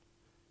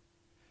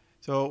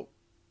 So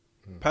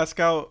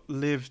Pascal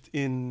lived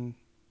in,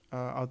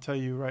 I'll tell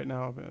you right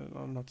now,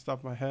 not the top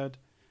of my head,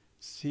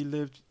 he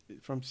lived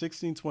from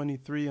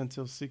 1623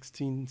 until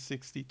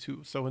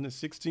 1662. So in the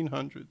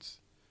 1600s,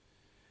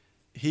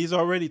 he's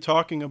already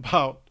talking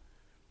about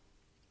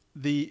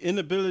the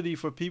inability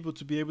for people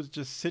to be able to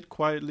just sit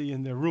quietly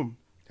in their room.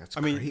 That's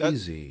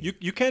crazy.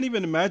 You can't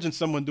even imagine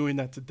someone doing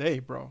that today,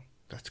 bro.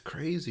 That's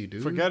crazy,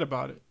 dude. Forget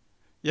about it.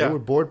 Yeah. They were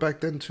bored back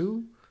then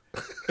too?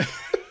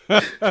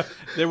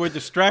 They were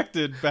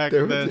distracted back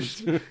then.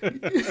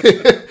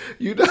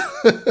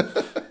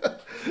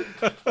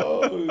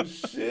 Oh,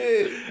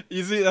 shit.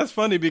 You see, that's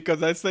funny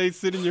because I say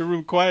sit in your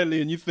room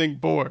quietly and you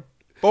think bored.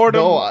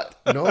 Boredom?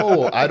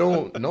 No, I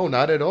don't. No,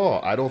 not at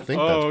all. I don't think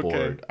that's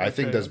bored. I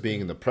think that's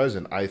being in the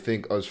present. I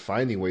think us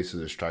finding ways to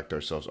distract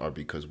ourselves are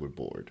because we're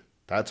bored.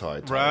 That's how I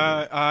tell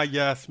it. Right.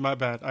 Yes, my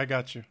bad. I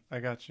got you.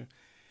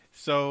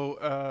 So,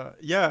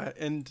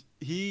 and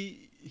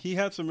he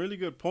had some really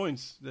good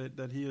points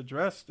that he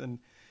addressed, and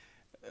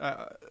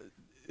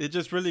it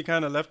just really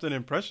kind of left an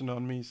impression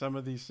on me, some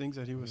of these things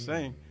that he was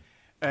saying.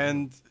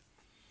 And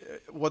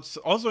what's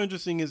also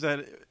interesting is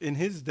that in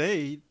his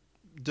day,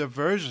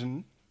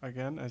 diversion,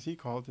 again, as he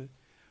called it,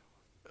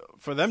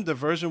 for them,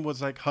 diversion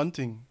was like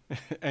hunting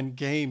and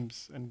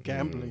games and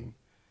gambling,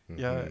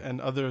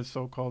 and other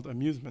so-called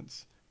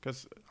amusements,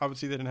 because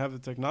obviously they didn't have the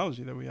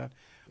technology that we had.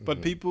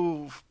 But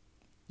people,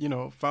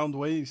 found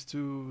ways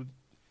to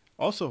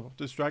also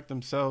distract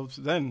themselves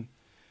then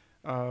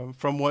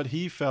from what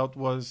he felt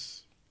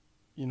was,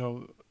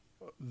 a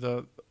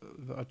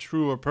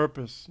truer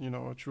purpose,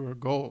 a truer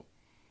goal.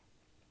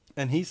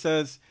 And he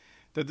says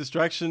that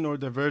distraction or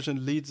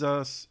diversion leads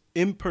us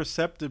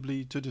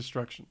imperceptibly to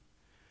destruction.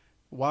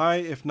 Why,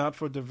 if not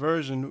for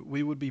diversion,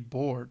 we would be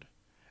bored,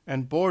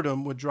 and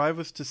boredom would drive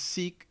us to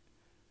seek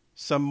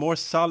some more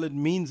solid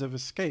means of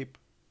escape,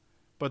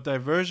 but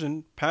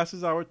diversion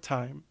passes our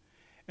time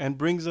and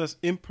brings us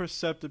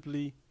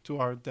imperceptibly to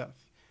our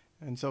death.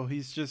 And so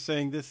he's just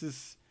saying this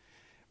is,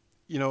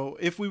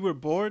 if we were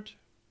bored,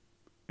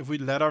 if we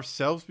let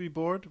ourselves be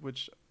bored,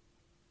 which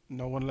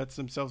no one lets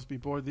themselves be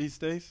bored these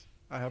days.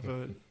 I have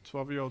a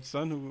 12-year-old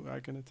son who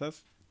I can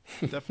attest,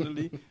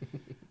 definitely.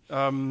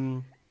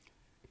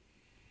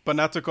 But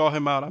not to call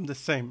him out, I'm the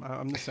same.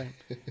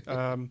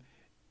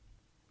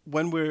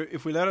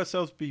 If we let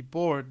ourselves be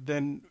bored,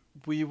 then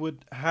we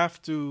would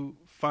have to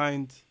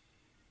kind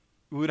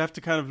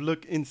of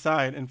look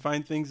inside and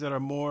find things that are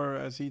more,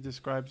 as he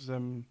describes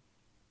them,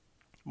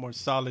 more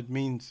solid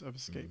means of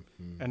escape,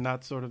 and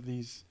not sort of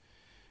these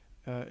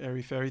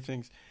airy-fairy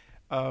things.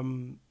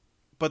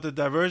 But the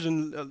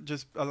diversion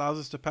just allows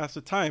us to pass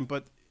the time.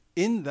 But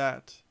in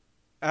that,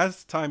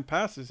 as time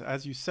passes,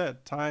 as you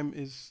said, time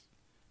is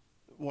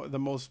one of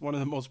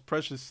the most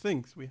precious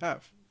things we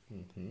have.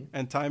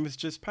 And time is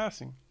just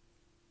passing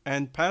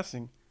and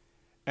passing.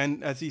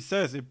 And as he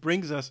says, it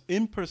brings us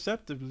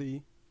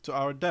imperceptibly to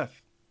our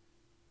death.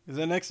 Because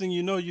the next thing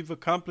you know, you've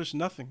accomplished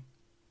nothing.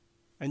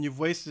 And you've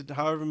wasted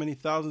however many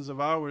thousands of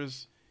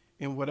hours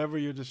in whatever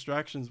your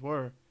distractions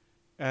were.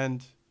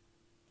 And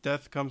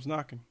death comes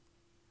knocking.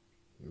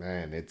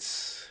 Man,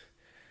 it's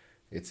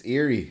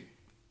eerie.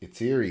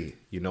 It's eerie.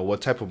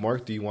 What type of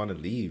mark do you want to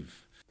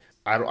leave?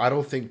 I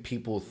don't think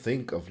people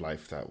think of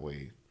life that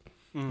way.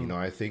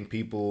 I think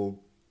people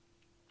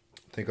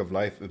think of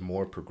life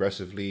more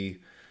progressively.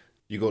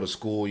 You go to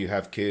school, you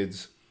have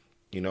kids,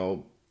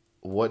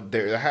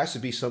 there has to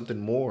be something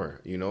more,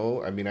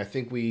 I mean, I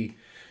think we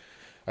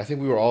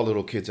were all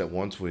little kids at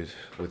once with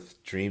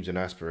dreams and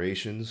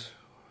aspirations.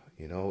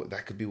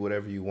 That could be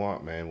whatever you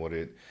want, man.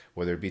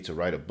 Whether it be to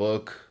write a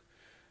book,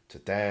 to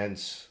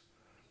dance,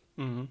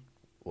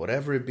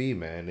 whatever it be,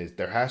 man.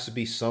 There has to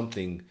be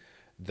something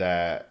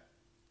that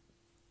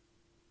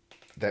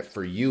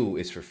for you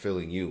is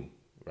fulfilling you,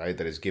 right?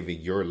 That is giving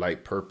your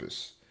life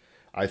purpose.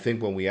 I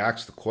think when we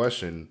ask the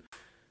question,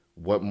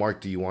 what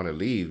mark do you want to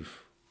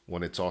leave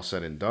when it's all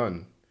said and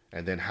done?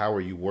 And then how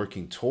are you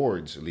working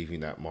towards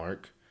leaving that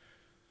mark?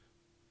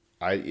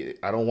 I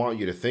don't want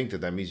you to think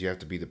that means you have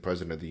to be the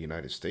president of the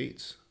United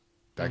States.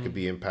 That could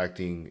be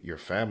impacting your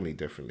family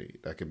differently.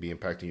 That could be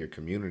impacting your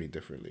community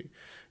differently.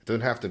 It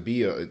doesn't have to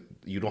be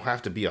you don't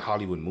have to be a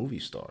Hollywood movie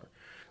star.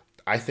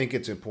 I think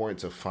it's important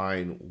to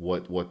find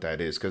what that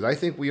is, because I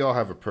think we all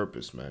have a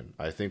purpose, man.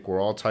 I think we're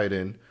all tied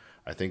in.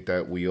 I think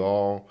that we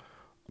all,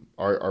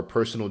 our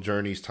personal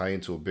journeys tie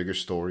into a bigger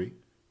story,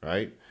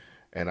 right?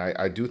 And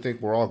I do think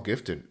we're all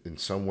gifted in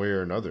some way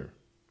or another.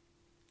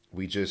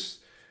 We just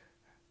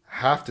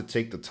have to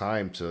take the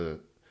time to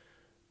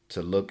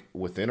look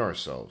within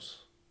ourselves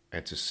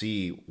and to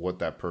see what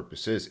that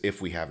purpose is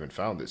if we haven't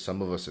found it.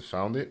 Some of us have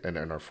found it and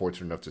are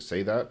fortunate enough to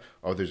say that.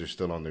 Others are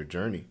still on their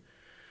journey.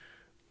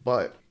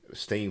 But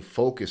staying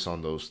focused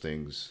on those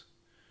things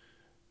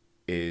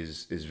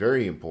is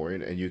very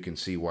important, and you can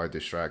see why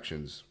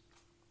distractions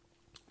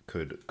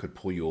could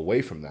pull you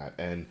away from that.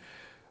 And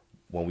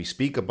when we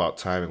speak about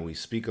time and we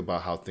speak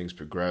about how things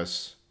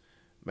progress,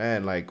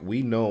 man, like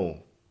we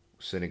know,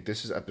 Cynic,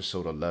 this is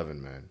episode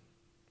 11, man.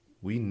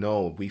 We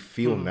know, we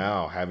feel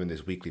now having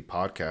this weekly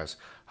podcast,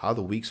 how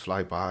the weeks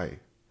fly by.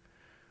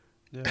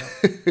 Yeah.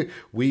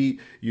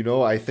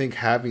 I think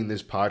having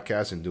this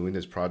podcast and doing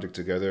this project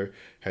together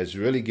has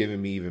really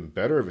given me even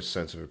better of a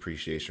sense of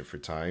appreciation for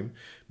time,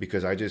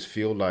 because I just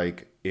feel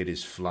like it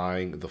is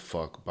flying the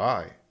fuck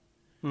by.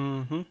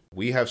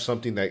 We have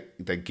something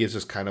that gives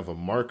us kind of a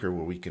marker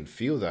where we can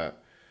feel that,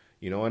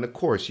 and of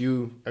course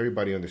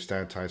everybody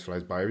understands time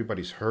flies by.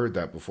 Everybody's heard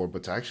that before,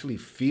 but to actually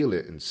feel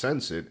it and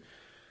sense it,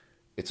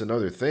 it's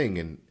another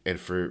thing. And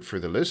for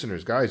the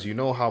listeners, guys,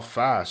 how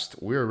fast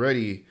we're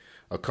already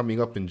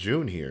coming up in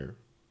June here.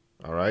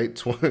 All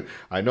right.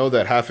 I know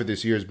that half of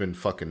this year has been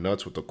fucking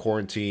nuts with the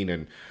quarantine,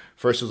 and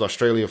first it was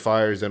Australia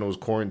fires, then it was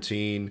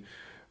quarantine.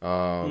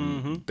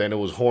 Then it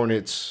was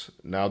hornets.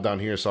 Now down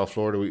here in South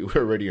Florida,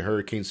 we're already in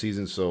hurricane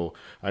season. So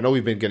I know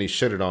we've been getting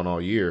shitted on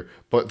all year,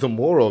 but the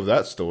moral of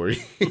that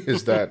story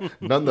is that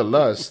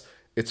nonetheless,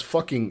 it's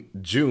fucking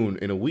June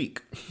in a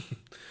week.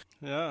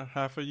 Yeah.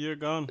 Half a year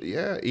gone.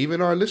 Yeah.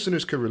 Even our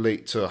listeners can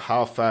relate to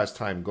how fast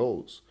time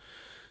goes,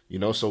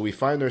 so we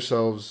find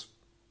ourselves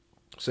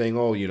saying,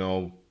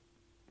 oh,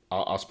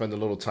 I'll spend a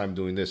little time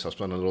doing this. I'll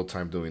spend a little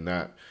time doing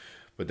that.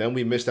 But then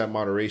we miss that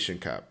moderation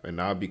cap, and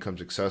now it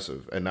becomes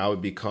excessive, and now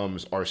it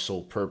becomes our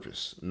sole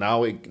purpose.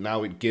 Now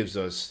it gives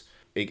us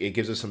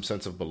some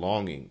sense of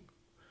belonging.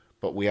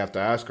 But we have to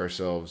ask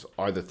ourselves,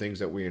 are the things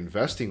that we're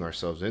investing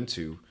ourselves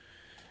into,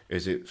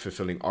 is it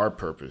fulfilling our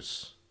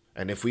purpose?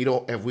 And if we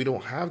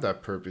don't have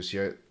that purpose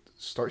yet,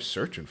 start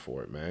searching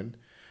for it, man.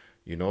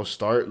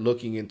 Start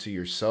looking into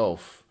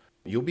yourself.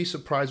 You'll be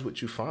surprised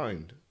what you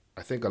find.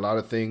 I think a lot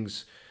of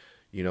things,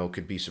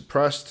 could be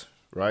suppressed,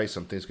 right?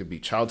 Some things could be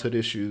childhood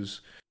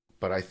issues.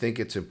 But I think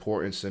it's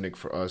important, Cynic,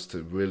 for us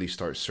to really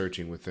start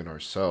searching within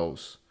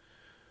ourselves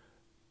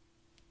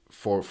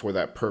for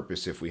that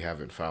purpose if we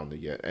haven't found it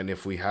yet. And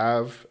if we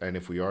have, and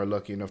if we are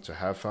lucky enough to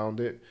have found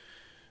it,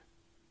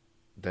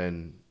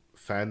 then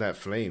fan that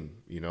flame,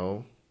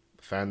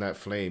 fan that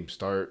flame.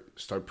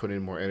 Start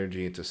putting more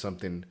energy into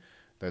something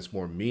that's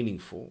more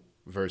meaningful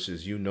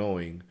versus you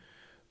knowing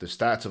the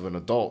stats of an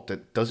adult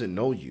that doesn't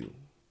know you.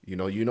 You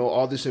know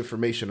all this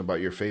information about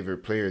your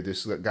favorite player.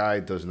 This guy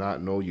does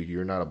not know you.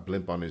 You're not a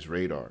blimp on his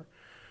radar.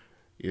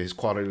 His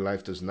quality of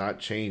life does not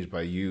change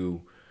by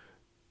you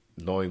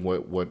knowing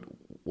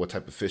what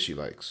type of fish he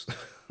likes.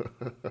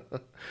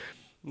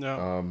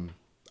 No.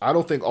 I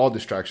don't think all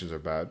distractions are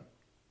bad.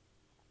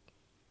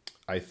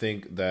 I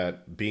think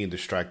that being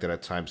distracted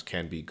at times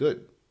can be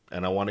good.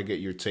 And I want to get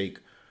your take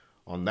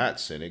on that,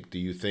 Cynic. Do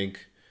you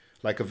think,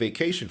 like a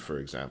vacation, for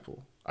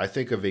example? I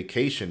think a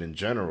vacation in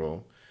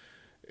general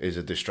is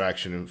a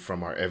distraction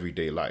from our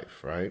everyday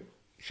life, right?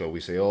 So we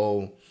say,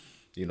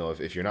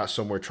 if you're not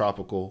somewhere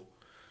tropical,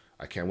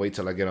 I can't wait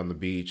till I get on the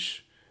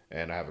beach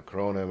and I have a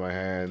Corona in my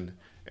hand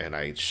and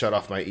I shut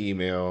off my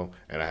email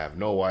and I have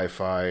no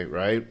Wi-Fi,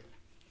 right?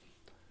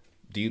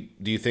 Do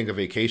you think a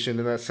vacation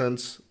in that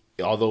sense,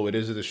 although it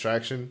is a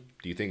distraction,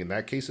 do you think in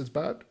that case it's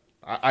bad?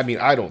 I mean,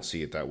 I don't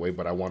see it that way,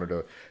 but I wanted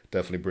to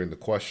definitely bring the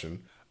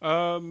question.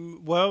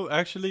 Well,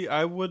 actually,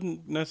 I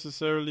wouldn't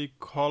necessarily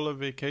call a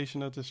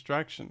vacation a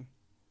distraction.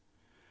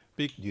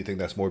 Do you think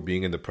that's more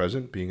being in the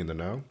present, being in the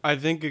now? I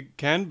think it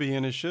can be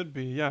and it should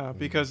be, yeah. Mm-hmm.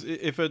 Because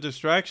if a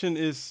distraction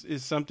is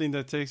something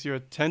that takes your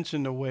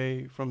attention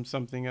away from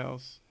something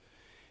else,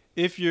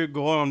 if you're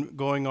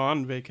going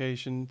on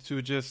vacation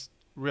to just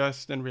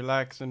rest and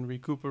relax and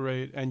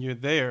recuperate and you're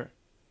there,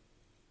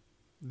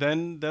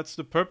 then that's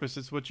the purpose.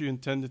 It's what you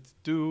intended to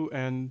do,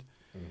 and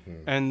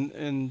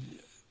and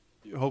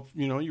you hope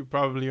you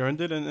probably earned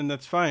it, and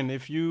that's fine.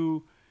 If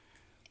you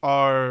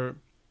are,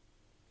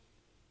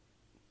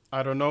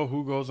 I don't know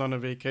who goes on a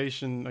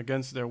vacation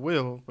against their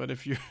will, but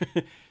if you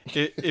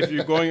if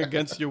you're going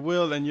against your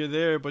will and you're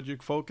there, but you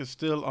focus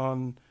still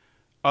on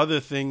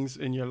other things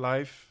in your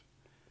life,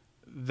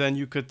 then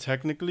you could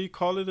technically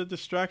call it a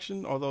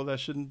distraction, although that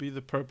shouldn't be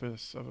the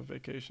purpose of a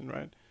vacation,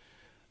 right?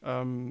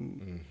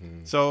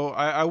 So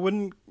I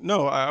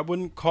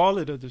wouldn't call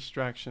it a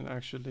distraction,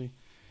 actually.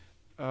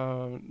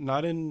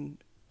 Not in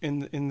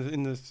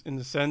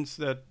the sense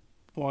that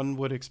one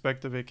would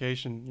expect a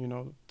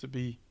vacation, to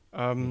be.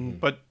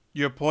 But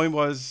your point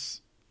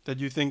was that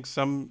you think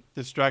some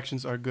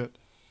distractions are good.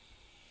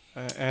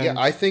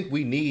 I think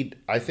we need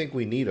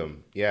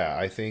them. Yeah,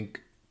 I think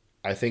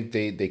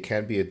they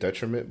can be a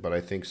detriment, but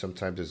I think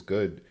sometimes it's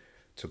good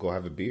to go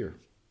have a beer,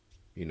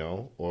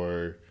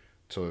 or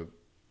to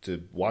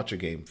watch a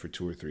game for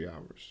 2 or 3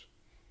 hours.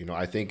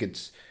 I think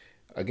it's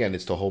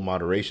the whole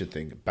moderation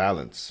thing.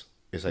 Balance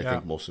is, I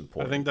think, most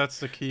important. I think that's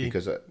the key.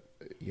 Because,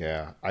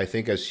 I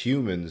think as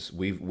humans,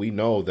 we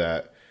know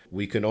that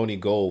we can only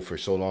go for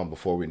so long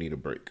before we need a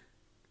break,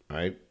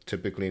 right?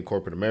 Typically in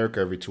corporate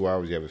America, every 2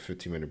 hours you have a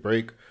 15-minute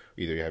break.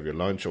 Either you have your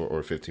lunch or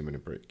a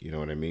 15-minute break. You know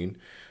what I mean?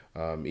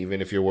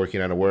 Even if you're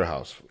working at a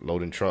warehouse,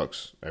 loading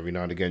trucks, every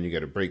now and again you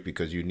get a break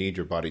because you need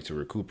your body to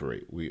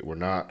recuperate. We're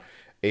not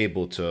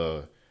able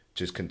to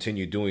just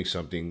continue doing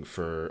something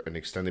for an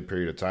extended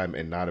period of time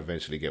and not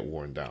eventually get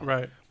worn down.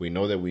 Right. We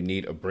know that we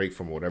need a break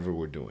from whatever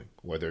we're doing,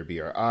 whether it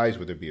be our eyes,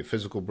 whether it be a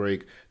physical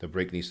break. The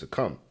break needs to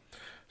come.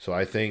 So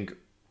I think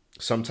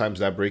sometimes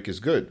that break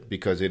is good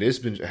because it has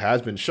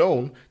been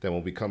shown that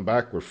when we come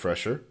back, we're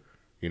fresher.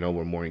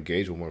 We're more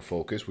engaged, we're more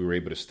focused. We were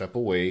able to step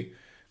away,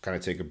 kind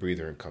of take a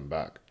breather, and come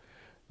back.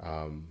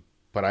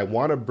 But I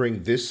want to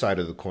bring this side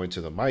of the coin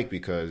to the mic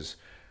because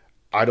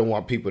I don't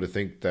want people to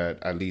think that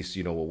at least,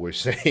 what we're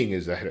saying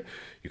is that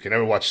you can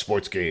never watch a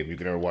sports game. You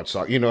can never watch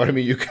soccer. You know what I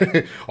mean?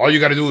 All you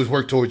got to do is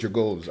work towards your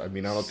goals. I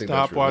mean, I don't think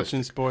that's realistic. Stop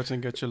watching sports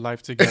and get your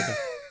life together.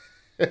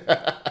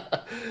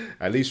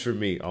 At least for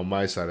me, on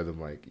my side of the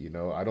mic,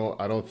 I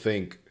don't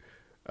think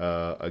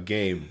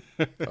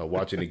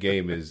watching a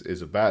game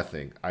is a bad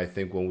thing. I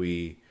think when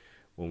we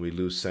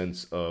lose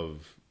sense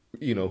of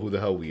who the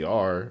hell we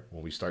are,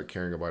 when we start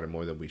caring about it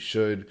more than we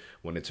should,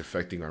 when it's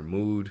affecting our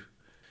mood,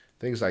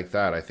 things like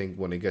that. I think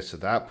when it gets to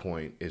that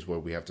point is where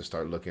we have to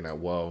start looking at,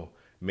 well,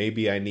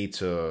 maybe I need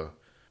to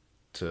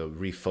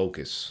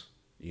refocus,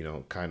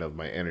 kind of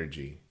my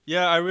energy.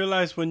 Yeah, I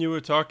realized when you were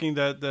talking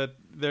that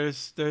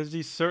there's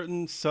these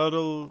certain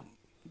subtle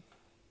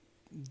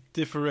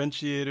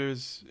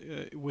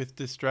differentiators with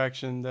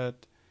distraction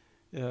that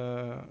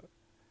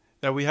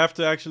we have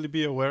to actually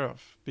be aware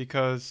of,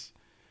 because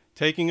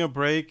taking a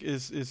break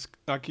is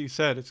like you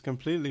said, it's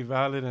completely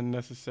valid and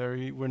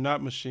necessary. We're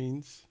not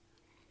machines.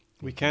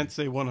 We can't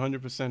say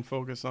 100%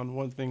 focus on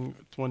one thing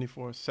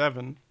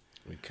 24/7.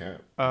 We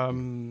can't.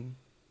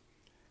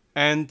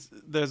 And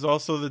there's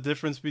also the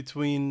difference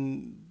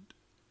between,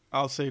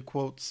 I'll say,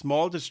 quote,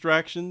 small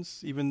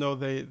distractions, even though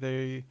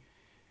they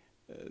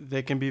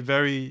can be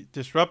very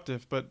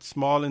disruptive, but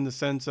small in the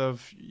sense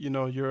of,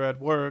 you're at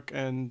work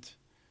and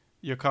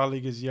your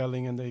colleague is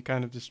yelling and they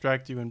kind of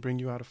distract you and bring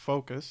you out of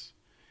focus.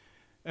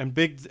 And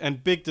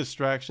big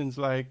distractions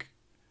like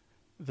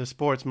the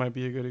sports might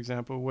be a good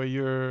example, where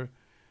you're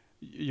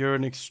you're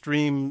an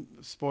extreme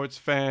sports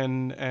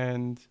fan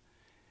and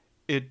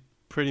it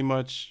pretty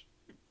much,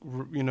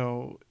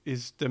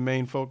 is the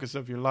main focus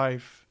of your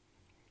life,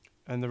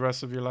 and the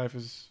rest of your life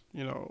is,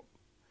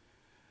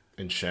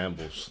 in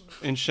shambles.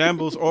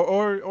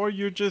 Or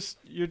you're just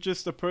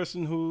a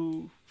person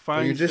who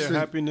finds their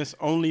happiness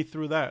only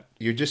through that.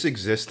 You're just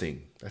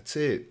existing. That's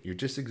it. You're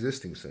just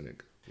existing,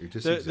 cynic. You're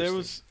just existing. There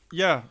was,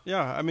 yeah.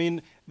 I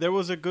mean, there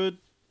was a good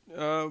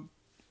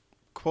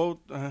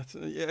quote. I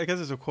guess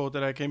it's a quote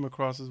that I came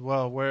across as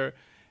well, where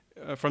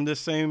from this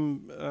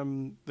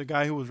same the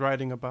guy who was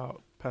writing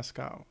about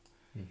Pascal,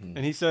 and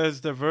he says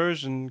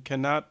diversion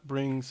cannot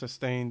bring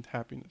sustained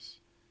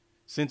happiness,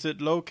 since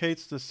it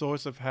locates the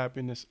source of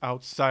happiness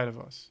outside of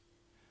us.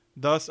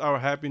 Thus, our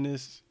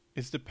happiness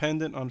is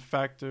dependent on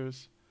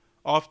factors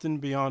often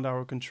beyond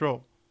our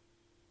control,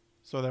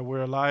 so that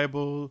we're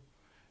liable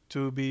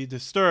to be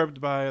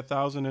disturbed by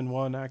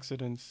 1,001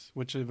 accidents,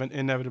 which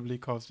inevitably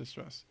cause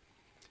distress.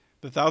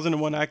 The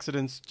 1,001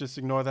 accidents, just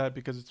ignore that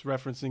because it's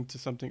referencing to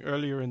something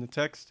earlier in the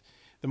text.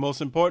 The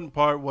most important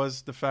part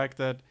was the fact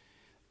that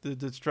the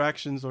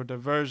distractions or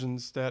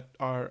diversions that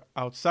are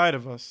outside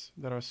of us,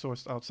 that are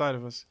sourced outside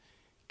of us,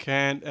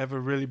 can't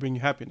ever really bring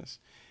you happiness.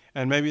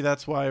 And maybe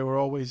that's why we're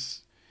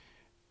always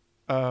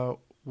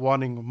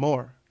wanting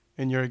more.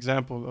 In your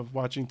example of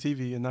watching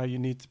TV, and now you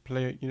need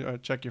to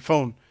check your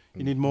phone.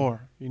 You need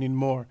more. You need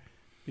more,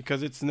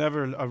 because it's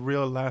never a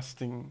real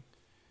lasting,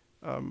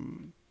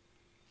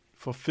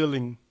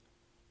 fulfilling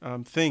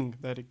thing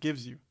that it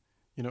gives you.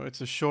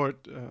 It's a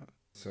short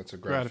so it's a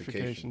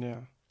gratification. Yeah,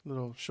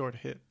 little short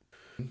hit.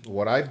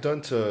 What I've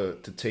done to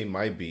tame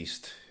my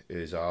beast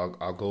is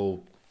I'll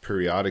go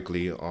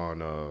periodically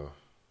on a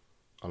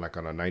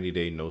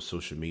 90-day no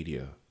social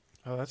media.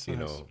 Oh, that's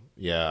nice.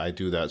 Yeah, I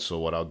do that. So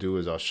what I'll do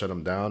is I'll shut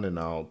them down and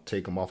I'll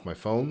take them off my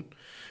phone.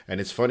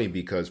 And it's funny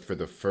because for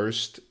the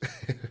first,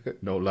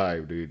 no lie,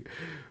 dude,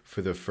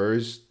 for the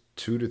first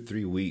 2 to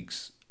 3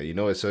 weeks, they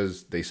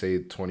say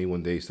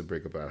 21 days to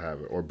break a bad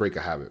habit or break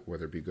a habit,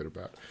 whether it be good or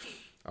bad.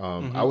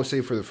 I would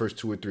say for the first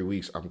 2 or 3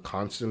 weeks, I'm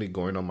constantly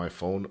going on my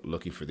phone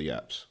looking for the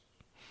apps.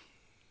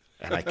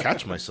 And I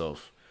catch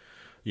myself.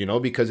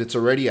 Because it's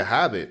already a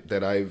habit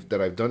that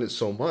I've done it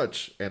so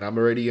much, and I'm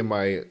already in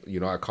my,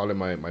 I call it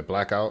my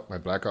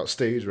blackout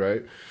stage,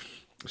 right?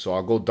 So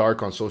I'll go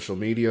dark on social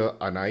media,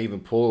 and I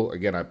pull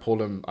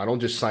them. I don't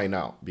just sign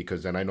out,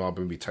 because then I know I'm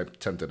going to be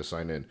tempted to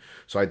sign in.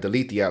 So I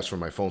delete the apps from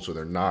my phone so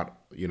they're not,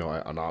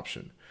 an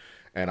option.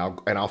 And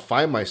I'll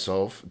find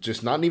myself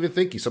just not even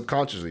thinking,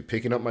 subconsciously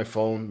picking up my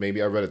phone.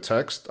 Maybe I read a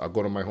text. I'll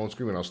go to my home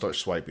screen and I'll start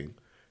swiping,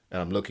 and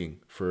I'm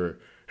looking for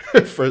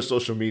for a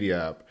social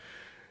media app.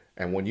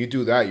 And when you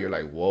do that, you're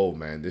like, whoa,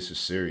 man, this is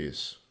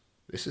serious.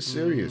 This is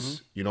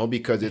serious,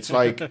 because it's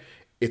like,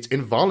 it's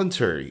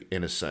involuntary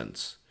in a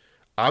sense.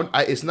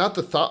 It's not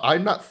the thought.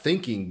 I'm not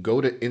thinking, go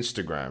to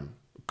Instagram,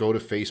 go to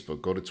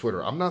Facebook, go to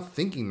Twitter. I'm not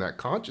thinking that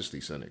consciously,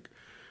 cynic.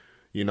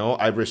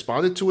 I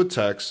responded to a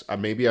text. I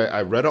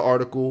read an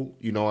article.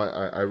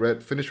 I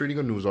finished reading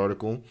a news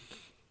article.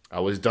 I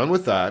was done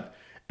with that.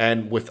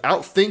 And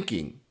without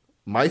thinking,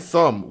 my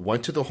thumb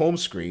went to the home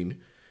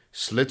screen,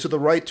 slid to the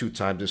right 2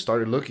 times, and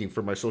started looking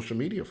for my social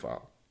media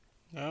file.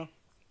 Yeah.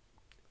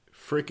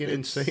 Freaking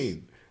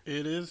insane.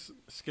 It is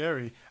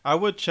scary. I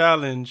would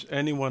challenge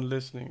anyone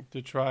listening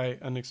to try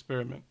an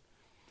experiment.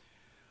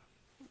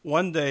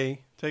 One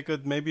day,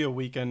 maybe a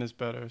weekend is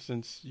better,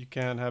 since you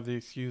can't have the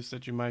excuse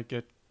that you might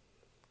get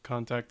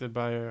contacted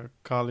by a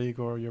colleague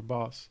or your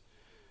boss.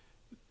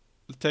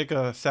 Take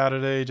a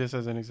Saturday just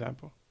as an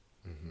example.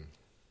 Mm-hmm.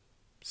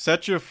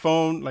 Set your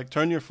phone,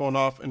 turn your phone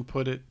off and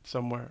put it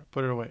somewhere.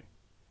 Put it away.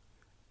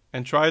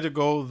 And try to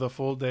go the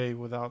full day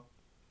without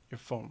your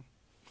phone.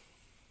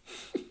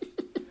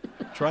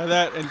 Try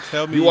that and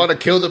tell me. You want to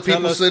kill the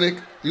people, cynic?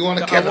 You want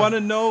to kill them?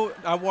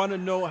 I want to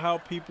know how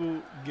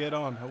people get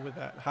on with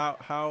that.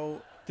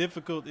 How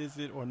difficult is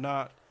it or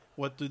not?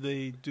 What do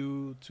they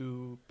do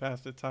to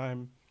pass the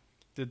time?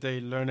 Did they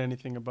learn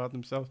anything about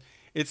themselves?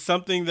 It's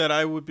something that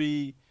I would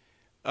be.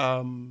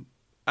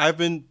 I've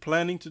been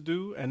planning to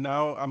do, and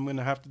now I'm going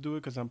to have to do it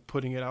because I'm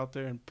putting it out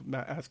there and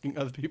asking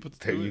other people to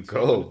do it. There you go.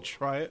 So I'm gonna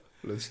try it.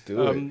 Let's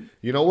do it.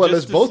 You know what?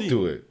 Let's both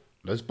do it.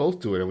 Let's both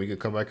do it, and we can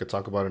come back and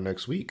talk about it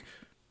next week.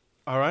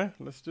 All right,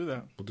 let's do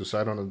that. We'll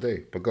decide on a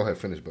day. But go ahead,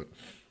 finish, bud.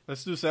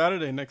 Let's do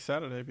next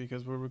Saturday,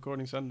 because we're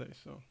recording Sunday,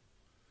 so.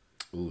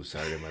 Ooh,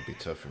 Saturday might be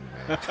tough for me,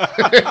 man.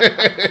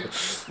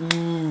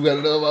 Ooh, I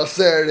don't know about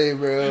Saturday,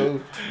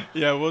 bro.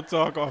 Yeah, we'll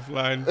talk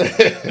offline.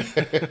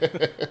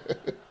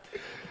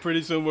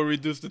 Pretty soon we'll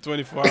reduce the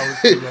 24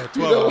 hours to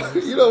 12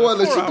 hours. You know what?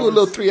 Let's just do a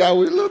little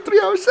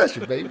 3-hour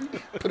session, baby.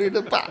 Put it in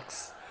the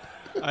box.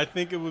 I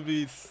think it would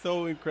be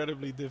so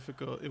incredibly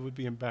difficult. It would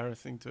be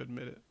embarrassing to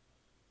admit it.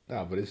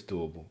 Nah, but it's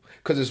doable.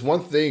 Because it's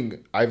one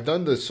thing. I've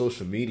done the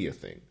social media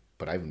thing,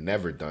 but I've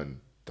never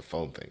done the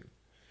phone thing.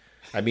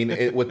 I mean,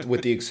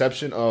 with the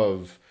exception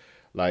of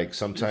Like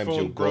sometimes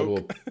you'll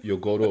go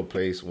to a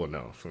place. Well,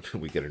 no,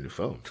 we get a new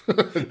phone.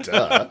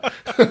 Duh.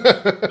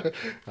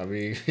 I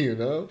mean,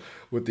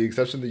 with the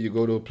exception that you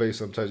go to a place,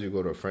 sometimes you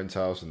go to a friend's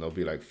house and they'll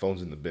be like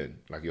phones in the bin.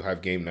 Like you'll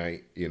have game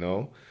night,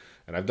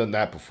 and I've done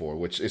that before,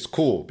 which is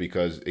cool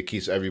because it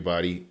keeps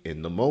everybody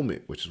in the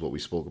moment, which is what we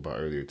spoke about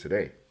earlier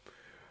today.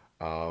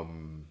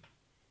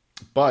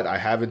 But I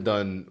haven't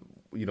done,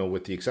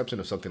 with the exception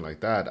of something like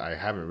that, I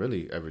haven't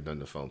really ever done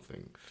the phone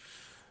thing.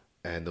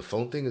 And the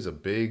phone thing is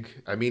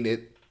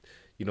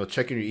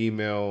checking your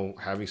email,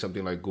 having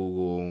something like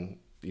Google,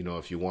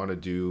 if you want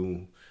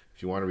to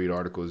read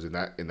articles in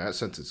that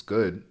sense, it's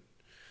good,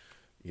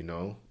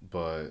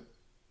 but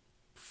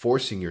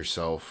forcing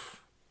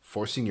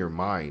your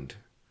mind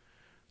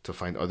to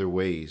find other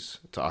ways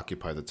to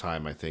occupy the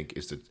time, I think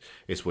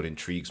is what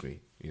intrigues me.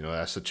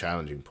 That's the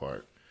challenging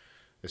part,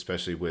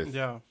 especially with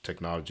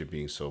technology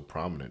being so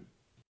prominent.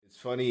 It's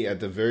funny, at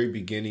the very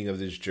beginning of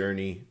this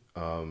journey,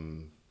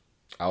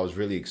 I was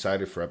really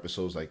excited for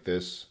episodes like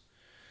this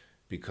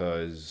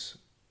because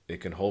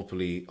it can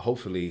hopefully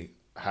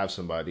have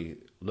somebody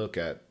look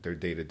at their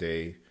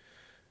day-to-day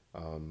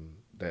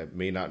that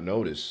may not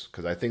notice.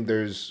 Because I think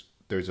there's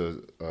a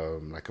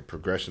like a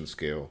progression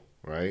scale,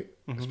 right?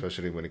 Mm-hmm.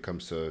 Especially when it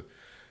comes to,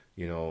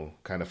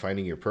 kind of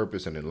finding your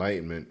purpose and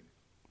enlightenment.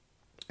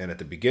 And at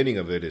the beginning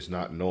of it is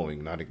not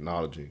knowing, not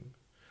acknowledging,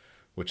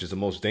 which is the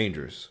most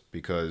dangerous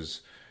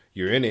because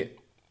you're in it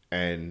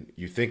and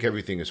you think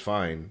everything is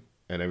fine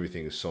and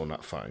everything is so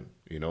not fine.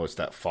 It's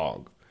that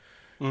fog.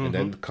 Mm-hmm. And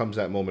then comes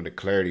that moment of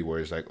clarity where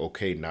it's like,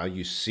 okay, now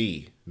you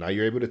see, now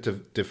you're able to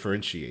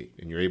differentiate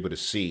and you're able to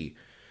see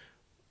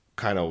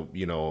kind of,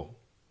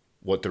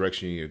 what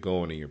direction you're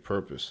going and your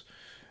purpose.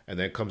 And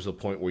then comes the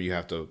point where you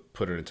have to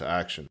put it into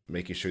action,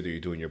 making sure that you're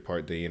doing your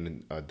part day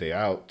in and day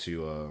out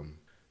to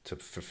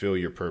fulfill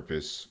your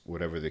purpose,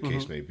 whatever the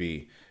case may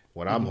be.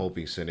 What I'm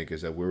hoping, Cynic,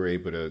 is that we're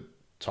able to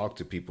talk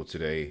to people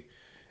today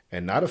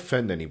and not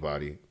offend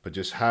anybody, but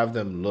just have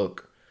them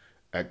look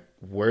at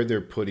where they're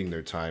putting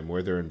their time,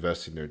 where they're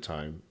investing their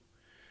time,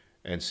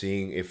 and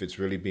seeing if it's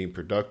really being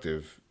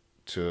productive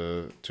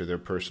to their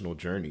personal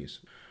journeys.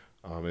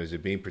 Is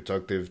it being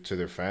productive to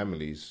their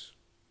families,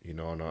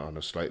 on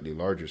a slightly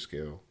larger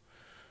scale?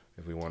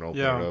 If we want to open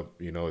it up,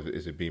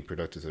 is it being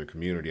productive to their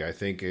community? I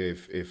think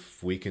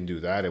if we can do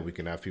that and we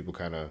can have people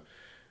kind of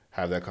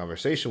have that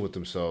conversation with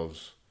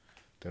themselves,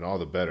 then all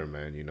the better,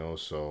 man,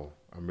 So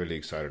I'm really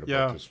excited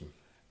about this one.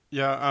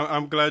 Yeah,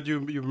 I'm glad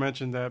you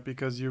mentioned that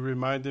because you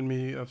reminded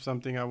me of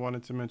something I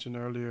wanted to mention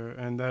earlier,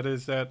 and that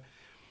is that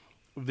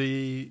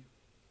the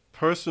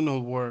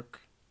personal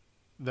work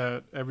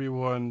that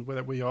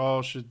we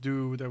all should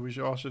do, that we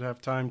all should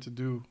have time to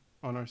do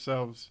on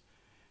ourselves,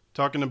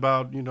 talking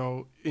about,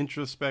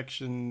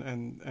 introspection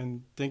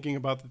and thinking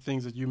about the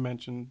things that you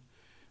mentioned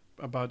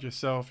about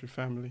yourself, your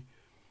family.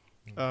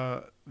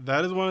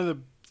 That is one of the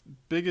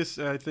biggest,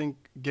 I think,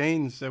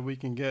 gains that we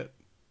can get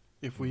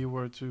if we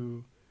were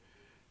to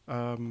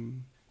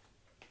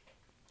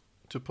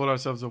pull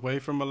ourselves away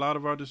from a lot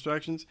of our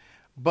distractions.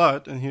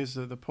 But, and here's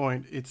the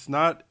point, it's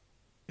not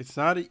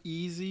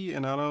easy,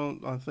 and I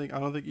don't think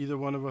either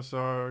one of us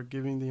are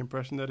giving the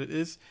impression that it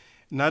is.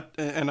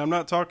 And I'm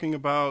not talking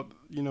about,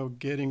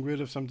 getting rid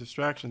of some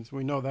distractions.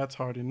 We know that's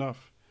hard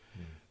enough.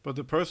 But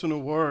the personal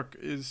work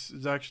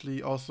is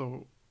actually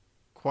also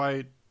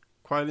quite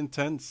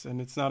intense, and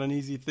it's not an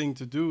easy thing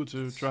to do,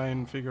 to try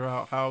and figure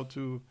out how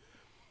to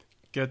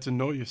get to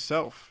know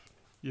yourself,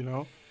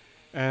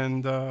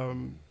 And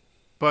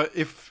but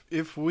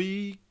if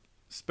we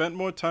spent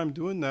more time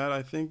doing that,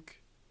 I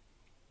think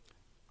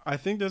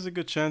there's a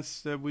good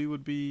chance that we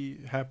would be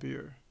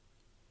happier,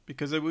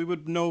 because we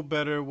would know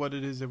better what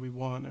it is that we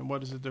want and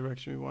what is the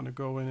direction we want to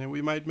go in, and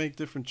we might make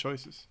different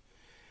choices.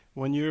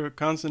 When you're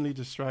constantly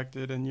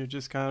distracted and you're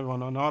just kind of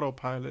on an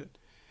autopilot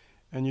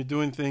and you're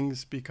doing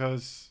things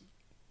because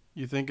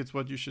you think it's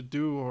what you should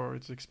do or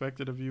it's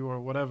expected of you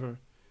or whatever,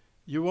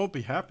 you won't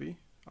be happy,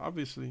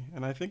 obviously.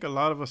 And I think a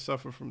lot of us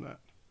suffer from that.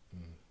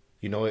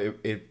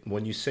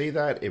 When you say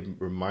that, it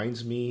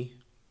reminds me,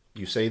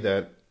 you say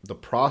that the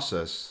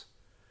process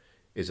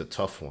is a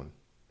tough one,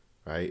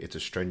 right? It's a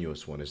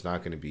strenuous one. It's not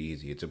going to be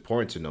easy. It's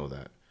important to know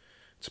that.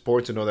 It's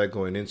important to know that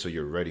going in so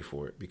you're ready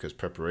for it, because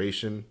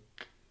preparation,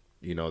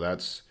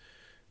 that's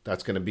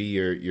going to be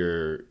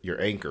your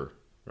anchor,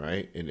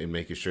 right? In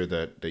making sure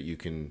that you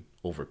can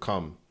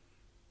overcome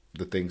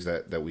the things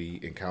that we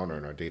encounter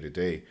in our day to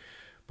day.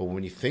 But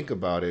when you think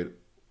about it,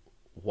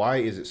 why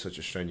is it such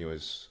a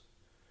strenuous,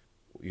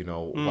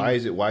 why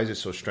is it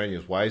so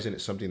strenuous? Why isn't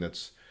it something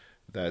that's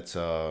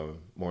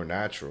more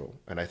natural?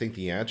 And I think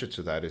the answer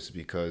to that is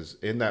because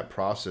in that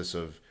process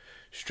of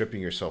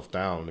stripping yourself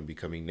down and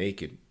becoming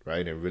naked,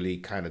 right, and really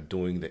kind of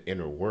doing the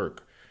inner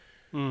work,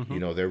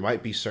 there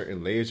might be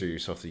certain layers of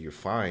yourself that you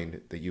find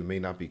that you may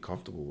not be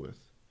comfortable with,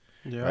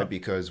 right?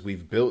 Because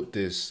we've built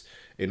this,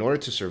 in order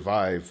to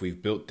survive,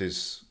 we've built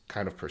this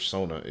kind of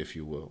persona, if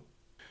you will.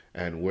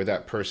 And we're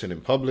that person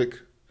in public.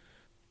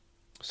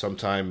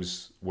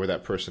 Sometimes we're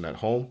that person at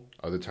home.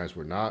 Other times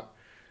we're not.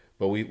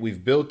 But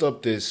we've built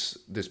up this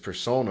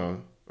persona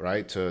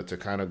right? To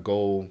kind of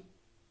go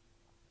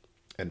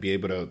and be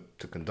able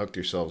to conduct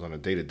yourselves on a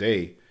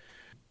day-to-day.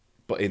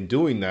 But in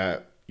doing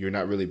that, you're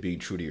not really being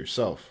true to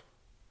yourself,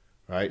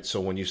 right? So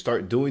when you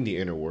start doing the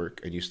inner work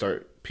and you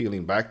start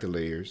peeling back the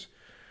layers,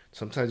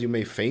 sometimes you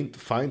may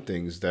find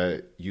things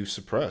that you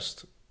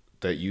suppressed,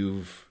 that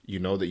you've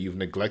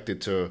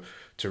neglected to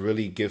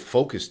really give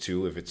focus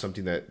to, if it's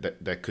something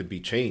that could be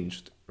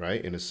changed,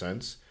 right? In a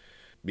sense,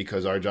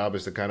 because our job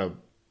is to kind of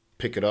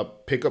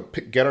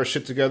get our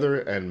shit together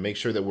and make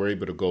sure that we're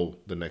able to go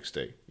the next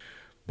day.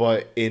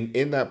 But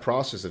in that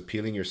process of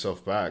peeling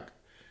yourself back,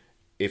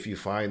 if you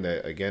find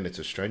that, again, it's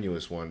a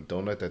strenuous one,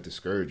 don't let that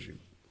discourage you.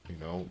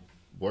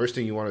 Worst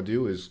thing you want to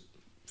do is,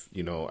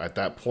 at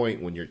that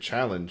point when you're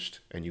challenged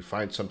and you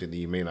find something that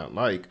you may not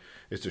like,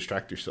 is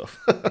distract yourself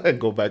and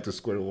go back to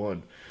square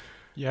one.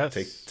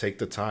 Yes. Take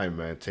the time,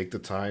 man. Take the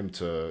time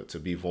to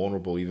be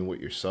vulnerable, even with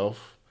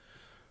yourself,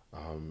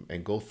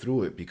 and go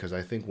through it. Because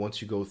I think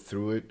once you go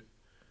through it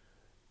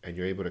and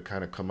you're able to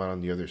kind of come out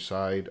on the other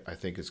side, I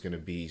think it's going to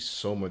be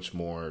so much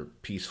more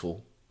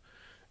peaceful,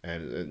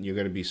 and you're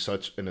going to be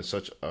such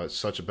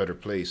a better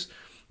place.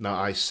 Now,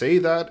 I say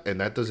that,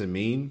 and that doesn't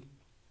mean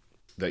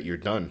that you're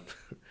done.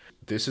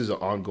 This is an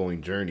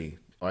ongoing journey.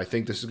 I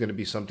think this is going to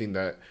be something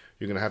that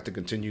you're going to have to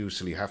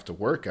continuously have to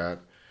work at,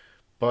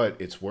 but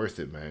it's worth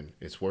it, man.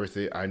 It's worth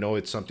it. I know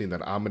it's something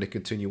that I'm going to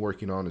continue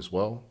working on as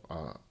well.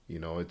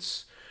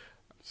 It's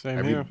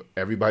same here.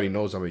 Everybody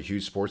knows I'm a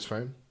huge sports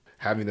fan.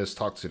 Having this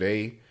talk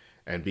today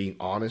and being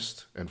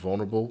honest and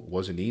vulnerable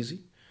wasn't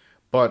easy.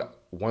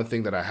 But one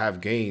thing that I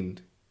have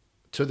gained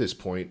to this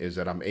point is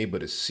that I'm able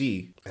to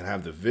see and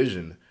have the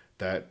vision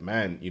that,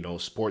 man,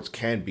 sports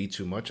can be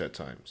too much at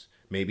times.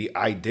 Maybe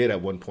I did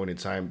at one point in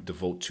time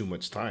devote too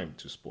much time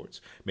to sports.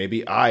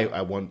 Maybe I,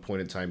 at one point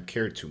in time,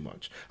 cared too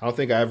much. I don't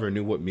think I ever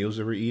knew what meals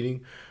they were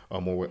eating,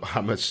 or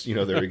how much, they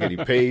were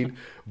getting paid.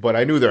 But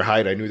I knew their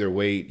height. I knew their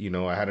weight.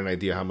 I had an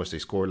idea how much they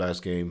scored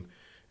last game.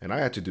 And I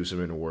had to do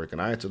some inner work.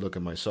 And I had to look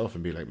at myself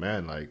and be like,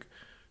 man, like,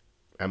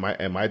 am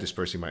I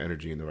dispersing my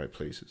energy in the right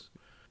places?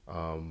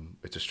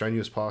 It's a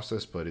strenuous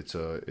process, but it's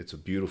a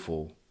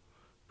beautiful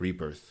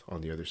rebirth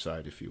on the other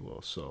side, if you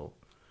will. So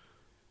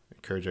I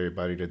encourage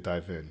everybody to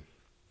dive in.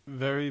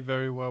 Very,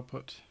 very well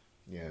put.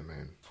 Yeah,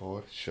 man,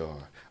 for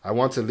sure. I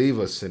want to leave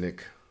us,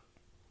 Cynic,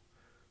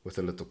 with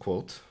a little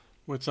quote.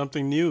 With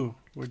something new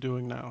we're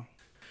doing now.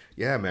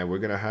 Yeah, man, we're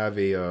going to have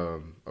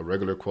a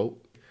regular quote.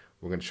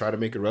 We're going to try to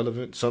make it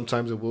relevant.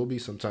 Sometimes it will be,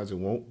 sometimes it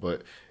won't,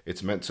 but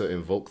it's meant to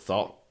invoke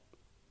thought.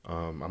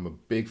 I'm a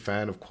big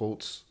fan of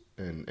quotes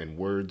and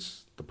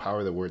words, the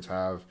power that words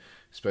have,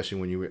 especially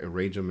when you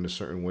arrange them in a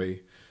certain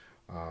way.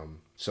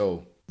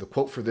 So the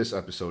quote for this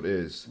episode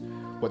is,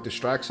 "What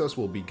distracts us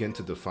will begin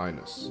to define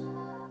us.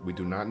 We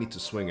do not need to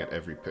swing at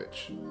every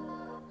pitch."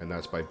 And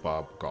that's by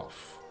Bob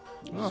Goff.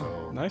 Oh,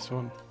 so, nice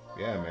one.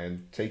 Yeah,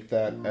 man. Take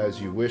that as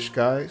you wish,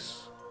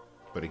 guys.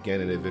 But again,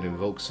 if it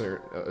invokes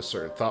a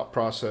certain thought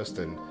process,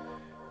 then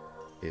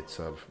it's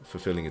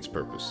fulfilling its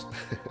purpose.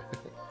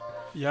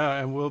 Yeah,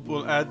 and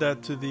we'll add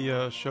that to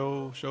the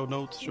show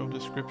notes, show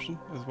description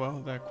as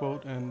well, that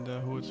quote and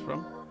who it's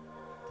from.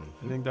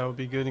 I think that would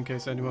be good in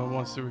case anyone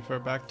wants to refer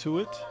back to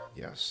it.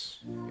 Yes.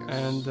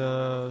 And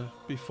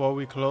before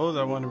we close,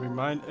 I want to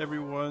remind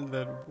everyone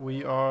that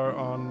we are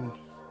on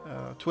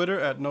Twitter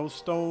at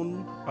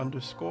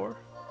 @nostone_.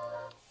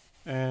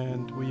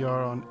 And we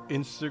are on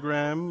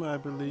Instagram, I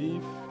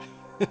believe.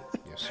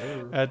 Yes,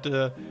 sir. At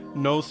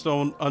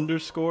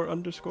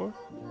 @nostone__.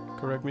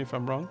 Correct me if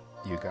I'm wrong.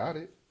 You got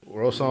it.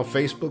 We're also on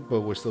Facebook,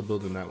 but we're still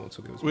building that one.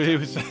 So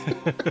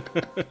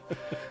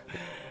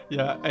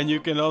yeah, and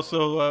you can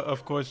also,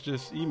 of course,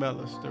 just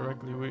email us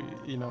directly.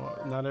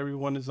 Not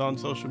everyone is on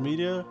social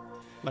media,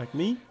 like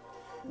me,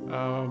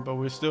 but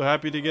we're still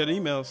happy to get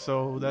emails.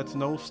 So that's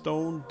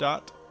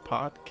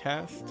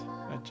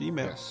nostone.podcast@gmail.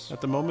 Yes.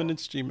 At the moment,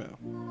 it's Gmail.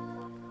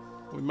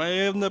 We might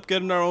end up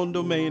getting our own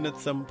domain at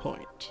some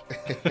point.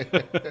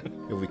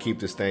 If we keep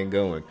this thing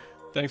going.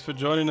 Thanks for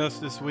joining us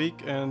this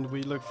week, and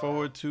we look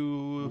forward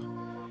to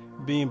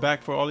being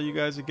back for all of you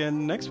guys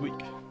again next week.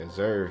 Yes,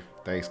 sir.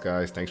 Thanks,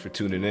 guys. Thanks for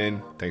tuning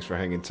in. Thanks for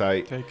hanging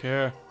tight. Take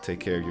care. Take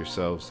care of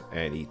yourselves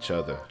and each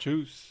other.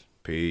 Cheers.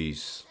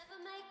 Peace.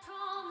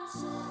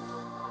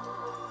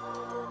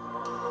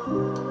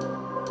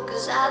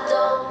 'Cause I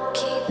don't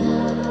care.